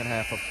the second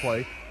half of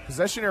play.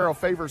 Possession arrow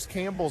favors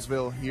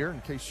Campbellsville here,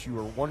 in case you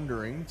were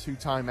wondering. 2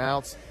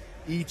 timeouts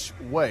each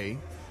way,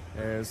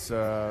 as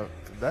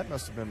that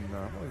must have been,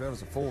 I believe that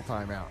was a full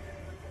timeout.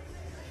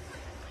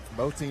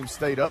 Both teams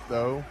stayed up,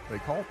 though. They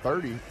called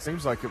 30.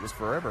 Seems like it was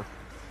forever.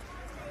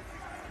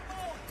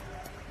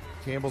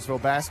 Campbellsville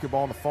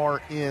basketball on the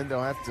far end.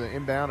 They'll have to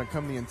inbound and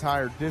come the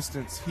entire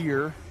distance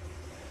here.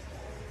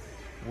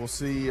 We'll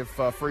see if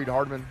Freed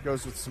Hardeman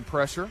goes with some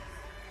pressure.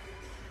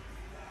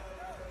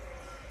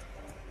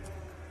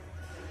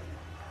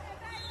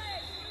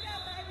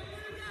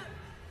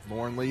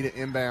 Lauren Lee to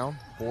inbound.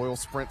 Boyle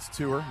sprints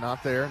to her,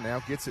 not there.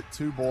 Now gets it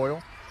to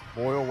Boyle.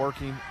 Boyle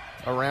working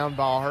around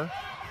Baher.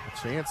 A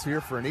chance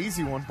here for an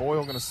easy one.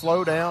 Boyle going to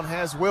slow down,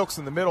 has Wilkes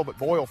in the middle, but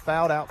Boyle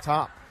fouled out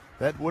top.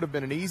 That would have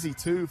been an easy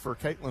 2 for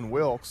Caitlin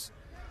Wilkes.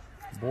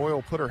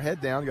 Boyle put her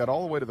head down, got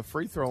all the way to the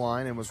free throw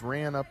line, and was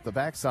ran up the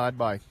backside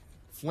by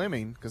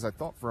Fleming, because I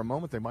thought for a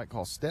moment they might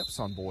call steps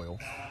on Boyle.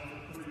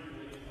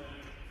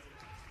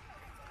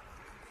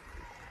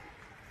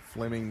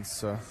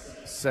 Fleming's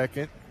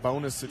second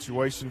bonus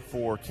situation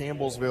for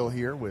Campbellsville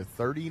here with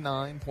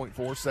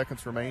 39.4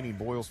 seconds remaining.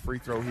 Boyle's free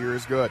throw here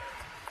is good.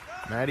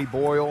 Maddie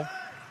Boyle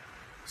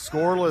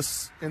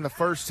scoreless in the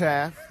first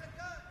half.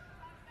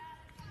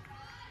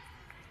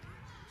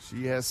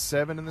 She has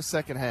 7 in the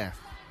second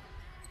half.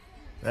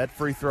 That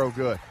free throw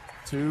good.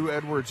 2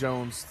 Edward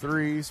Jones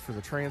threes for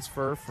the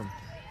transfer from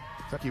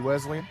Kentucky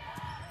Wesleyan.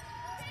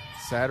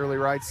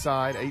 Satterley right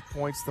side, 8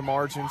 points the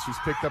margin. She's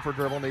picked up her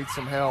dribble, needs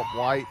some help.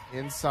 White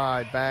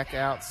inside, back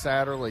out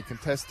Satterley.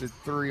 Contested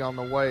 3 on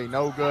the way,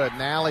 no good.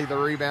 Nally the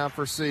rebound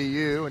for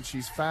CU, and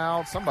she's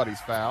fouled.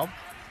 Somebody's fouled.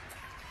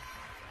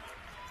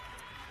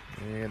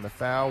 And the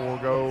foul will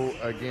go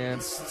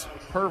against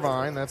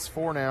Purvine. That's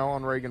 4 now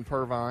on Reagan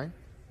Purvine.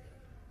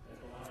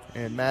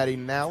 And Maddie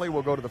Nally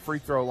will go to the free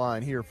throw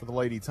line here for the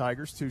Lady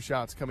Tigers. 2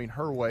 shots coming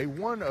her way.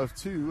 1 of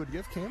 2 would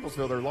give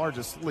Campbellsville their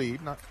largest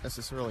lead. Not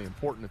necessarily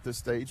important at this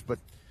stage, but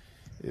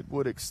it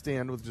would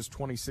extend with just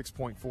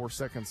 26.4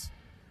 seconds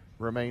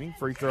remaining.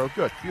 Free throw,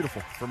 good.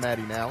 Beautiful for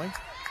Maddie Nally.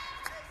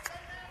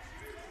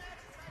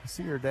 I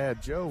see her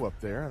dad Joe up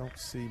there. I don't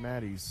see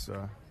Maddie's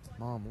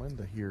mom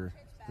Linda here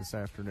this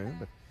afternoon,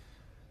 but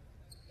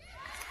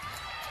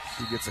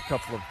she gets a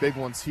couple of big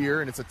ones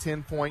here, and it's a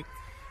 10-point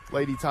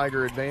Lady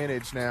Tiger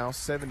advantage now,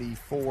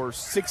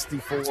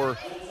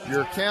 74-64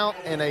 your count,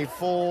 and a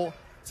full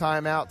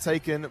timeout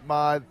taken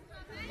by,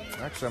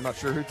 actually I'm not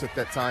sure who took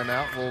that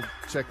timeout. We'll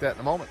check that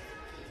in a moment.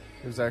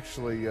 It was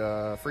actually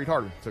Freed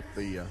Hardeman took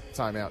the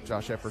timeout.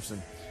 Josh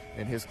Epperson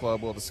and his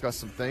club will discuss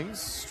some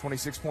things.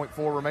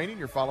 26.4 remaining.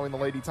 You're following the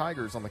Lady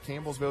Tigers on the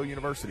Campbellsville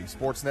University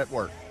Sports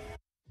Network.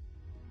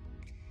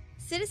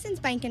 Citizens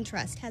Bank and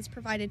Trust has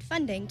provided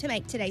funding to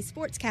make today's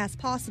sportscast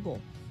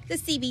possible. The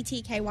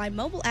CBTKY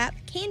mobile app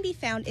can be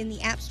found in the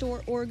App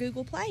Store or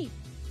Google Play.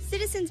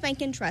 Citizens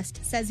Bank and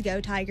Trust says go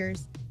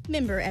Tigers.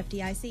 Member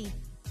FDIC.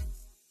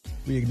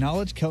 We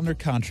acknowledge Keltner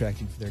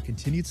Contracting for their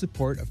continued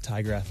support of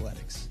Tiger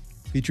Athletics.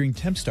 Featuring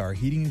Tempstar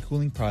heating and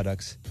cooling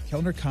products,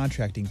 Keltner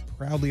Contracting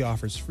proudly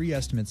offers free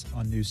estimates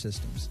on new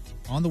systems.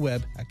 On the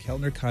web at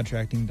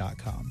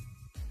keltnercontracting.com.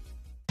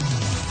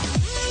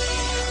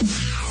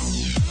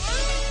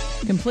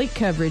 Complete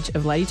coverage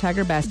of Lady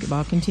Tiger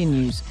basketball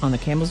continues on the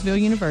Campbellsville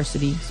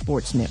University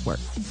Sports Network.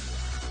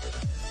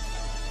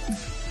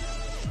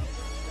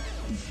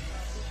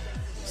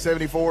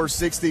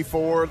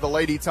 74-64, the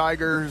Lady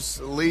Tigers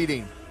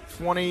leading.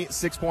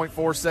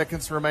 26.4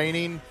 seconds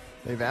remaining.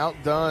 They've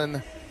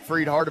outdone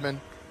Freed Hardeman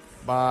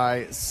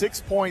by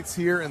 6 points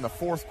here in the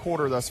fourth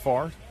quarter thus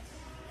far.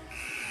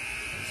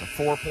 It's a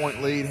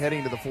 4-point lead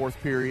heading to the fourth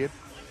period.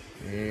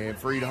 And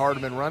Freed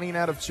Hardeman running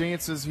out of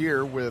chances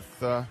here with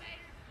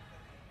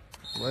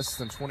less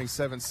than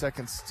 27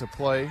 seconds to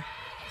play.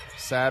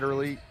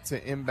 Satterley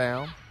to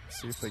inbound.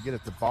 See if they get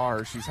it to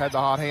Baher. She's had the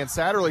hot hand.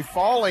 Satterley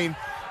falling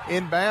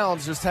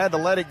inbounds, just had to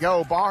let it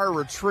go. Baher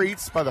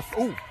retreats by the,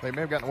 they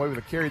may have gotten away with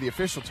a carry. The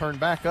official turned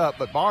back up,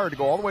 but Baher to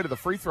go all the way to the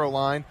free throw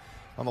line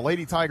on the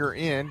Lady Tiger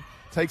end.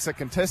 Takes a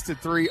contested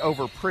 3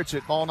 over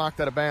Pritchett. Ball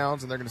knocked out of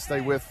bounds, and they're going to stay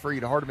with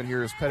Freed Hardeman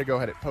here as Pedigo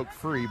had it poked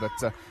free, but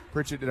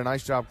Pritchett did a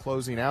nice job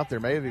closing out there.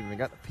 May have even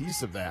got a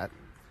piece of that.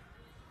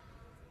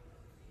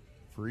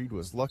 Freed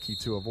was lucky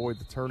to avoid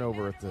the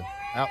turnover at the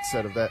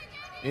outset of that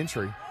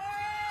entry.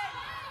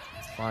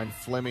 Find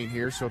Fleming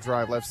here. She'll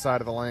drive left side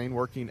of the lane,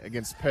 working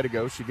against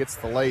Pedigo. She gets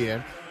the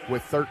lay-in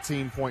with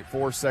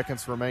 13.4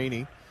 seconds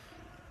remaining.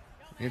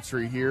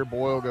 Entry here.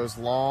 Boyle goes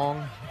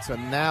long to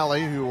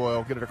Nally, who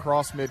will get it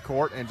across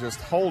midcourt and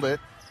just hold it.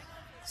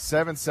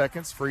 7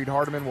 seconds. Freed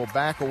Hardeman will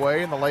back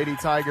away, and the Lady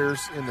Tigers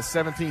in the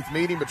 17th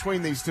meeting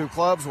between these two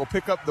clubs will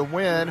pick up the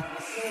win.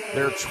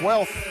 Their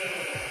 12th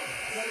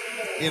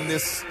in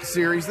this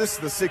series. This is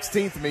the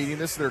 16th meeting.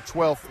 This is their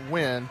 12th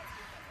win.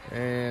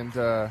 And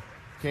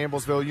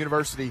Campbellsville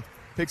University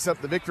picks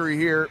up the victory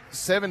here,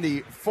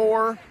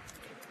 74.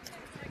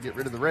 Get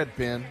rid of the red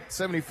pen.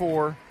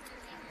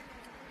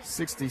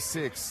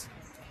 74-66,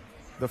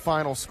 the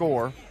final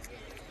score.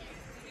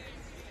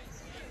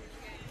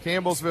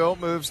 Campbellsville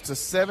moves to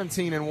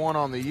 17-1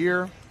 on the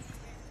year.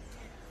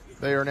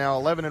 They are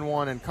now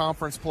 11-1 in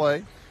conference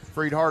play.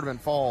 Freed Hardeman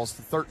falls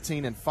to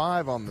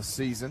 13-5 on the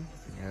season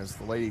as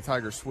the Lady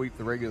Tigers sweep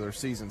the regular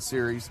season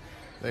series.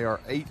 They are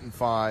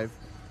 8-5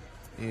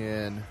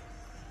 in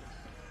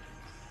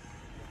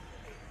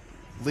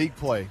league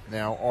play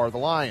now are the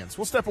Lions.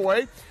 We'll step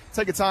away,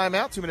 take a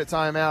timeout, 2-minute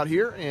timeout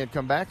here, and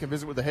come back and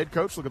visit with the head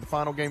coach, look at the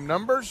final game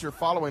numbers. You're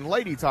following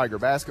Lady Tiger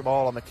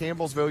basketball on the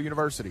Campbellsville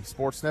University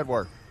Sports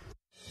Network.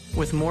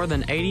 With more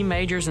than 80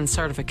 majors and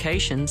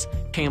certifications,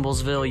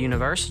 Campbellsville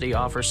University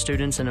offers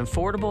students an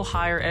affordable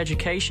higher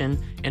education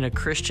in a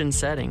Christian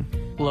setting.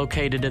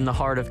 Located in the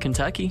heart of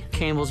Kentucky,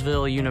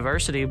 Campbellsville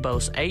University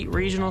boasts 8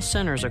 regional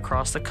centers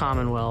across the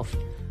Commonwealth.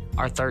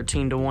 Our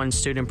 13-to-1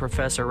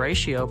 student-professor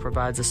ratio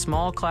provides a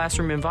small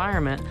classroom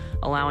environment,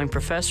 allowing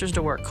professors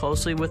to work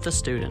closely with the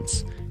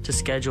students. To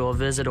schedule a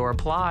visit or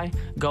apply,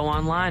 go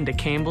online to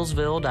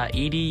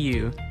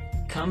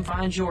campbellsville.edu. Come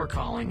find your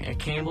calling at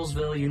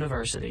Campbellsville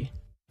University.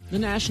 The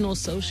National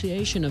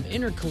Association of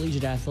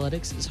Intercollegiate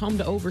Athletics is home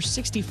to over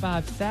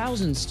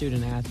 65,000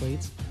 student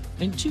athletes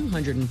and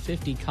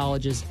 250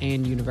 colleges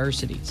and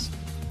universities.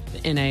 The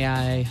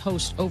NAIA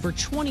hosts over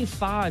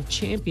 25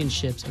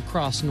 championships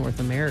across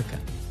North America.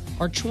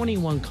 Our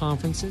 21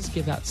 conferences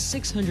give out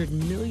 $600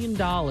 million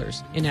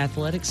in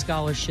athletic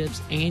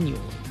scholarships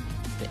annually.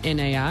 The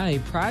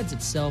NAIA prides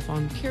itself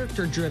on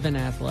character-driven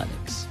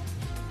athletics.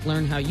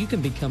 Learn how you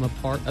can become a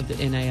part of the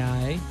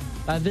NAIA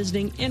by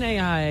visiting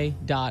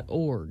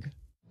NAIA.org.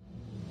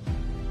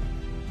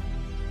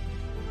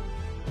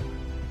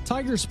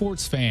 Tiger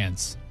sports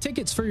fans,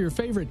 tickets for your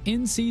favorite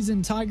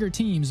in-season Tiger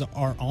teams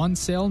are on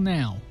sale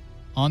now.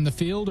 On the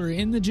field or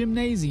in the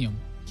gymnasium,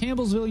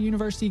 Campbellsville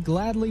University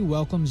gladly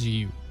welcomes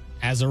you.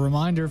 As a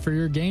reminder for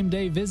your game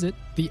day visit,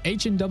 the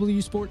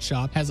H&W Sports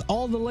Shop has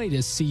all the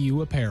latest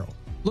CU apparel.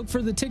 Look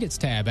for the tickets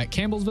tab at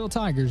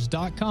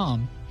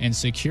campbellsvilletigers.com and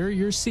secure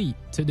your seat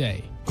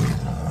today.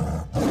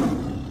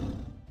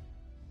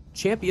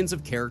 Champions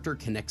of Character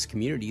connects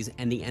communities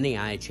and the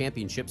NAIA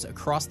championships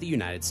across the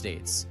United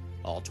States.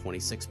 All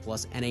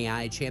 26-plus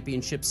NAIA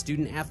championship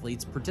student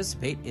athletes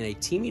participate in a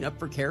Teaming Up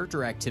for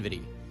Character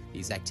activity.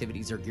 These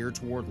activities are geared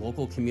toward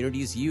local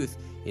communities' youth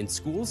in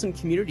schools and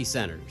community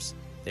centers.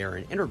 They are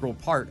an integral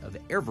part of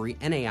every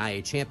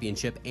NAIA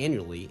championship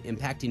annually,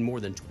 impacting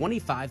more than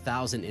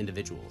 25,000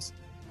 individuals.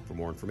 For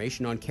more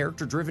information on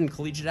character-driven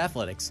collegiate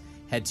athletics,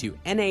 head to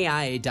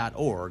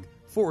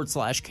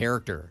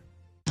naia.org/character.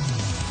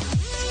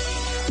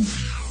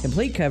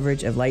 Complete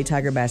coverage of Lady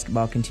Tiger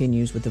basketball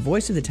continues with the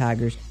voice of the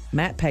Tigers,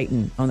 Matt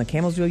Payton, on the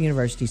Campbellsville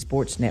University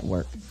Sports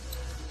Network.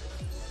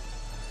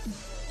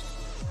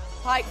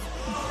 Pike.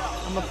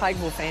 I'm a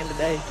Pikeville fan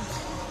today.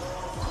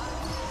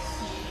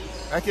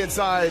 Back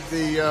inside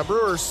the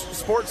Brewers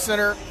Sports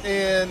Center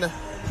in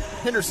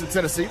Henderson,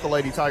 Tennessee, the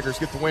Lady Tigers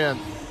get the win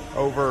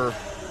over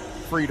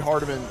Freed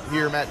Hardeman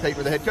here. Matt Payton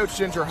with the head coach,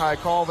 Ginger High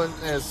Colvin,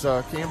 as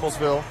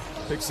Campbellsville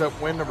picks up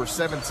win number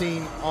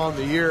 17 on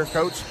the year.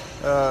 Coach,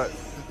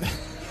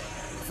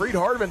 Freed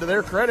Hardeman, to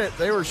their credit,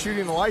 they were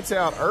shooting the lights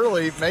out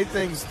early, made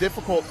things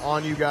difficult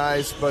on you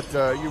guys, but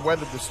you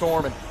weathered the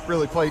storm and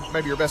really played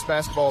maybe your best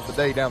basketball of the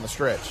day down the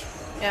stretch.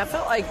 Yeah, I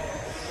felt like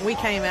we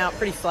came out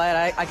pretty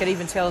flat. I could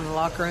even tell in the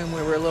locker room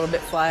we were a little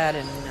bit flat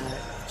and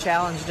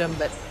challenged them,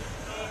 but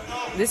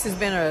this has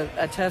been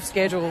a tough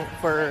schedule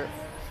for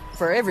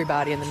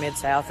everybody in the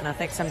Mid-South, and I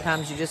think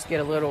sometimes you just get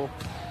a little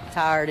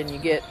tired and you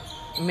get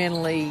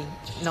mentally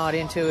not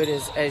into it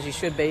as you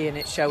should be, and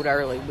it showed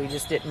early. We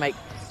just didn't make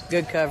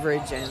good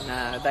coverage,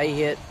 and they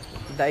hit.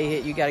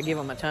 You got to give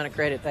them a ton of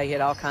credit. They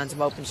hit all kinds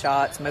of open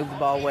shots, moved the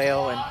ball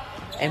well,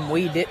 and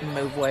we didn't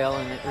move well,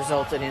 and it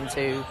resulted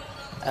into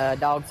a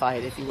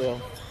dogfight, if you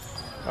will.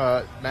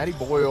 Maddie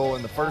Boyle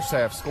in the first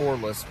half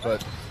scoreless,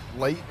 but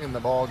late in the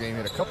ball game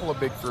hit a couple of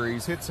big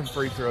threes, hit some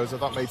free throws. I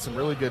thought made some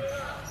really good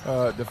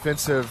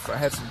defensive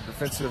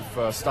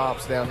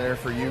stops down there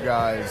for you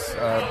guys.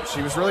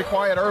 She was really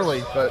quiet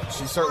early, but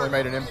she certainly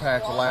made an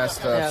impact the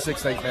last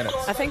 6 to 8 minutes.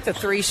 I think the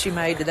three she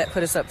made, did that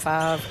put us up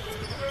 5?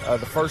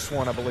 The first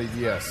one, I believe,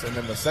 yes, and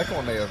then the second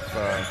one may have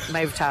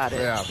tied it.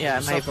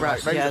 May have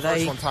brought. Maybe the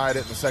first one tied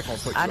it, and the second one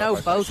put you I know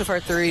up, both of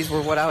her threes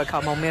were what I would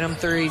call momentum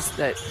threes.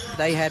 That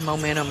they had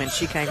momentum, and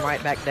she came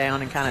right back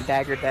down and kind of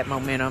daggered that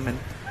momentum. And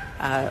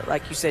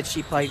like you said,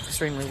 she played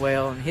extremely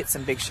well and hit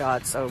some big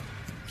shots. So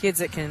kids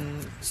that can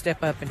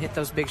step up and hit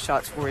those big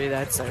shots for you,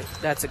 that's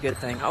a good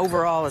thing.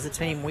 Overall, as a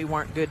team, we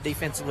weren't good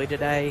defensively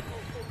today.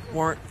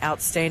 Weren't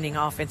outstanding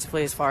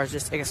offensively as far as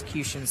just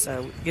execution.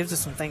 So it gives us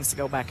some things to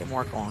go back and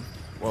work on.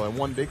 Well, and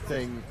one big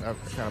thing, I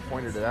kind of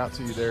pointed it out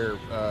to you there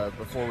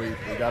before we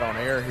got on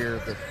air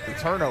here, the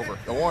turnover,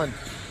 the one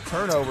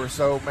turnover.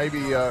 So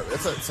maybe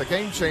it's a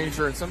game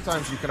changer, and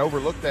sometimes you can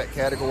overlook that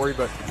category.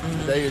 But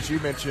today, as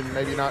you mentioned,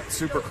 maybe not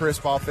super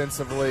crisp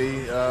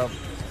offensively.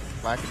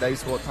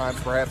 lackadaisical at times,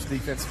 perhaps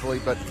defensively,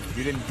 but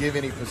you didn't give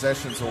any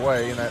possessions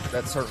away, and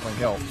that certainly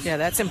helped. Yeah,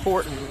 that's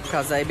important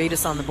because they beat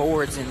us on the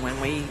boards, and when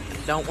we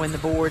don't win the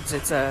boards,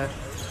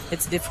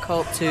 it's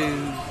difficult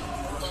to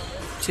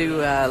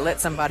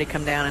let somebody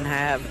come down and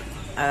have.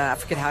 I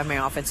forget how many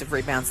offensive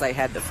rebounds they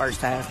had the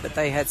first half, but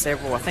they had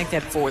several. I think they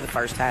had 4 the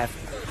first half.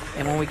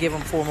 And when we give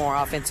them 4 more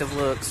offensive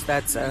looks,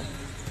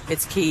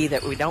 it's key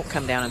that we don't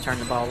come down and turn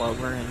the ball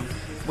over. And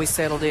we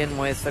settled in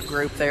with a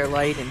group there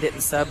late and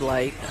didn't sub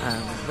late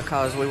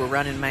because we were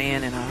running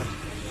man, and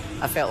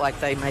I felt like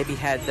they maybe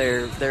had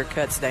their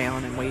cuts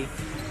down, and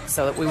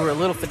so that we were a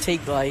little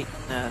fatigued late.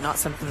 Not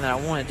something that I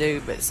want to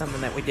do, but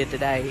something that we did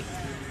today,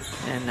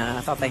 and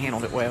I thought they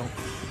handled it well.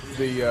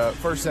 The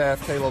first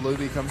half, Kayla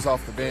Luby comes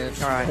off the bench,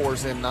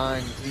 pours in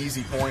 9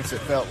 easy points, it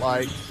felt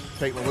like.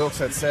 Caitlin Wilkes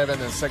had 7 in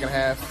the second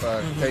half.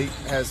 Kate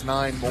has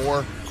 9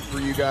 more for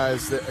you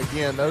guys.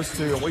 Again, those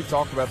two, and we've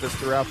talked about this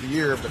throughout the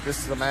year, but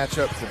this is a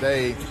matchup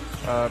today.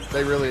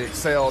 They really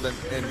excelled,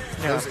 and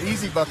those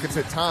easy buckets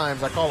at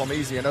times, I call them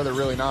easy. I know they're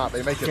really not.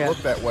 They make it look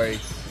that way.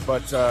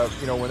 But,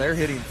 when they're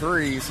hitting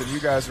threes, and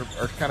you guys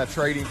are kind of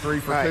trading 3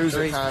 for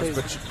 2s at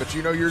times, but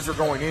yours are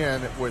going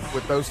in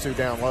with those two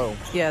down low.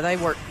 Yeah, they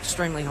work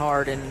extremely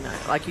hard, and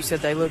like you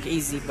said, they look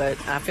easy, but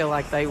I feel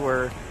like they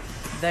were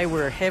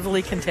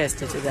heavily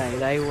contested today.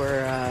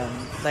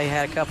 They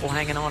had a couple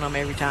hanging on them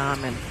every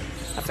time, and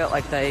I felt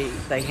like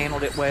they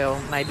handled it well.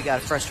 Maybe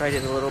got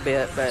frustrated a little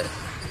bit, but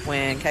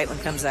when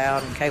Caitlin comes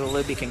out and Kayla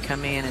Luby can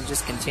come in and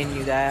just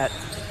continue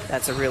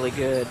that's a really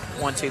good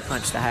 1-2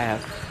 punch to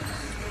have.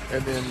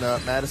 And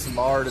then Madison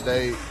Barr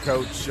today,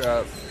 Coach,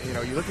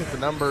 you look at the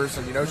numbers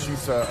and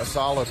she's a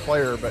solid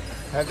player, but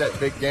had that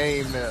big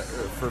game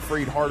for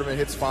Freed Hardeman,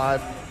 hits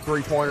 5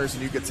 3-pointers,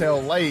 and you could tell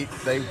late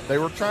they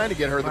were trying to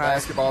get her the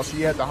basketball.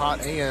 She had the hot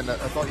hand. I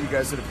thought you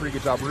guys did a pretty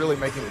good job really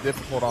making it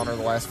difficult on her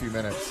the last few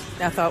minutes.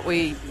 I thought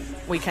we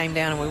came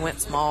down and we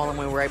went small, and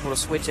we were able to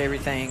switch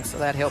everything, so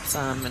that helped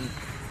some.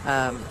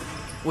 And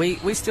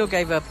we still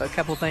gave up a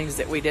couple things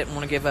that we didn't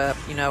want to give up.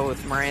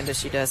 With Miranda,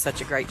 she does such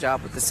a great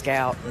job with the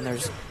scout, and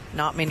there's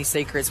not many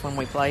secrets when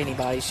we play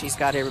anybody. She's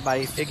got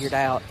everybody figured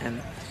out,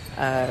 and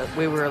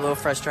we were a little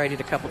frustrated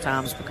a couple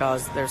times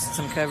because there's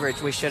some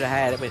coverage we should have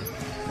had, but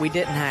we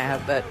didn't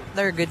have. But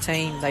they're a good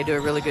team. They do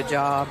a really good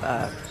job.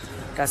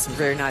 Got some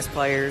very nice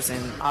players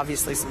and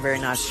obviously some very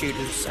nice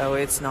shooters, so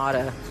it's not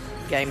a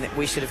game that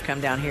we should have come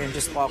down here and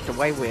just walked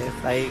away with.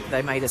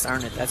 They made us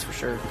earn it, that's for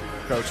sure.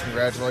 Coach,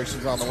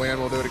 congratulations on the win.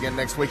 We'll do it again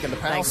next week in the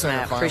Powell Center.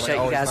 Thanks, Matt.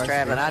 Appreciate you guys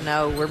traveling. I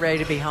know we're ready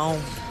to be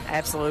home.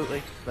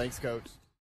 Absolutely. Thanks, Coach.